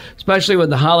hurt, especially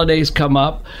when the holidays come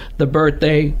up, the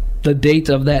birthday, the date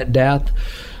of that death,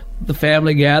 the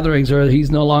family gatherings, or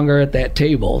he's no longer at that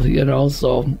table,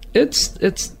 so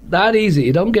it's not easy.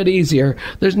 It don't get easier.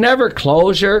 There's never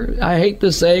closure. I hate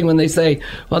this saying when they say,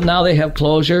 well, now they have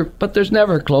closure, but there's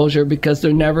never closure because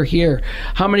they're never here.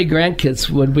 How many grandkids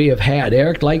would we have had?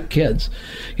 Eric liked kids.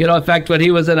 In fact, when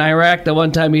he was in Iraq, the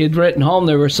one time he had written home,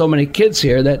 there were so many kids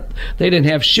here that they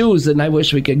didn't have shoes, and I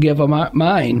wish we could give them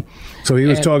mine. So he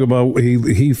was talking about,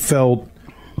 he felt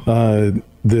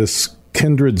this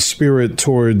kindred spirit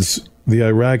towards the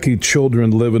Iraqi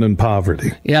children living in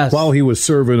poverty. Yes. While he was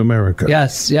serving America.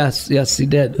 Yes, he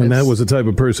did. And that was the type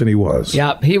of person he was.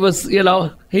 Yeah, he was,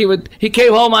 he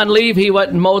came home on leave, he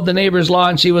went and mowed the neighbor's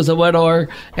lawn. She was a widower,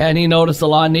 and he noticed the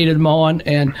lawn needed mowing,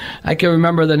 and I can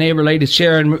remember the neighbor lady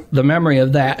sharing the memory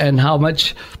of that and how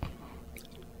much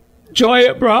joy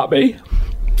it brought me.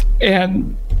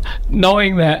 And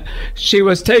knowing that she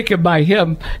was taken by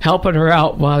him helping her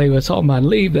out while he was home on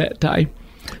leave that time.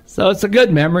 So it's a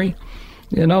good memory,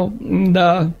 And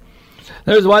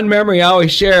there's one memory I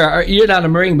always share. You're not a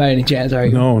Marine by any chance, are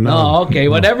you? No. Oh, okay.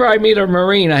 No. Whenever I meet a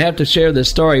Marine, I have to share this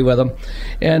story with them.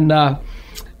 And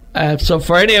so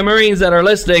for any Marines that are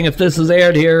listening, if this is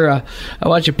aired here, I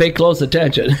want you to pay close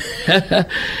attention.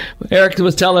 Eric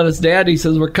was telling his dad, he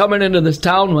says, we're coming into this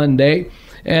town one day,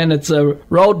 and it's a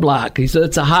roadblock. He said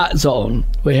it's a hot zone.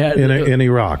 We had in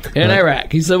Iraq. In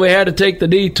Iraq. He said we had to take the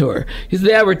detour. He said,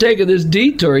 yeah, we're taking this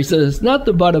detour. He said it's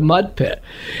nothing but a mud pit.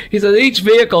 He said each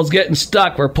vehicle's getting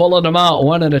stuck. We're pulling them out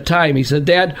one at a time. He said,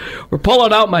 Dad, we're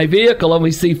pulling out my vehicle and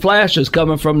we see flashes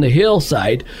coming from the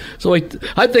hillside. So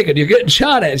I'm thinking you're getting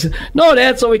shot at. He said, no,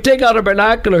 Dad. So we take out our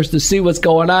binoculars to see what's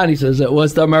going on. He says it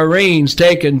was the Marines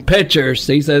taking pictures.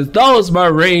 He says those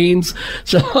Marines.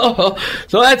 So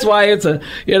that's why it's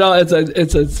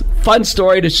a fun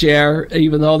story to share,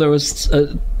 even though there was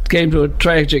came to a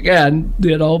tragic end,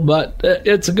 but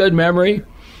it's a good memory.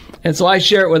 And so I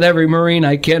share it with every Marine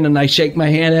I can, and I shake my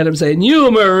hand at him saying,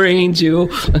 "You Marines, you."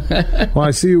 Well,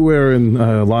 I see you wearing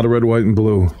a lot of red, white, and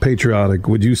blue, patriotic.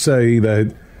 Would you say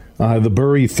that the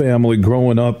Burry family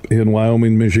growing up in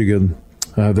Wyoming, Michigan,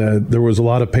 that there was a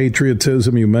lot of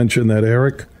patriotism? You mentioned that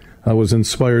Eric was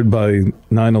inspired by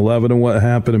 9/11 and what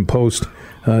happened in post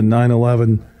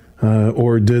 9/11,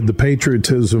 or did the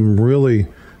patriotism really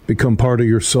become part of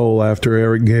your soul after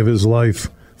Eric gave his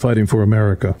life fighting for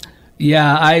America?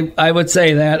 Yeah, I would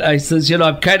say that. I says,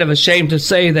 I'm kind of ashamed to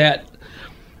say that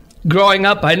growing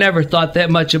up, I never thought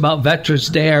that much about Veterans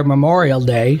Day or Memorial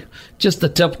Day. Just the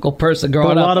typical person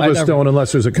growing up. A lot of us don't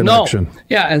unless there's a connection. No.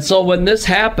 Yeah, and so when this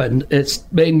happened, it's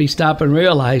made me stop and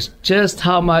realize just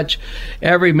how much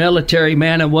every military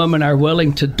man and woman are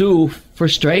willing to do for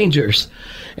strangers.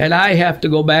 And I have to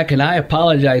go back and I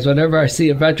apologize. Whenever I see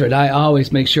a veteran, I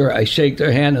always make sure I shake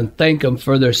their hand and thank them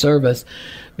for their service,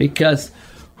 because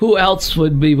who else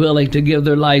would be willing to give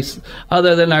their lives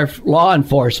other than our law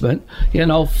enforcement,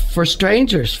 for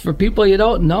strangers, for people you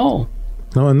don't know?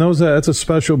 No, and that's a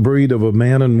special breed of a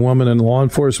man and woman in law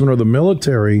enforcement or the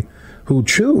military who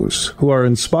are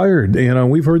inspired.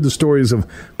 We've heard the stories of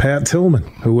Pat Tillman,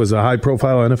 who was a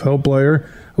high-profile NFL player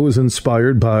who was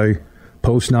inspired by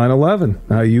post 9/11.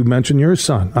 You mentioned your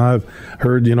son. I've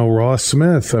heard, Ross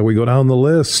Smith. We go down the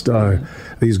list.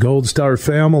 These Gold Star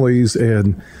families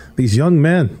and these young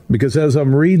men. Because as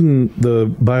I'm reading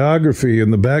the biography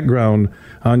and the background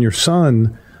on your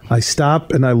son, I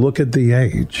stop and I look at the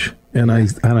age, and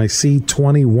I see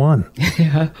 21.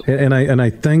 Yeah. And I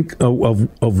think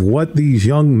of what these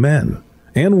young men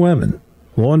and women,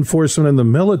 law enforcement and the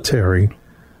military,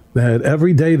 that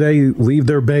every day they leave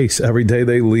their base, every day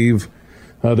they leave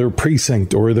their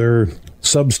precinct or their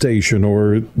substation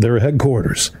or their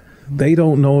headquarters, they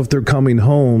don't know if they're coming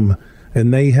home,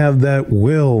 and they have that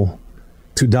will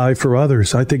to die for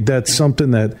others. I think that's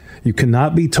something that you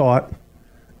cannot be taught.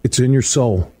 It's in your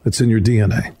soul. It's in your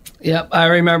DNA. Yep, I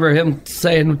remember him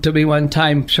saying to me one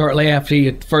time shortly after he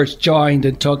had first joined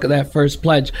and took that first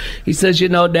pledge. He says,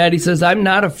 Dad, he says, I'm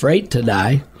not afraid to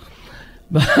die.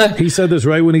 But he said this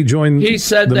right when he joined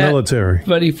the military.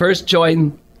 But he first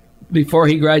joined before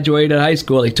he graduated high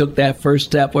school. He took that first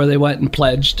step where they went and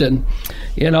pledged. And,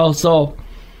 so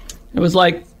it was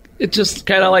like, it's just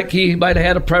kind of like he might have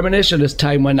had a premonition as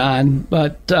time went on.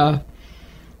 But,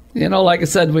 like I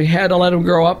said, we had to let him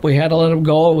grow up. We had to let him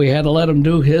go. We had to let him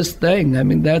do his thing. I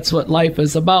mean, that's what life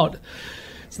is about.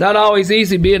 It's not always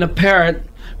easy being a parent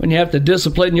when you have to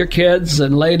discipline your kids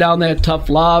and lay down that tough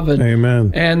love. And,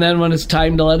 Amen. And then when it's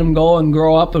time to let them go and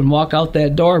grow up and walk out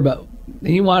that door. But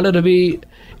he wanted to be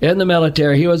in the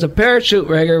military. He was a parachute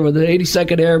rigger with the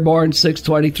 82nd Airborne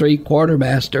 623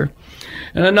 quartermaster.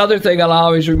 And another thing I'll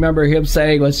always remember him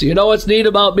saying was, what's neat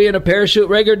about being a parachute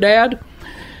rigger, Dad?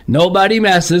 Nobody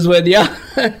messes with you.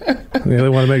 They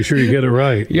want to make sure you get it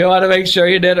right. You want to make sure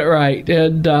you did it right.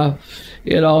 And,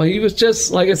 he was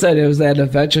just, like I said, it was that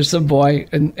adventuresome boy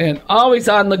and always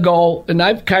on the go. And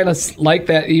I've kind of like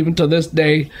that even to this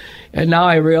day. And now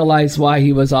I realize why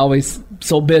he was always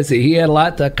so busy. He had a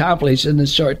lot to accomplish in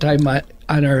this short time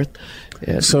on Earth.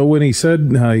 And so when he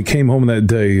said he came home that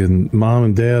day and Mom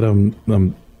and Dad,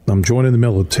 I'm joining the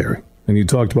military, and you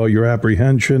talked about your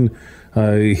apprehension,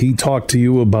 he talked to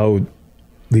you about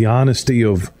the honesty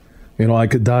of, I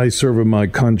could die serving my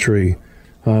country.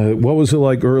 What was it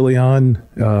like early on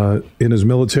in his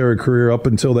military career up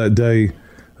until that day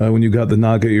when you got the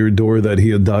knock at your door that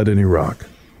he had died in Iraq?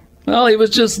 Well, he was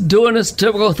just doing his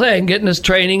typical thing, getting his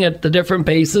training at the different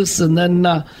bases, and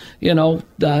then,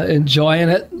 enjoying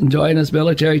his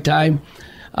military time.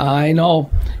 I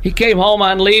know he came home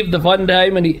on leave the one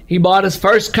time, and he bought his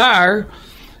first car,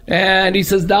 and he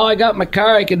says, now I got my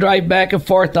car, I can drive back and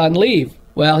forth on leave.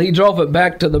 Well, he drove it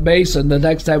back to the base, and the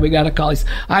next time we got a call, he said,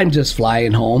 I'm just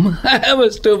flying home. It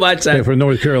was too much. Yeah, for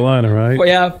North Carolina, right?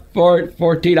 Yeah,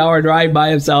 14-hour drive by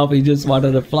himself. He just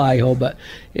wanted to fly home. But,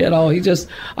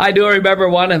 I do remember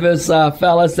one of his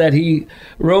fellas that he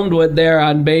roomed with there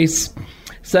on base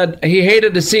said he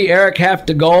hated to see Eric have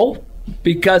to go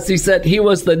because he said he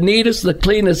was the neatest, the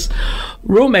cleanest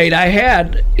roommate I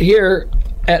had here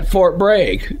at Fort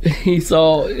Bragg.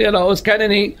 So, it was kind of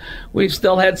neat. We've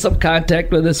still had some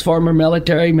contact with his former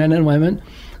military men and women.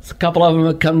 A couple of them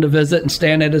have come to visit and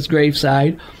stand at his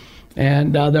graveside.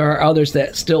 And there are others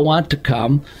that still want to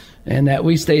come and that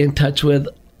we stay in touch with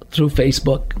through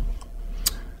Facebook.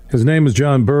 His name is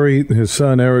John Burry. His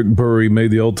son, Eric Burry,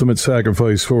 made the ultimate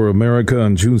sacrifice for America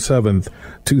on June 7th,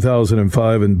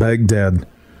 2005 in Baghdad.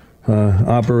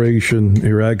 Operation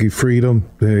Iraqi Freedom.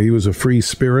 He was a free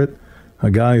spirit.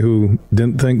 a guy who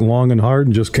didn't think long and hard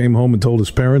and just came home and told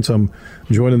his parents, I'm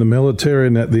joining the military,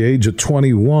 and at the age of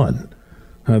 21,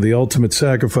 the ultimate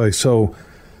sacrifice. So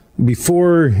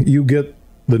before you get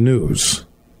the news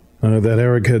that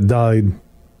Eric had died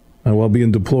while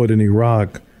being deployed in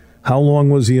Iraq, how long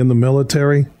was he in the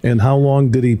military, and how long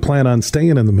did he plan on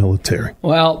staying in the military?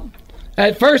 Well,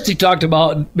 at first he talked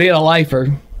about being a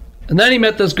lifer, and then he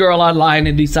met this girl online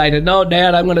and decided, no,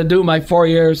 Dad, I'm going to do my 4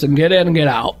 years and get in and get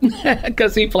out,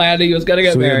 because he planned he was going to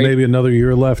get married. So he had maybe another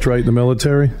year left, right, in the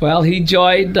military? Well, he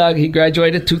joined, he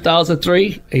graduated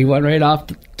 2003. He went right off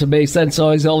to base then,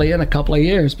 so he's only in a couple of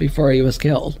years before he was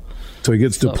killed. So he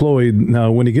gets deployed.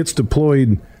 Now, when he gets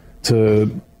deployed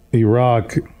to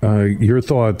Iraq, your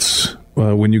thoughts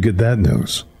when you get that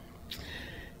news?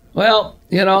 Well,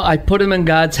 I put him in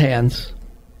God's hands,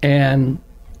 and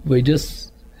we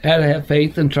just had to have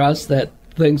faith and trust that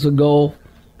things would go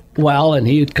well and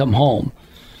he'd come home,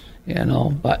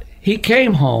 But he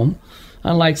came home,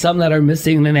 unlike some that are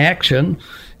missing in action,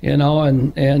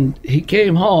 and he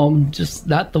came home just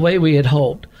not the way we had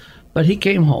hoped, but he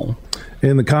came home.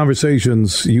 In the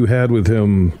conversations you had with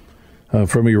him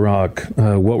from Iraq,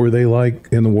 what were they like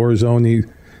in the war zone?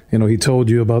 He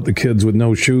told you about the kids with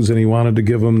no shoes, and he wanted to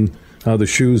give them the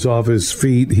shoes off his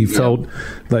feet. He felt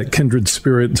that kindred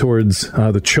spirit towards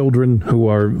the children who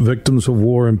are victims of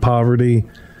war and poverty.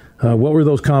 What were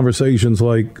those conversations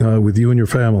like with you and your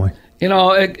family?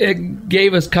 It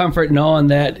gave us comfort knowing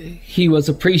that he was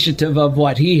appreciative of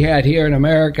what he had here in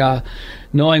America,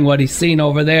 knowing what he's seen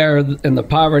over there in the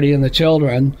poverty and the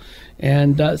children.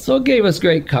 And so it gave us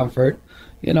great comfort,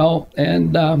 and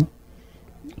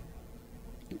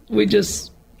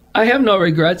I have no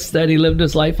regrets that he lived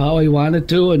his life how he wanted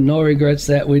to, and no regrets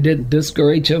that we didn't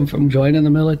discourage him from joining the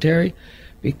military,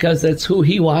 because that's who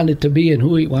he wanted to be and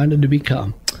who he wanted to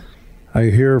become. I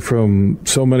hear from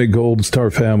so many Gold Star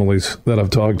families that I've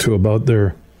talked to about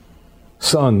their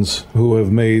sons who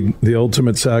have made the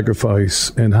ultimate sacrifice,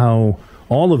 and how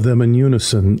all of them in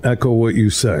unison echo what you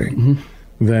say,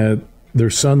 that their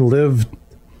son lived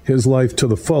his life to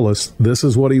the fullest. This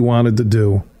is what he wanted to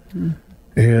do,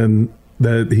 and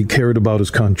that he cared about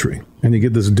his country. And you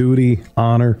get this duty,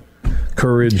 honor,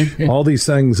 courage, all these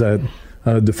things that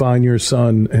define your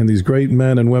son, and these great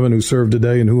men and women who serve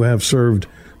today and who have served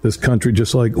this country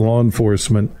just like law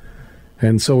enforcement.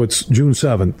 And so it's June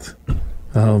 7th.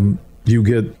 You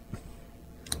get,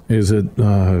 is it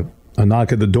a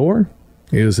knock at the door?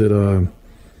 Is it an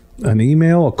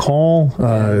email, a call?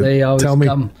 They always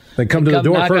come. They come to the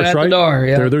door first, right? The door,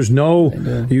 yeah. There's no,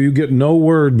 you get no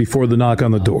word before the knock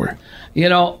on the door.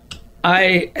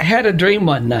 I had a dream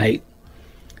one night,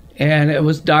 and it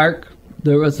was dark.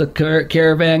 There was a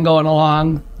caravan going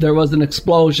along. There was an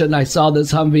explosion. I saw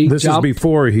this Humvee This jump. is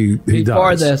before he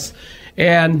Before dies. this.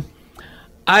 And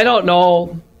I don't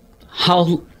know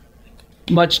how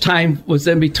much time was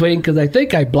in between, because I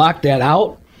think I blocked that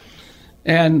out.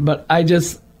 But I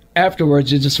just,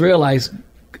 afterwards, you just realized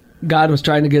God was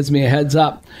trying to give me a heads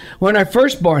up. When our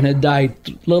firstborn had died,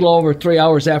 a little over 3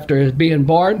 hours after his being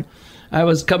born, I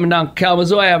was coming down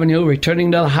Kalamazoo Avenue,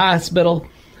 returning to the hospital,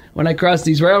 when I crossed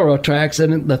these railroad tracks,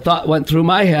 and the thought went through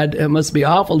my head, it must be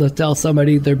awful to tell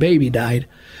somebody their baby died.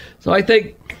 So I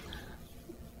think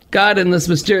God, in this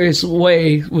mysterious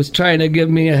way, was trying to give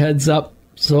me a heads up,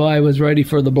 so I was ready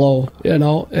for the blow,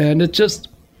 and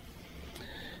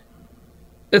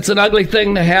it's an ugly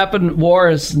thing to happen. War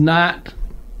is not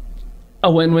a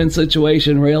win-win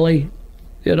situation, really.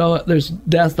 There's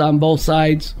death on both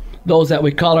sides. Those that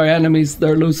we call our enemies,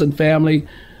 they're losing family.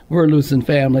 We're losing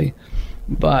family.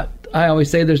 But I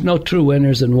always say there's no true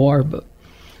winners in war.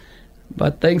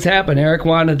 But things happen. Eric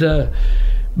wanted to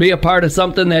be a part of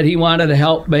something that he wanted to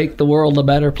help make the world a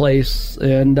better place.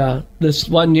 And this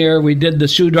one year we did the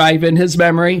shoe drive in his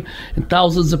memory, and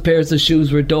thousands of pairs of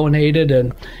shoes were donated.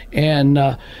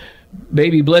 And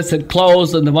Baby Bliss had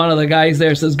closed, and one of the guys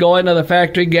there says, go into the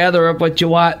factory, gather up what you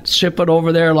want, ship it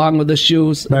over there along with the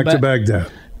shoes. Back to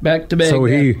Baghdad. Back to Baghdad. So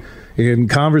he, in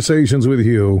conversations with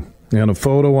you, and a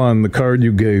photo on the card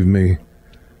you gave me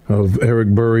of Eric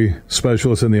Burry,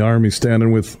 specialist in the Army,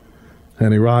 standing with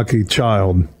an Iraqi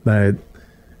child, that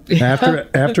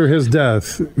after his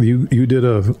death, you did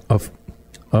a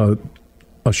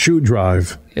shoe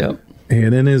drive. Yep.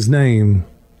 And in his name,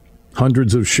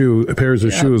 hundreds of pairs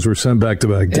of shoes were sent back to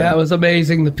Baghdad. Yeah, it was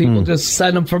amazing. The people just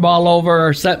sent them from all over,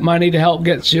 or sent money to help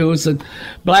get shoes. And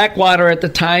Blackwater at the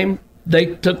time, they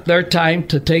took their time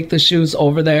to take the shoes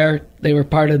over there. They were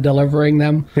part of delivering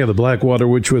them. Yeah, the Blackwater,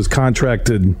 which was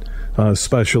contracted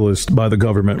specialist by the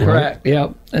government, right? Correct, yeah.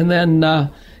 And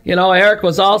then Eric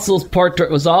his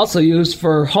portrait was also used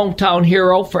for Hometown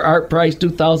Hero for Art Prize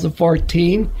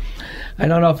 2014. I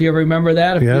don't know if you remember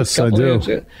that. Yes, I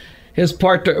do. His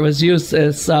portrait was used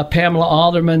as Pamela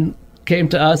Alderman came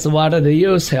to us and wanted to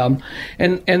use him.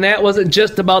 And that wasn't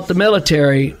just about the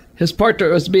military. His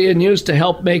portrait was being used to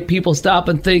help make people stop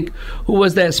and think, who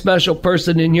was that special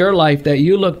person in your life that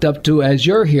you looked up to as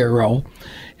your hero?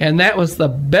 And that was the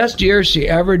best year she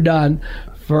ever done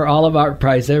for all of Art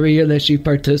Prize, every year that she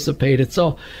participated.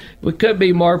 So we could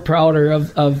be more prouder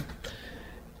of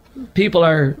people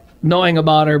are knowing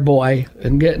about our boy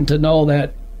and getting to know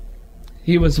that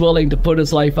he was willing to put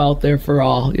his life out there for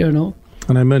all, And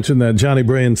I mentioned that Johnny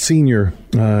Brand Sr.,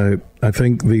 I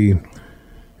think the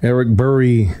Eric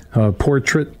Burry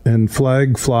portrait and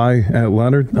flag fly at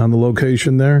Leonard on the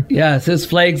location there. Yes, his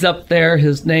flag's up there.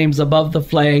 His name's above the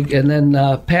flag. And then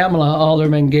Pamela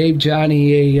Alderman gave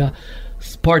Johnny a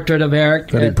portrait of Eric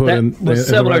that was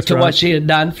similar to what she had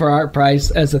done for Art Prize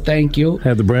as a thank you.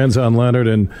 Had the brands on Leonard.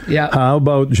 And how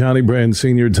about Johnny Brand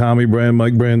Sr., Tommy Brand,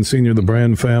 Mike Brand Sr., the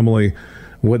Brand family,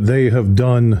 what they have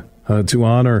done to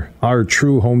honor our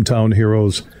true hometown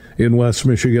heroes in West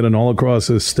Michigan and all across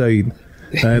this state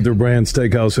at their Brand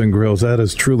Steakhouse and Grills. That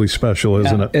is truly special,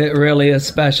 isn't it? It really is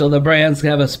special. The Brands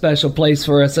have a special place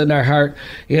for us in our heart.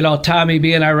 Tommy,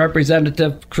 being our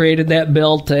representative, created that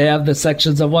bill to have the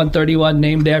sections of 131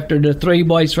 named after the three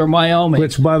boys from Wyoming.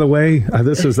 Which, by the way, I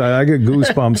get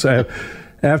goosebumps.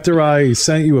 After I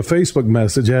sent you a Facebook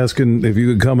message asking if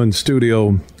you could come in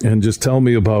studio and just tell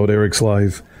me about Eric's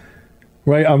life,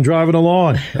 right? I'm driving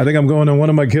along. I think I'm going to one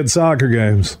of my kids' soccer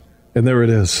games, and there it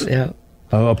is. Yeah.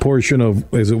 A portion of,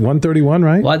 is it 131,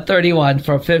 right? 131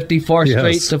 from 54th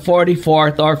Street to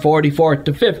 44th or 44th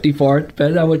to 54th,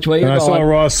 depending on which way you're going. I saw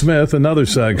Ross Smith, another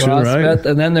section, Ross right? Smith,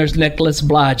 and then there's Nicholas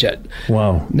Blodgett.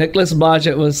 Wow. Nicholas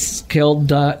Blodgett was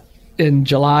killed in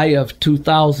July of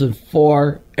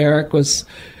 2004. Eric was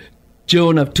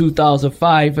June of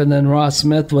 2005, and then Ross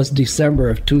Smith was December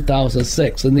of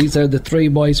 2006. And these are the three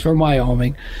boys from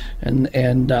Wyoming. And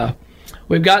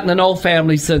we've gotten an old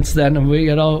family since then,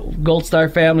 and Gold Star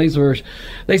families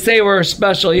they say we're a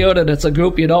special unit. It's a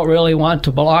group you don't really want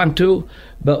to belong to,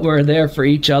 but we're there for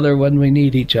each other when we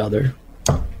need each other.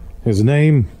 His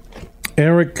name,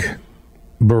 Eric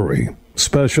Burry,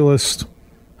 specialist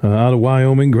out of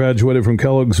Wyoming, graduated from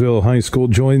Kelloggsville High School,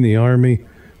 joined the Army,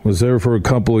 was there for a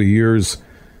couple of years.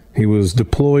 He was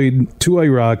deployed to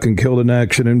Iraq and killed in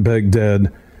action in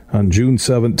Baghdad. On June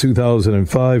 7,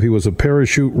 2005, he was a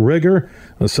parachute rigger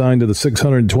assigned to the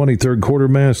 623rd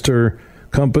Quartermaster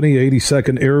Company,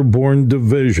 82nd Airborne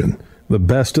Division, the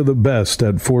best of the best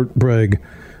at Fort Bragg,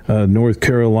 North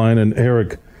Carolina. And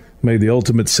Eric made the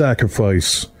ultimate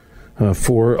sacrifice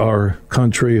for our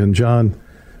country. And John,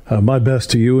 my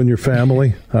best to you and your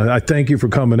family. I thank you for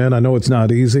coming in. I know it's not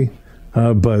easy,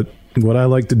 but what I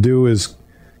like to do is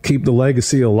keep the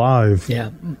legacy alive. Yeah.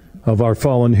 Of our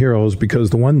fallen heroes,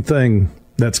 because the one thing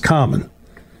that's common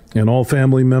in all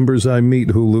family members I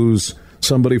meet who lose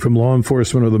somebody from law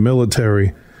enforcement or the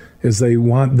military is they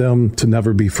want them to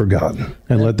never be forgotten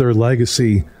and let their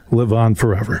legacy live on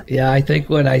forever. Yeah, I think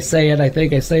when I say it,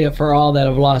 I say it for all that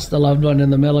have lost a loved one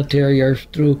in the military or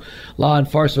through law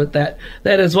enforcement. That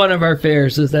is one of our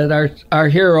fears, is that our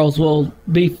heroes will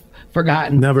be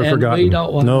forgotten. Never forgotten. We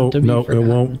don't want them to be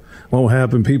forgotten. It won't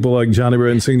happen. People like Johnny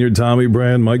Brand Sr., Tommy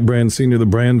Brand, Mike Brand Sr., the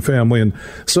Brand family, and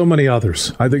so many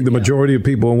others. I think the majority of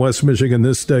people in West Michigan,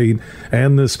 this state,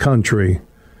 and this country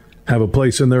have a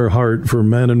place in their heart for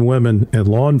men and women in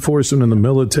law enforcement and the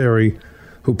military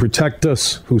who protect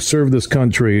us, who serve this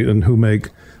country, and who make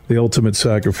the ultimate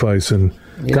sacrifice. And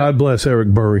God bless Eric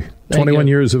Burry. 21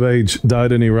 years of age,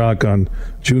 died in Iraq on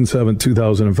June 7,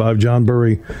 2005. John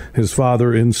Burry, his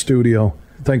father, in studio.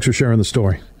 Thanks for sharing the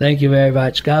story. Thank you very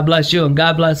much. God bless you, and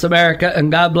God bless America,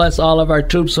 and God bless all of our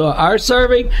troops who are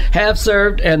serving, have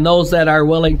served, and those that are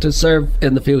willing to serve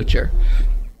in the future.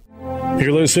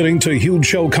 You're listening to Huge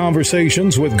Show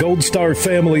Conversations with Gold Star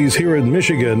families here in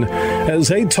Michigan as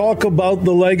they talk about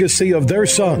the legacy of their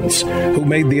sons who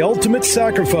made the ultimate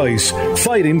sacrifice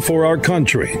fighting for our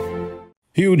country.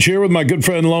 Huge here with my good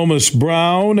friend Lomas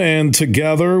Brown, and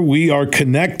together we are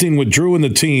connecting with Drew and the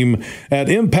team at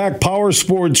Impact Power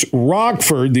Sports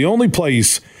Rockford, the only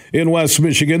place in West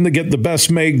Michigan to get the best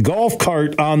made golf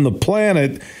cart on the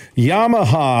planet,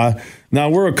 Yamaha. Now,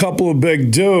 we're a couple of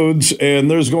big dudes, and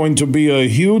there's going to be a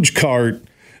huge cart,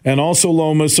 and also,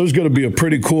 Lomas, there's going to be a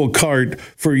pretty cool cart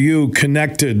for you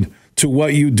connected to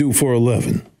what you do for a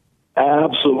living.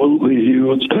 Absolutely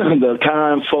huge. The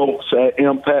kind folks at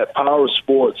Impact Power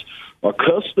Sports are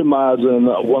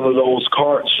customizing one of those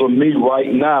carts for me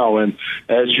right now. And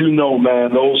as you know,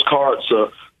 man, those carts are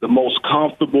the most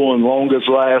comfortable and longest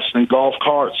lasting golf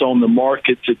carts on the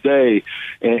market today.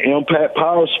 And Impact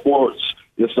Power Sports,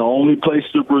 it's the only place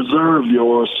to reserve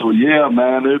yours. So, yeah,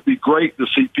 man, it'd be great to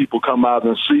see people come out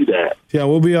and see that. Yeah,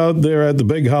 we'll be out there at the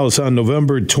Big House on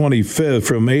November 25th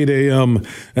from 8 a.m.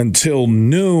 until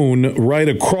noon, right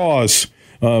across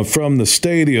from the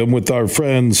stadium with our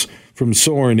friends from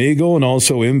Soaring Eagle and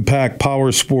also Impact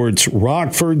Power Sports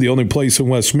Rockford, the only place in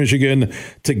West Michigan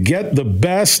to get the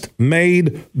best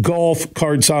made golf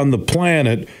carts on the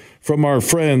planet from our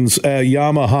friends at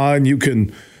Yamaha. And you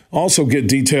can also get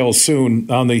details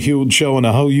soon on the Huge Show and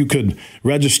how you could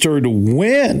register to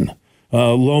win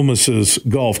Lomas's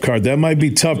golf cart. That might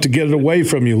be tough to get it away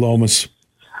from you, Lomas.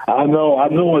 I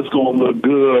know it's going to look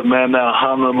good, man, that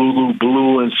Honolulu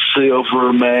blue and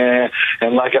silver, man.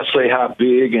 And like I say, how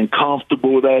big and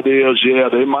comfortable that is. Yeah,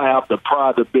 they might have to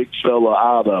pry the big fella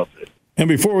out of it. And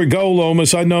before we go,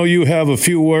 Lomas, I know you have a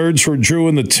few words for Drew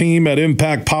and the team at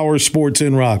Impact Power Sports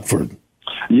in Rockford.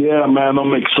 Yeah, man,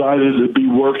 I'm excited to be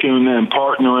working and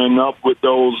partnering up with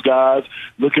those guys.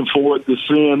 Looking forward to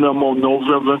seeing them on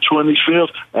November 25th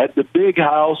at the Big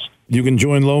House. You can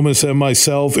join Lomas and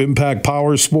myself, Impact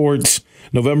Power Sports,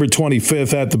 November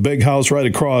 25th at the Big House right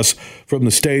across from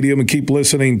the stadium. And keep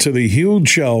listening to the Huge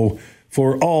Show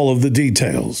for all of the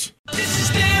details.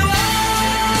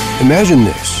 Imagine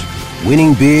this,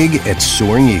 winning big at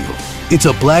Soaring Eagle. It's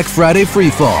a Black Friday free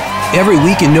fall every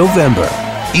week in November.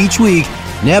 Each week,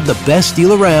 nab the best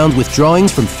deal around with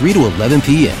drawings from 3 to 11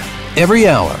 p.m. Every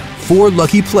hour, 4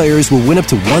 lucky players will win up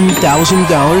to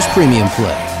 $1,000 premium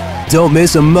play. Don't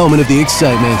miss a moment of the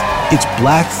excitement. It's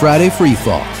Black Friday free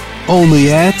fall.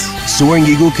 Only at Soaring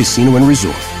Eagle Casino and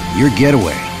Resort. Your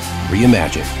getaway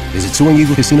reimagined. Visit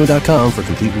SoaringEagleCasino.com for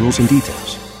complete rules and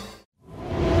details.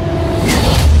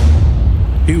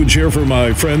 Huge here for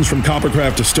my friends from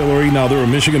Coppercraft Distillery. Now they're a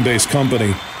Michigan-based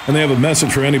company, and they have a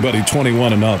message for anybody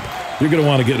 21 and up. You're going to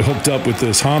want to get hooked up with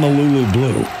this Honolulu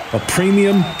Blue, a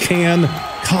premium can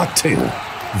cocktail.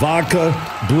 Vodka,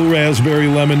 blue raspberry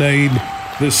lemonade.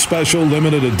 This special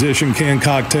limited edition canned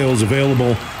cocktail is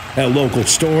available at local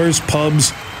stores,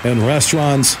 pubs, and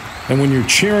restaurants. And when you're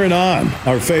cheering on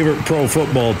our favorite pro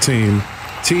football team,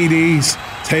 TDs,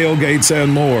 tailgates,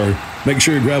 and more, make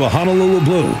sure you grab a Honolulu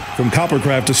Blue from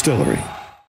Coppercraft Distillery.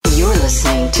 You're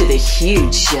listening to The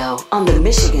Huge Show on the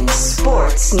Michigan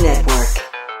Sports Network.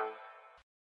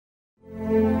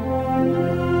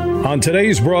 On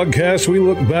today's broadcast, we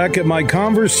look back at my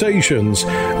conversations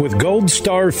with Gold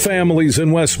Star families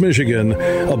in West Michigan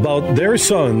about their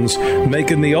sons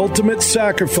making the ultimate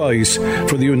sacrifice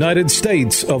for the United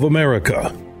States of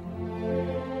America.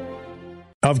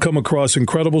 I've come across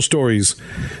incredible stories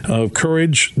of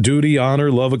courage, duty,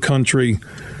 honor, love of country,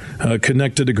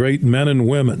 connected to great men and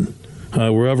women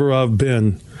wherever I've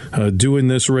been doing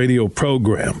this radio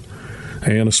program.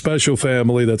 And a special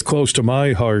family that's close to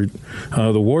my heart,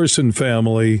 the Warson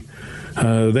family.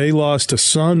 They lost a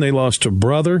son, they lost a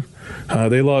brother,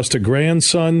 they lost a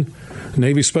grandson.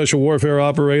 Navy Special Warfare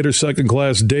Operator, Second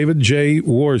Class David J.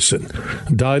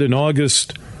 Warson, died in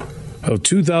August of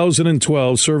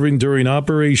 2012, serving during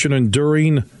Operation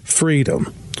Enduring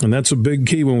Freedom. And that's a big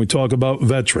key when we talk about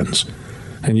veterans.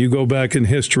 And you go back in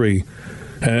history,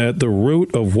 at the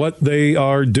root of what they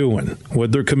are doing,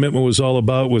 what their commitment was all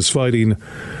about, was fighting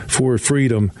for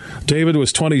freedom. David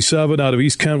was 27, out of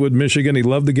East Kentwood, Michigan. He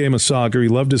loved the game of soccer. He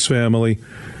loved his family.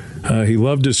 He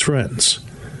loved his friends.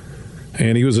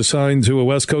 And he was assigned to a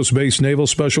West Coast-based Naval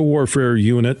Special Warfare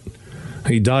Unit.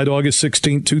 He died August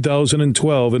 16,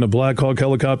 2012, in a Black Hawk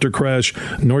helicopter crash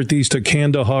northeast of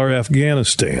Kandahar,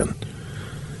 Afghanistan.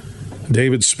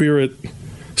 David's spirit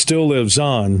still lives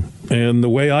on, and the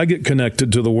way I get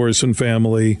connected to the Warson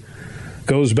family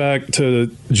goes back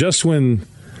to just when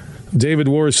David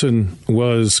Warson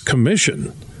was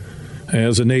commissioned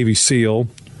as a Navy SEAL.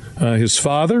 His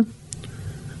father,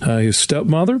 his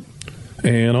stepmother,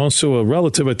 and also a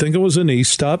relative, I think it was a niece,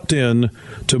 stopped in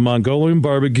to Mongolian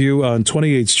Barbecue on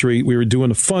 28th Street. We were doing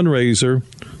a fundraiser,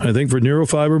 I think, for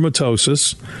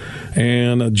neurofibromatosis,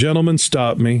 and a gentleman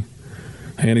stopped me.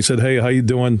 And he said, "Hey, how you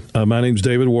doing? My name's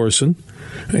David Warson,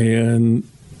 and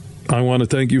I want to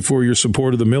thank you for your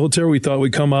support of the military. We thought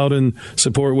we'd come out and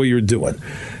support what you're doing."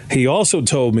 He also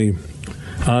told me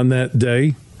on that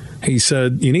day, he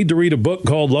said, "You need to read a book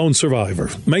called Lone Survivor.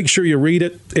 Make sure you read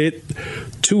it. It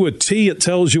to a T, it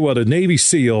tells you what a Navy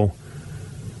SEAL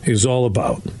is all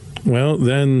about." Well,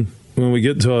 then when we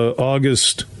get to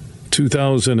August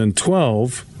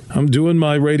 2012, I'm doing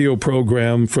my radio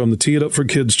program from the Tee It Up for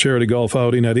Kids charity golf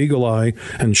outing at Eagle Eye,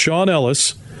 and Sean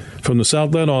Ellis from the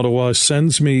Southland Ottawa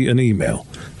sends me an email.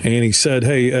 And he said,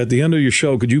 hey, at the end of your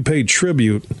show, could you pay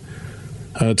tribute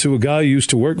to a guy who used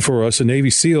to work for us, a Navy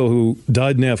SEAL who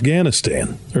died in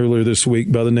Afghanistan earlier this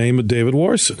week by the name of David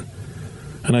Warson?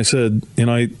 And I said, and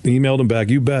I emailed him back,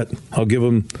 you bet, I'll give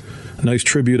him a nice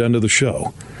tribute end of the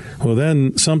show. Well,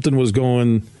 then something was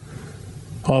going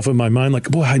off in my mind, like,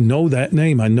 boy, I know that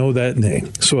name.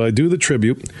 So I do the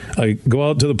tribute. I go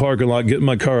out to the parking lot, get in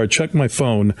my car, I check my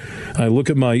phone, I look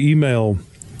at my email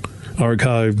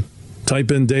archive, type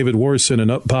in David Warson,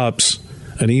 and up pops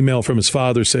an email from his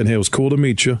father saying, hey, it was cool to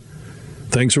meet you.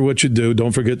 Thanks for what you do.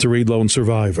 Don't forget to read Lone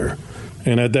Survivor.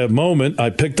 And at that moment,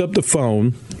 I picked up the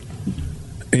phone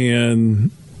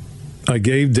and I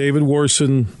gave David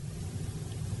Warson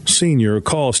Sr. a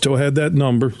call, still had that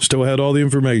number, still had all the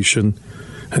information,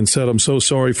 and said, I'm so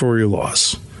sorry for your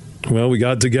loss. Well, we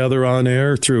got together on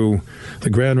air through the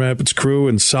Grand Rapids crew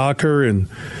and soccer and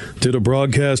did a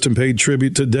broadcast and paid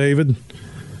tribute to David.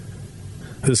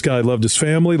 This guy loved his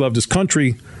family, loved his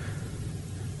country.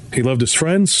 He loved his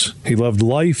friends. He loved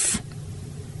life.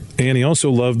 And he also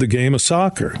loved the game of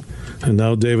soccer. And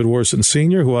now David Warson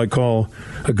Sr., who I call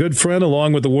a good friend,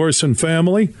 along with the Warson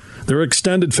family. They're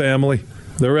extended family.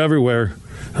 They're everywhere.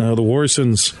 The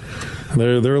Warsons,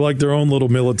 they're like their own little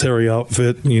military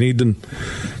outfit. You need to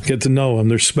get to know them.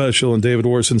 They're special. And David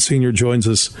Warson Sr. joins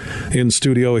us in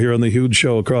studio here on the Huge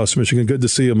Show across Michigan. Good to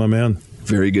see you, my man.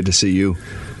 Very good to see you.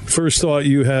 First thought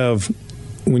you have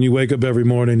when you wake up every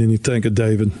morning and you think of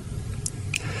David?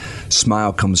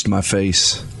 Smile comes to my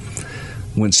face.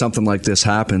 When something like this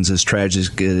happens, as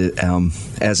tragic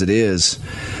as it is,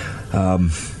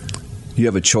 you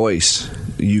have a choice.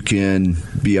 You can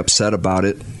be upset about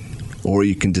it, or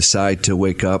you can decide to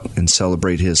wake up and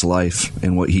celebrate his life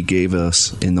and what he gave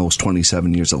us in those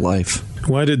 27 years of life.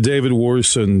 Why did David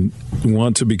Warson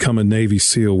want to become a Navy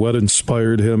SEAL? What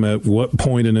inspired him at what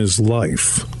point in his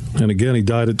life? And again, he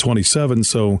died at 27,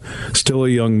 so still a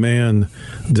young man.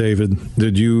 David,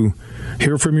 did you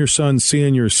hear from your son,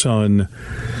 seeing your son,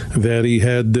 that he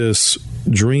had this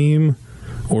dream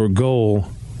or goal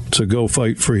to go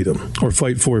fight freedom or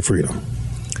fight for freedom?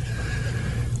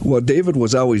 Well, David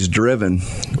was always driven.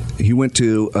 He went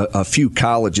to a few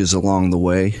colleges along the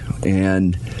way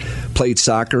and played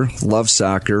soccer, loved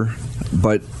soccer,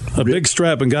 but a big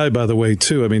strapping guy, by the way,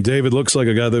 too. I mean, David looks like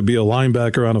a guy that'd be a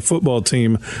linebacker on a football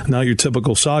team, not your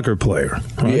typical soccer player.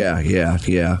 Right?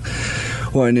 Yeah.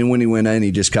 Well, and then when he went in,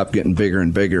 he just kept getting bigger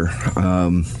and bigger.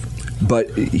 But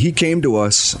he came to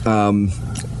us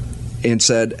and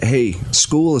said, hey,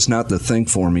 school is not the thing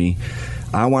for me.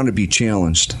 I want to be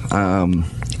challenged.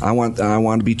 I want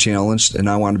to be challenged, and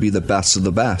I want to be the best of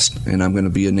the best, and I'm going to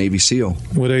be a Navy SEAL.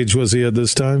 What age was he at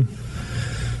this time?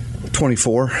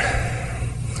 24.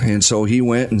 And so he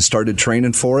went and started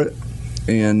training for it,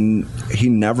 and he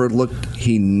never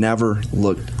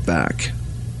looked back.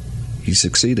 He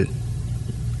succeeded.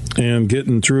 And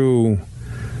getting through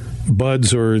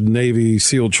BUD/S or Navy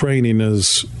SEAL training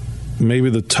is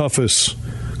maybe the toughest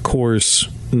course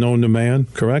known to man,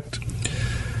 correct?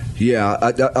 Yeah,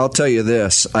 I'll tell you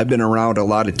this. I've been around a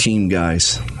lot of team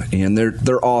guys, and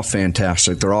they're all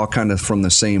fantastic. They're all kind of from the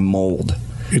same mold.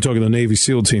 You're talking the Navy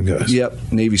SEAL team guys?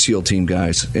 Yep, Navy SEAL team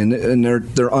guys, and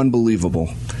they're unbelievable.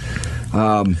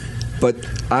 But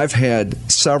I've had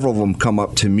several of them come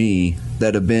up to me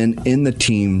that have been in the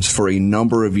teams for a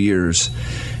number of years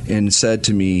and said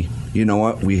to me, you know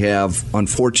what, we have,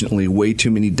 unfortunately, way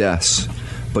too many deaths,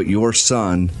 but your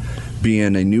son,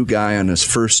 being a new guy on his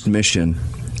first mission,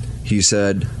 he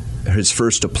said, his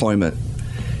first deployment,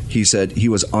 he said he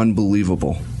was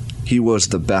unbelievable. He was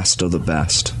the best of the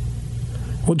best.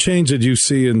 What change did you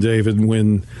see in David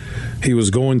when he was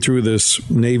going through this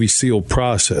Navy SEAL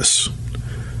process,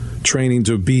 training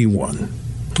to be one?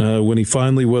 When he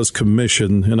finally was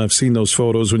commissioned, and I've seen those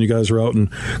photos when you guys were out in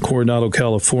Coronado,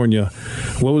 California,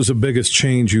 what was the biggest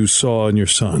change you saw in your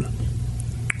son?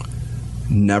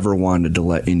 Never wanted to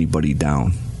let anybody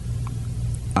down.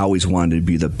 I always wanted to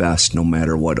be the best no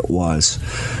matter what it was.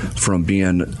 From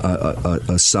being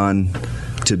a son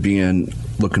to being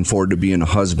looking forward to being a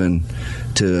husband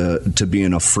to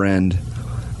being a friend.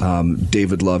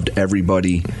 David loved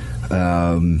everybody.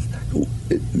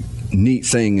 Neat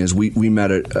thing is we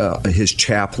met at his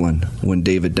chaplain when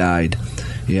David died,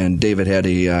 and David had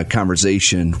a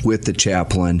conversation with the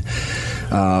chaplain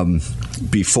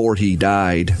before he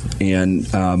died, and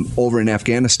over in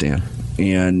Afghanistan,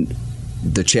 and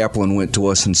the chaplain went to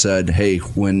us and said, hey,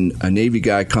 when a Navy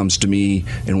guy comes to me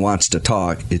and wants to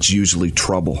talk, it's usually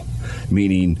trouble,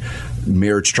 meaning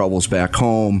marriage troubles back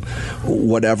home,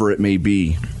 whatever it may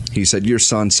be. He said, your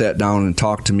son sat down and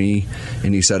talked to me,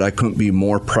 and he said, I couldn't be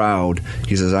more proud.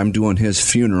 He says, I'm doing his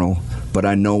funeral, but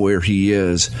I know where he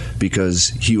is because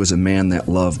he was a man that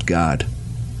loved God.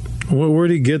 Well, where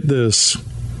did he get this,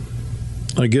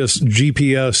 I guess,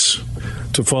 GPS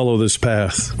to follow this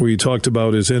path, where you talked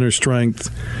about his inner strength,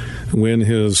 when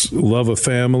his love of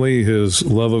family, his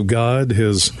love of God,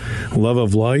 his love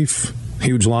of life?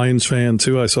 Huge Lions fan,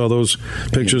 too. I saw those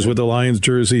pictures with the Lions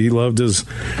jersey. He loved his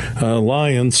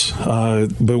Lions.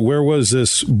 But where was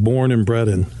this born and bred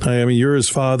in? I mean, you're his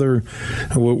father.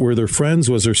 Were there friends?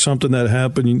 Was there something that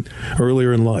happened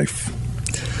earlier in life?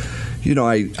 You know,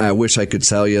 I wish I could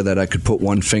tell you that I could put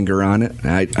one finger on it.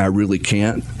 I really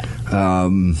can't.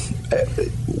 One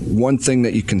thing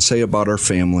that you can say about our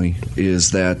family is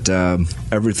that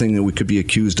everything that we could be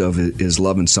accused of is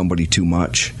loving somebody too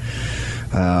much.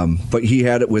 But he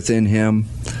had it within him.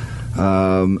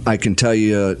 I can tell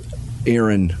you,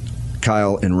 Aaron,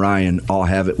 Kyle, and Ryan all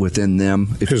have it within them.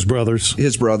 His brothers.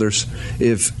 His brothers.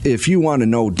 If you want to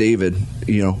know David,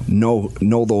 know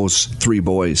those three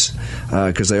boys,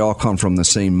 because they all come from the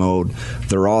same mode.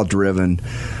 They're all driven.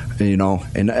 And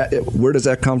where does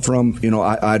that come from?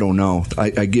 I don't know.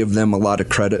 I give them a lot of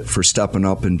credit for stepping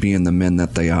up and being the men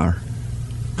that they are.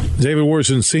 David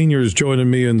Warson Sr. is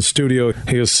joining me in the studio.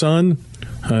 His son,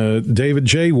 David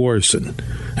J. Warson,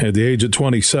 at the age of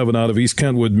 27, out of East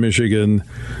Kentwood, Michigan.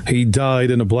 He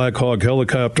died in a Black Hawk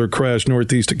helicopter crash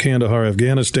northeast of Kandahar,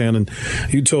 Afghanistan. And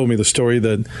you told me the story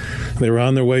that they were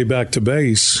on their way back to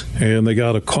base, and they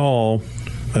got a call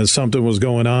that something was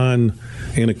going on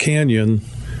in a canyon,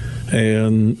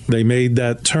 and they made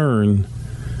that turn,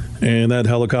 and that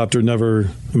helicopter never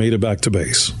made it back to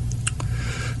base.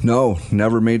 No,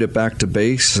 never made it back to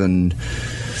base. And,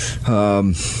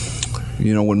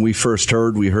 when we first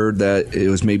heard, we heard that it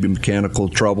was maybe mechanical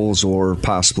troubles or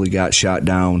possibly got shot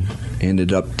down.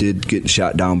 Did get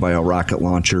shot down by a rocket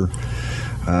launcher.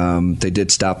 They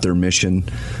did stop their mission.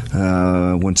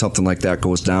 When something like that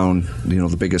goes down,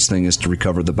 the biggest thing is to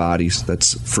recover the bodies.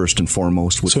 That's first and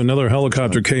foremost. So another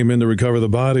helicopter came in to recover the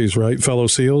bodies, right? Fellow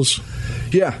SEALs?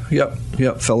 Yeah,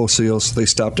 yep, fellow SEALs. They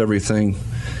stopped everything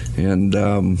and,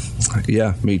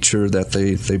 made sure that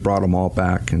they brought them all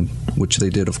back, and which they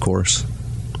did, of course.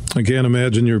 I can't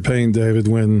imagine your pain, David,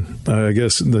 when I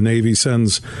guess the Navy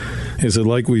sends, is it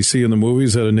like we see in the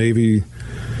movies that a Navy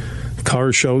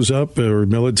car shows up or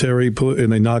military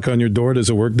and they knock on your door? Does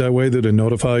it work that way? Did they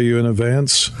notify you in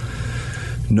advance?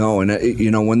 No,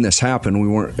 and when this happened, we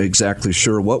weren't exactly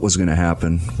sure what was going to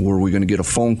happen. Were we going to get a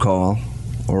phone call,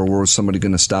 or was somebody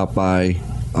going to stop by,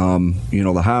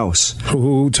 the house?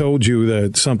 Who told you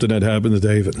that something had happened to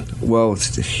David? Well,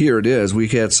 here it is. We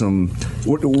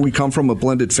come from a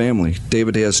blended family.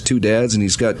 David has two dads, and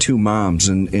he's got two moms,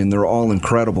 and they're all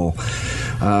incredible.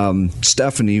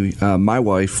 Stephanie, my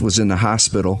wife, was in the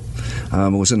hospital.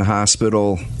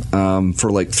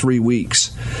 For like 3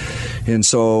 weeks. And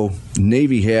so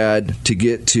Navy had to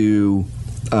get to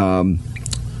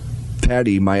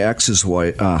Patty, my ex's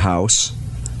wife, house,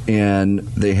 and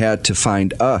they had to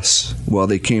find us. Well,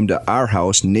 they came to our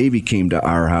house. Navy came to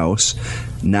our house,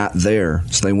 not there.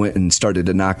 So they went and started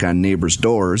to knock on neighbors'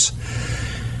 doors.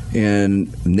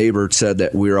 And neighbor said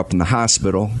that we were up in the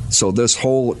hospital. So this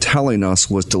whole telling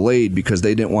us was delayed because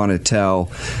they didn't want to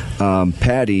tell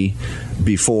Patty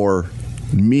before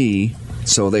me.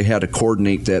 So they had to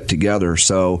coordinate that together.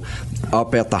 So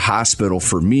up at the hospital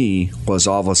for me was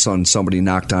all of a sudden somebody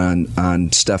knocked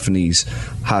on Stephanie's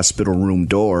hospital room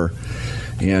door.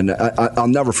 And I'll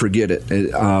never forget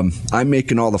it. I'm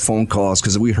making all the phone calls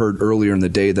because we heard earlier in the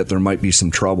day that there might be some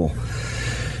trouble.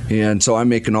 And so I'm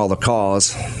making all the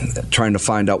calls, trying to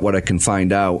find out what I can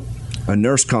find out. A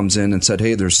nurse comes in and said,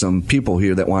 hey, there's some people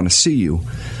here that want to see you.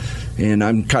 And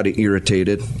I'm kind of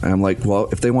irritated. I'm like, well,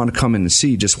 if they want to come in and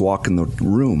see, just walk in the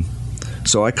room.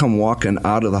 So I come walking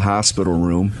out of the hospital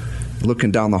room,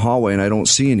 looking down the hallway, and I don't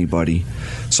see anybody.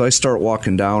 So I start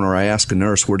walking down, or I ask a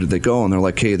nurse, where did they go? And they're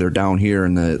like, hey, they're down here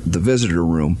in the visitor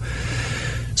room.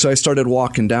 So I started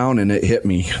walking down, and it hit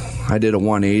me. I did a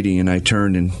 180, and I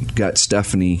turned and got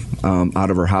Stephanie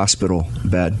out of her hospital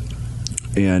bed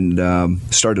and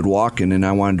started walking, and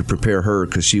I wanted to prepare her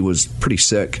because she was pretty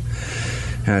sick.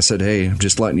 And I said, hey, I'm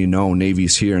just letting you know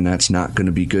Navy's here, and that's not going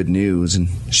to be good news. And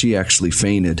she actually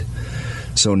fainted.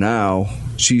 So now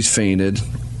she's fainted.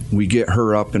 We get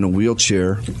her up in a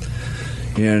wheelchair.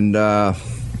 And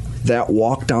that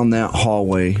walk down that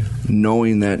hallway,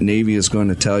 knowing that Navy is going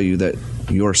to tell you that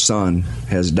your son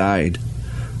has died,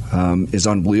 is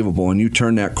unbelievable. And you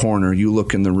turn that corner, you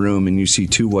look in the room, and you see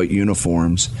 2 white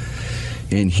uniforms.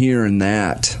 And hearing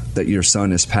that your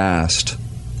son has passed,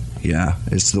 yeah,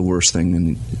 it's the worst thing.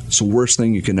 And it's the worst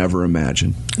thing you can ever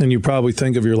imagine. And you probably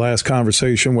think of your last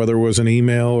conversation, whether it was an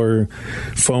email or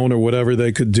phone or whatever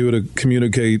they could do to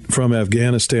communicate from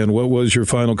Afghanistan. What was your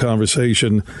final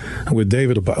conversation with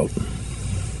David about?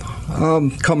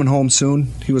 Coming home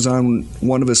soon. He was on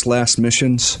one of his last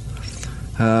missions.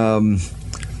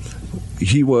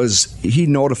 He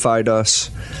notified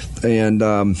us, and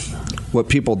what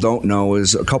people don't know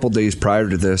is a couple days prior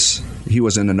to this, he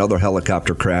was in another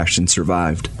helicopter crash and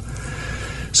survived.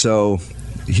 So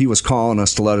he was calling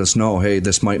us to let us know, hey,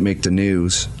 this might make the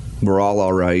news. We're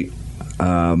all right,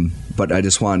 but I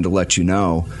just wanted to let you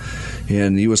know.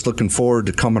 And he was looking forward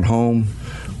to coming home.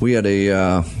 We had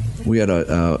a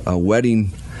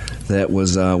wedding that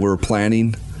was we were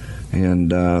planning.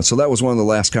 And so that was one of the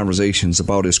last conversations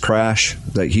about his crash,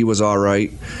 that he was all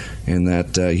right and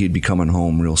that he'd be coming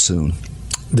home real soon.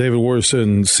 David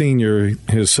Warson Sr.,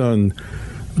 his son,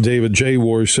 David J.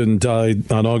 Warson,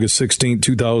 died on August 16,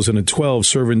 2012,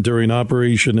 serving during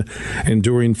Operation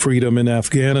Enduring Freedom in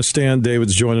Afghanistan.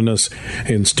 David's joining us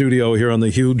in studio here on The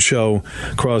Huge Show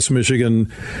across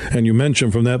Michigan. And you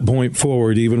mentioned from that point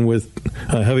forward, even with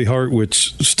a heavy heart,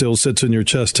 which still sits in your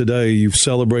chest today, you've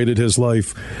celebrated his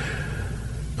life.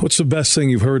 What's the best thing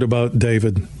you've heard about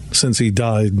David since he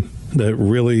died that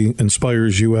really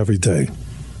inspires you every day?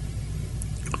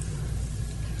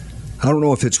 I don't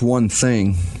know if it's one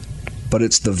thing, but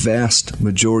it's the vast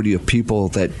majority of people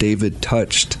that David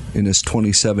touched in his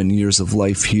 27 years of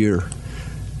life here.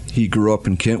 He grew up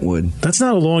in Kentwood. That's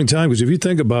not a long time, because if you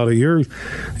think about it,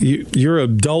 you're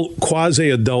adult,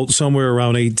 quasi-adult, somewhere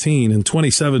around 18, and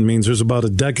 27 means there's about a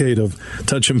decade of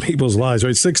touching people's lives,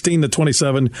 right? 16 to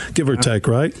 27, give or take,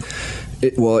 right?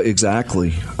 Well,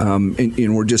 exactly.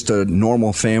 And we're just a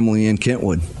normal family in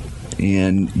Kentwood.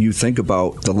 And you think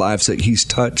about the lives that he's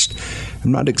touched.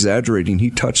 I'm not exaggerating.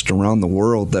 He touched around the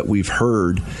world that we've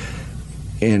heard.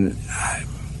 And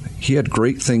he had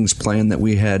great things planned that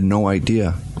we had no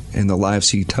idea in the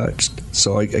lives he touched.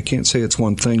 So I can't say it's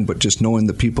one thing, but just knowing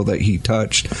the people that he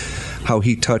touched, how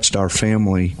he touched our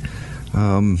family,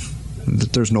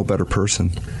 there's no better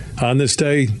person. On this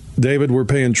day, David, we're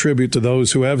paying tribute to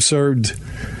those who have served,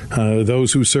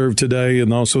 those who serve today,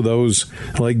 and also those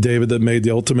like David that made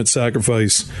the ultimate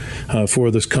sacrifice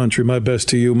for this country. My best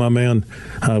to you, my man.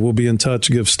 We'll be in touch.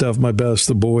 Give Steph my best,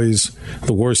 the boys,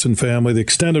 the Warson family, the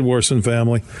extended Warson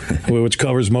family, which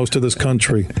covers most of this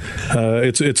country.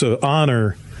 It's an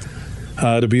honor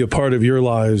to be a part of your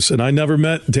lives. And I never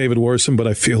met David Warson, but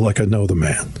I feel like I know the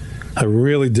man. I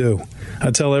really do. I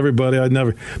tell everybody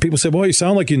people say, boy, you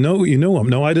sound like you knew him.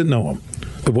 No, I didn't know him.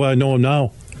 But boy, I know him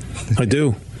now. I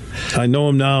do. I know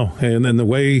him now. And then the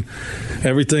way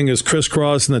everything is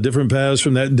crisscrossed in the different paths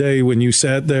from that day when you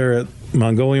sat there at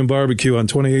Mongolian Barbecue on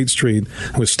 28th Street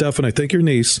with Steph, and I think your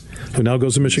niece, who now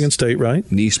goes to Michigan State, right?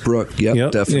 Niece Brooke,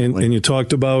 yep. Definitely. And you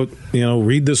talked about,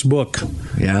 read this book.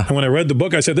 Yeah. And when I read the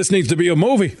book, I said, this needs to be a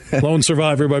movie, Lone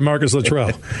Survivor by Marcus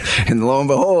Luttrell. And lo and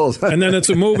behold. And then it's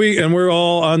a movie, and we're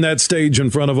all on that stage in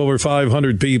front of over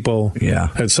 500 people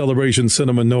at Celebration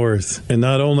Cinema North. And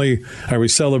not only are we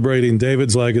celebrating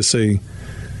David's legacy,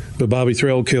 but Bobby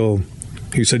Threlkill,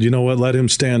 he said, you know what, let him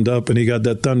stand up, and he got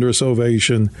that thunderous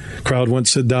ovation. Crowd went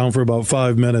sit down for about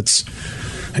 5 minutes,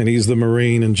 and he's the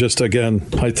Marine. And just, again,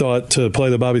 I thought to play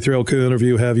the Bobby Threlkill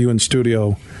interview, have you in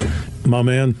studio. My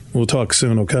man, we'll talk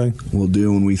soon, okay? We'll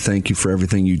do, and we thank you for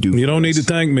everything you do. You don't need to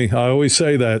thank me. I always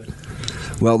say that.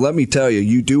 Well, let me tell you,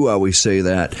 you do always say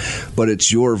that, but it's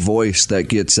your voice that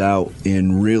gets out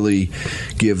and really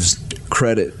gives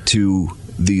credit to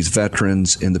these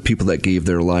veterans and the people that gave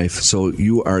their life. So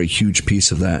you are a huge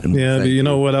piece of that. And yeah, but you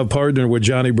know what? I've partnered with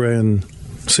Johnny Brand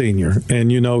Sr.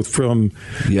 And, from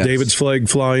David's flag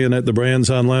flying at the Brands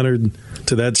on Leonard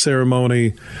to that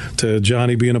ceremony, to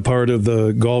Johnny being a part of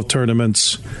the golf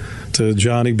tournaments, to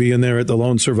Johnny being there at the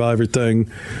Lone Survivor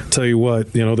thing. Tell you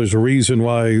what, there's a reason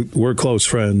why we're close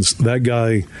friends. That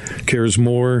guy cares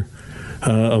more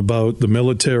about the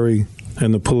military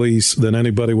and the police than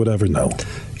anybody would ever know.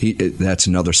 That's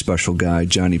another special guy.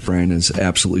 Johnny Brand is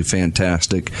absolutely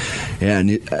fantastic. And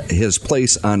his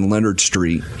place on Leonard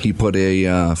Street, he put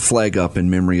a flag up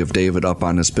in memory of David up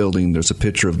on his building. There's a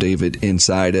picture of David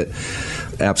inside it.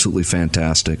 Absolutely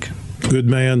fantastic. Good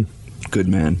man. Good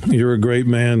man. You're a great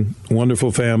man.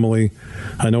 Wonderful family.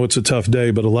 I know it's a tough day,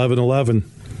 but 11/11.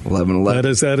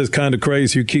 11-11. That is kind of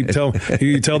crazy. You keep tell that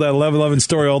 11-11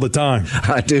 story all the time.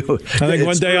 I do. I think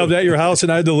one day I was at your house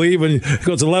and I had to leave, and it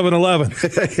goes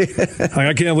 11-11.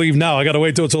 I can't leave now. I got to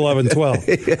wait till it's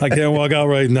 11-12. I can't walk out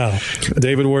right now.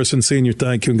 David Warson Sr.,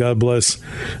 thank you, and God bless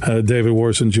David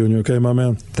Warson Jr. Okay, my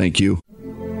man? Thank you.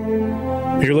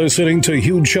 You're listening to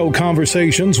Huge Show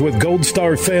Conversations with Gold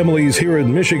Star families here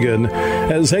in Michigan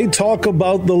as they talk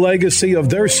about the legacy of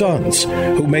their sons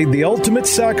who made the ultimate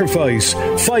sacrifice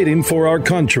fighting for our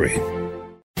country.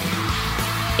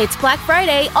 It's Black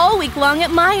Friday all week long at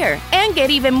Meijer, and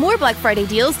get even more Black Friday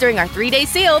deals during our 3-day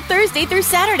sale Thursday through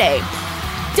Saturday.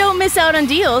 Don't miss out on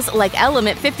deals like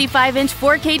Element 55-inch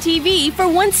 4K TV for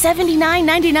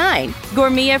 $179.99,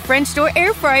 Gourmet French door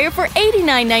air fryer for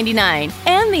 $89.99,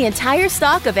 and the entire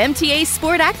stock of MTA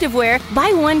Sport Activewear,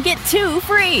 buy one, get two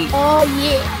free. Oh,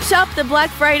 yeah. Shop the Black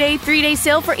Friday 3-day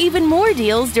sale for even more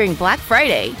deals during Black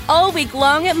Friday, all week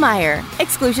long at Meijer.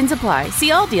 Exclusions apply.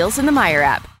 See all deals in the Meijer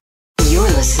app. You're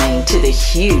listening to The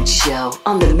Huge Show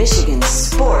on the Michigan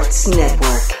Sports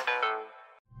Network.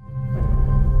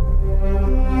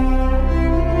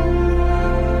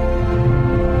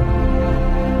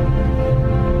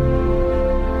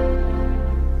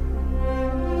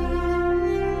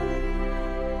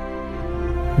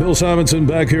 Bill Simonson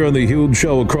back here on the Huge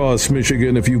Show across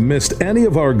Michigan. If you missed any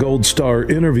of our Gold Star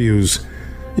interviews,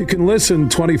 you can listen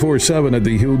 24/7 at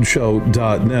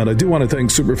thehugeshow.net. I do want to thank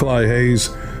Superfly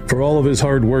Hayes for all of his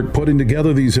hard work putting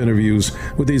together these interviews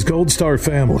with these Gold Star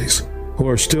families who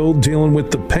are still dealing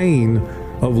with the pain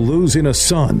of losing a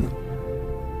son.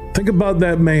 Think about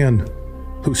that man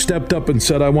who stepped up and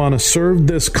said, I want to serve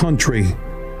this country,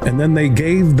 and then they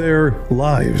gave their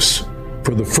lives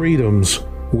for the freedoms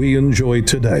we enjoy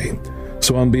today.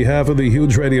 So on behalf of the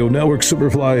Huge Radio Network,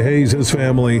 Superfly Hayes, his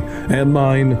family, and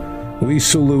mine, we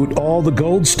salute all the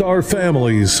Gold Star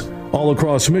families all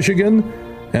across Michigan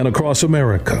and across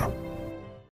America.